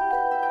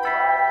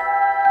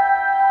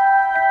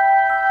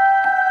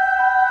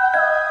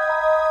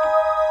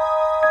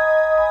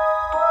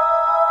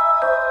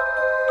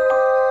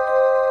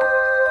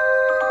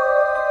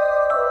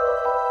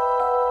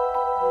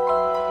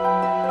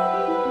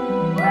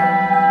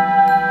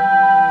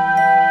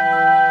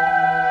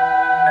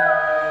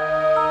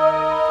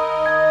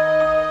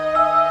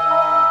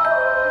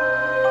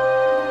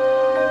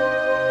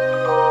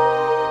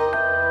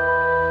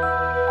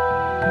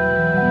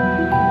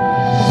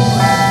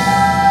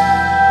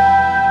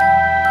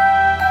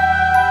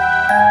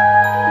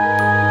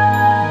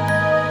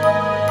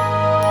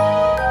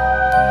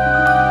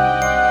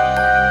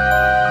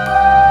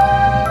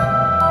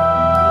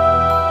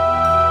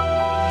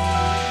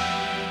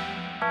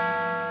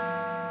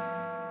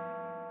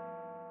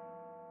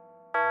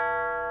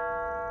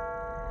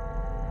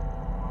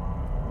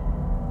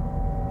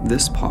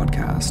 This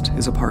podcast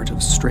is a part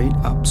of Straight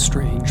Up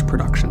Strange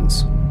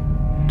Productions.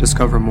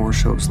 Discover more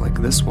shows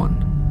like this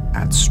one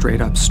at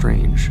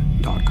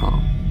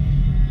straightupstrange.com.